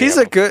all 20 She's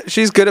of them.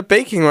 she's good at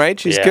baking, right?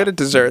 She's Yeah. good at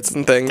desserts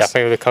and things.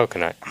 Definitely with the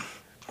coconut.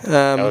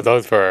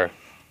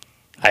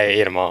 I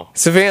ate them all.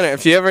 Savannah,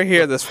 if you ever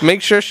hear this,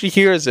 make sure she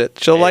hears it.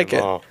 She'll like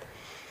it. All.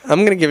 I'm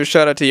going to give a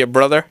shout out to your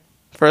brother,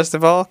 first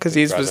of all, because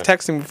he was Brother.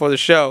 texting before the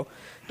show.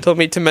 Told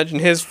me to mention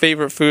his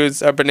favorite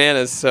foods are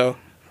bananas, so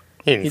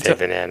He didn't He say to-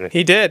 bananas.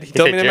 he did. He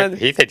told me to mention.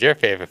 He said your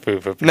favorite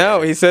food was No,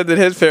 bananas. he said that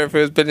his favorite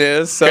food is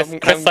bananas, so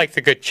Chris likes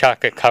a good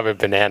chocolate covered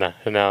banana.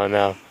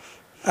 No.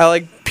 I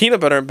like peanut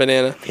butter and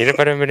banana. Peanut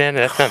butter and banana?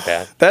 That's not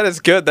bad. That is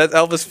good. That's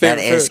Elvis' That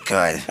favorite is food.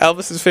 good.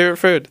 Elvis' favorite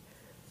food.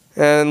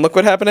 And look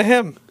what happened to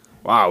him.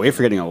 Wow, we're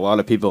forgetting a lot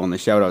of people in the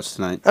shout outs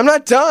tonight. I'm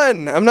not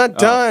done. I'm not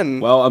done.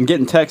 Well, I'm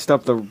getting text.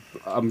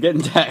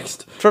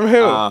 From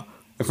who? My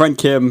friend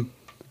Kim.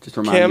 Just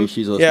remind Kim? me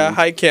she's listening. Yeah,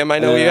 hi Kim. I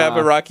know you have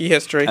a rocky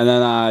history. And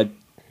then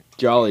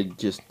Jolly,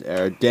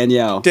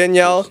 Danielle.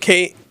 Danielle,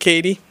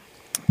 Katie.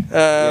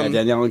 Yeah,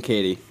 Danielle and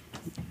Katie.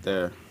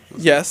 There.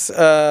 Yes.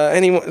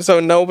 Anyone? So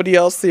nobody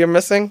else that you're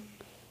missing?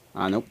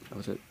 Nope, that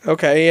was it.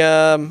 Okay.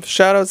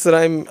 Shout outs that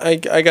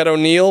I got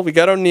O'Neill. We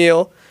got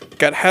O'Neill.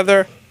 Got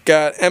Heather.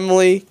 Got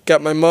Emily.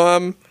 Got my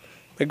mom.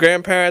 My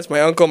grandparents.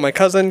 My uncle. My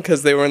cousin,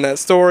 because they were in that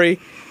story.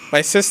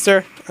 My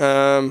sister.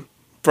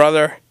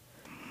 Brother.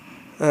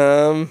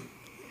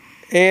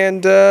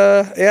 And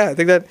I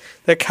think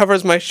that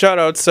covers my shout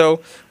outs.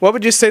 So what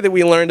would you say that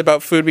we learned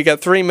about food? We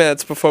got 3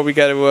 minutes before we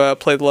got to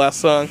play the last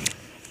song.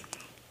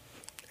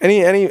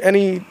 Any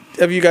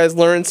of you guys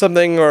learned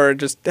something or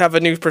just have a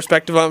new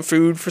perspective on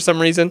food for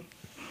some reason?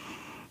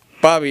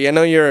 Bobby, I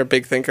know you're a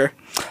big thinker.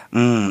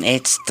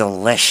 It's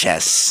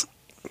delicious.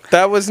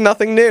 That was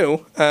nothing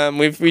new.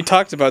 We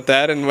talked about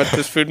that and what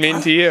does food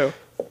mean to you.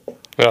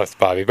 What else,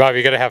 Bobby? Bobby,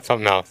 you gotta have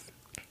something else.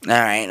 All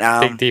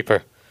right. Dig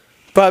deeper.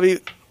 Bobby,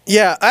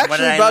 yeah, What actually,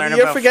 did I Bobby, learn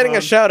you're about forgetting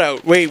a food? shout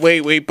out.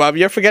 Wait, Bobby,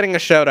 you're forgetting a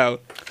shout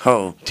out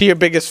Who? to your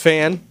biggest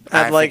fan.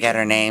 I I'd like forget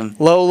her name.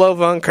 Lolo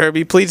Von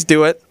Kirby. Please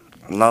do it.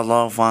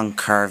 Lolo Von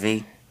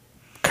Curvy.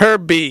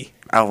 Kirby.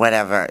 Oh,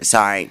 whatever.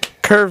 Sorry.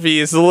 Curvy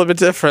is a little bit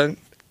different.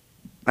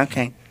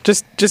 Okay.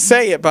 Just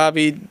say it,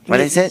 Bobby. What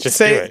is it? Just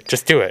say do it.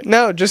 Just do it.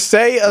 No, just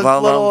say a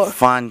Lolo little.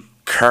 Von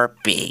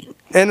Kirby.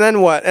 And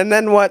then what?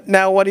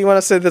 Now, what do you want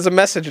to say? There's a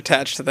message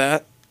attached to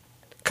that.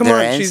 Come There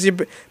on, is?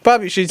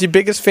 she's your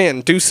biggest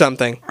fan. Do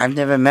something, I've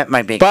never met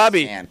my biggest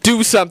Bobby. fan.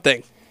 Do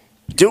something.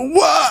 Do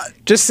what?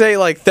 Just say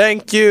like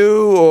thank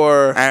you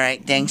or All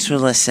right. Thanks for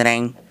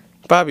listening.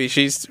 Bobby,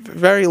 she's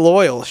very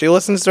loyal. She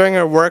listens during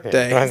her work You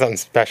want day. something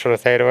special to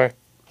say to her?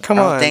 Come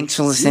Oh, on. thanks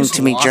for listening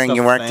to me during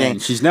your workday.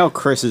 She's now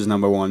Chris's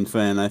 #1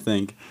 fan, I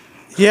think.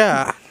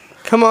 Yeah.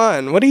 Come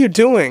on. What are you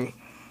doing?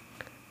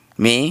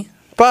 Me?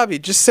 Bobby,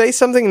 just say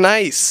something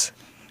nice.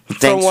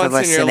 Thanks for once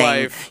in your listening.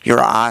 life. You're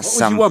What would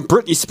awesome. you want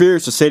Britney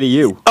Spears to say to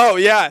you? Oh,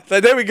 yeah.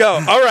 There we go.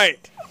 All right.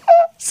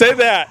 Say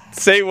that.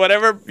 Say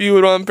whatever you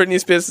would want Britney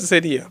Spears to say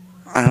to you.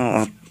 I don't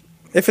know.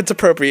 If it's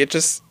appropriate,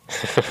 just...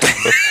 If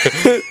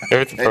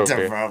it's It's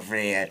appropriate.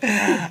 appropriate.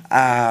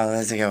 Oh,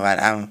 that's a good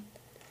one.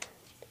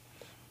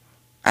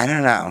 I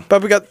don't know.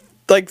 But we got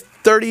like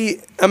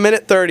a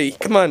minute 30.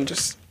 Come on,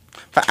 just...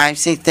 But I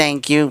say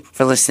thank you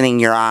for listening.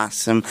 You're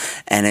awesome.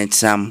 And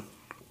it's,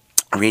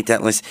 read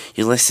that list.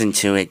 You listen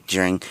to it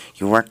during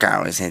your work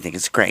hours. I think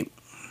it's great.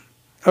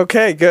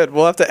 Okay, good.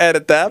 We'll have to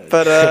edit that,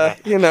 but,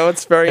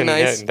 it's very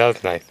nice. Yeah, that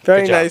was nice.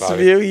 Very Good job, nice of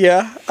Bobby. you,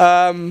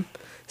 yeah.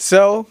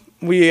 So,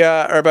 we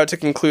are about to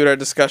conclude our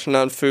discussion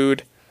on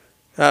food.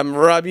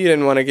 Rob, you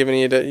didn't want to give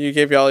any... You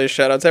gave you all your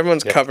shout-outs.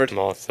 Everyone's Yep, covered. I'm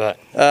all set.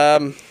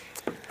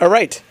 All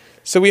right.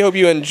 So we hope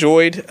you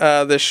enjoyed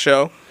this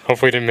show.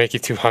 Hopefully it didn't make you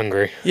too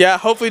hungry. Yeah,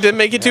 hopefully it didn't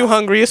make you too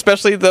hungry,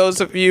 especially those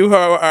of you who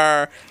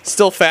are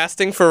still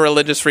fasting for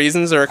religious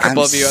reasons, or a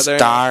couple I'm of you other...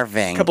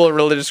 starving. A couple of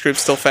religious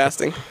groups still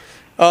fasting.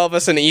 All of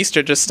us in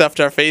Easter just stuffed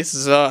our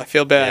faces. Oh, I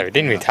feel Yeah, bad. we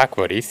didn't even talk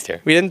about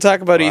Easter. We didn't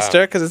talk about Wow.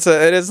 Easter because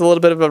it is a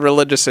little bit of a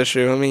religious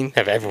issue. I mean,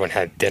 Have everyone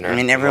had dinner? I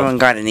mean, everyone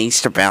got an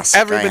Easter basket.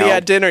 everybody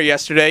had dinner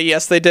yesterday.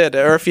 Yes, they did.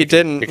 Or if you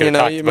didn't, We could have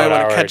talked you might about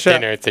want to our catch up.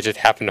 dinner that just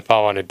happened to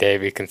fall on a day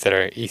we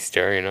consider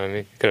Easter. You know what I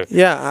mean? Could have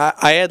Yeah,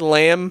 I had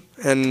lamb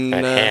and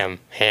had ham,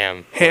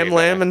 ham, way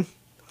lamb, better. and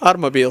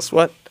automobiles.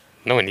 What?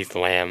 No one eats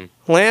lamb.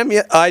 Lamb?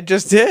 Yeah, I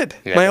just did.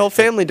 Yeah, My whole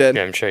family did.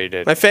 Yeah, I'm sure you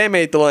did. My fam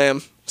ate the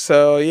lamb.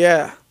 So,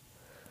 yeah.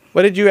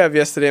 What did you have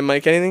yesterday,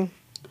 Mike? Anything?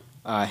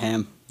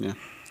 Ham. Yeah.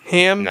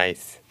 Ham?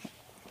 Nice.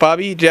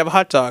 Bobby, did you have a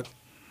hot dog?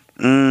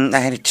 I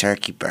had a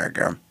turkey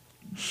burger.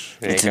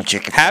 There And you some go.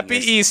 chicken Happy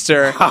fingers.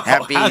 Easter.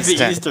 Happy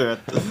Easter.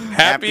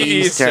 Happy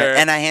Easter.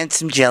 And I had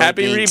some jelly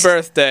Happy beans.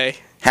 rebirthday.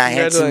 I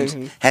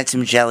Congratulations. had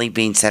some jelly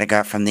beans that I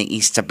got from the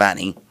Easter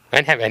Bunny. I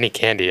didn't have any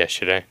candy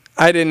yesterday.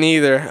 I didn't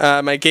either.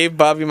 I gave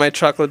Bobby my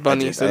chocolate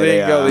bunny, did. so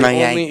there you go. The No,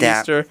 you only ate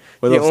that. Easter.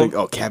 What the else? on-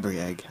 Oh, Cadbury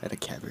egg. I had a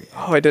Cadbury egg.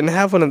 Oh, I didn't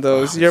have one of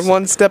those. You're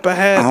one step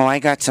ahead. Oh, I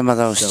got some of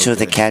those So too.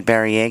 The good.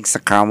 Cadbury eggs, the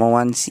caramel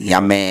ones.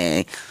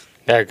 Yummy.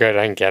 They're good.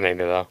 I didn't get any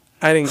though.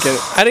 I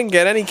didn't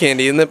get any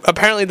candy, and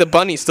apparently the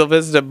bunny still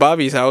visited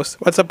Bobby's house.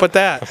 What's up with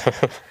that?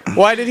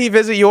 Why did he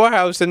visit your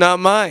house and not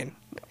mine?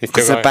 He's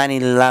still Because the going- bunny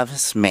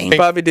loves me. think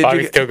Bobby, did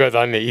Bobby you- still goes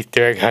on the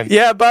Easter egg hunt.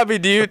 Yeah, Bobby,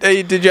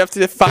 did you have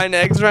to find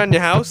eggs around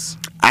your house?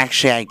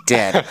 Actually, I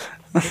did.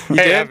 Hey,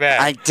 did? not bad.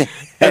 I did.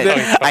 That's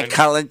always I fun.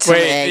 colored some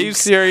Wait, eggs. are you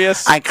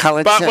serious? I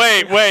colored some.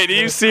 Wait, are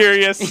you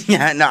serious?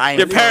 Yeah, no, I.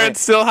 Your parents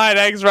still hide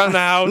eggs around the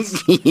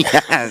house?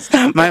 Yes,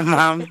 my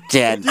mom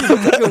did. It's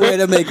a good way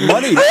to make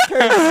money.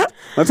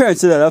 My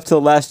parents did that up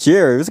till last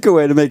year. It was a good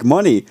way to make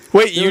money.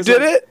 Wait, you was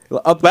did like- it?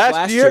 Up Last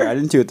last year? year? I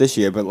didn't do it this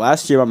year, but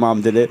last year my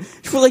mom did it.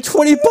 She put like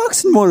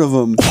 $20 in one of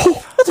them.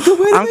 That's a good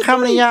way to I'm make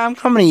coming to money. I'm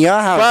coming to your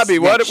house. Bobby,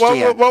 next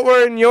year. what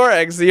were in your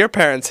eggs that your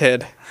parents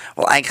hid?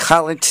 Well, I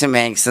colored some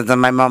eggs, so then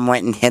my mom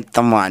went and hid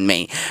them on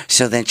me.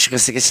 So then she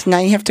goes, now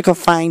you have to go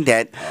find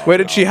it Where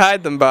did she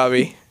hide them,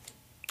 Bobby?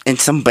 in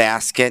some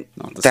basket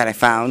that I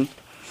found.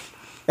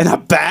 In a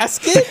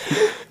basket?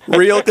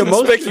 Real The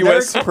most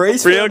conspicuous. generic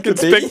praise Real for it to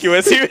be.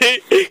 conspicuous.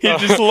 He's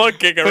just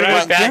looking Put it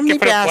around. in back, How many you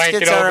put a blanket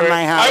baskets are over in it.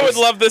 my house? I would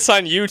love this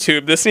on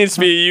YouTube. This needs to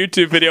be a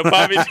YouTube video.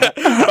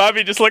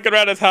 Bobby just looking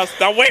around his house.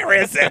 Now, where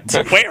is it?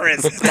 Where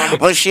is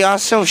it? Well, she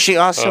also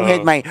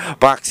hid my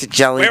box of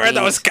jelly Where are beans.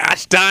 those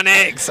gosh darn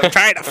eggs? I'm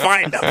trying to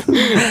find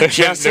them.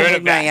 She also They're in a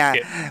hid my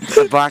basket.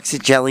 the box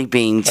of jelly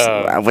beans,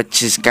 Oh.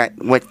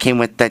 what came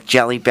with the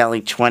Jelly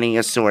Belly 20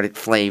 assorted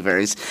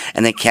flavors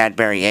and the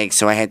Cadbury eggs.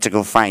 So I had to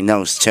go find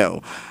those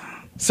too.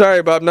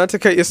 Sorry, Bob, not to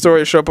cut your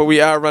story short, but we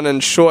are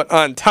running short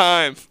on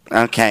time.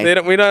 Okay.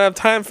 We don't have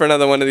time for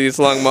another one of these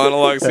long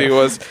monologues he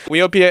was. We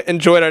hope you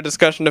enjoyed our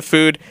discussion of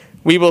food.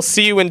 We will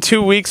see you in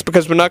 2 weeks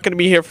because we're not going to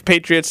be here for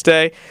Patriots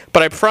Day.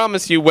 But I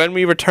promise you, when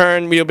we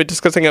return, we will be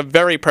discussing a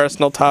very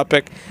personal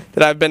topic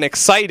that I've been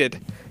excited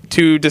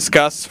to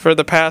discuss for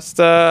the past,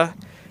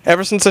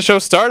 ever since the show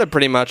started,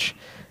 pretty much.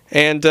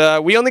 And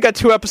we only got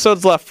 2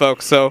 episodes left,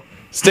 folks, so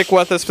stick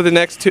with us for the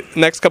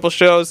next couple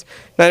shows.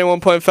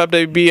 91.5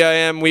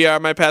 WBIM. We are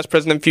My Past,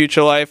 Present, and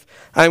Future Life.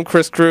 I'm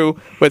Chris Crew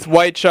with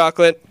White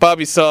Chocolate,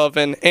 Bobby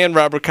Sullivan, and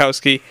Rob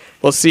Rukowski.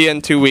 We'll see you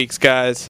in 2 weeks, guys.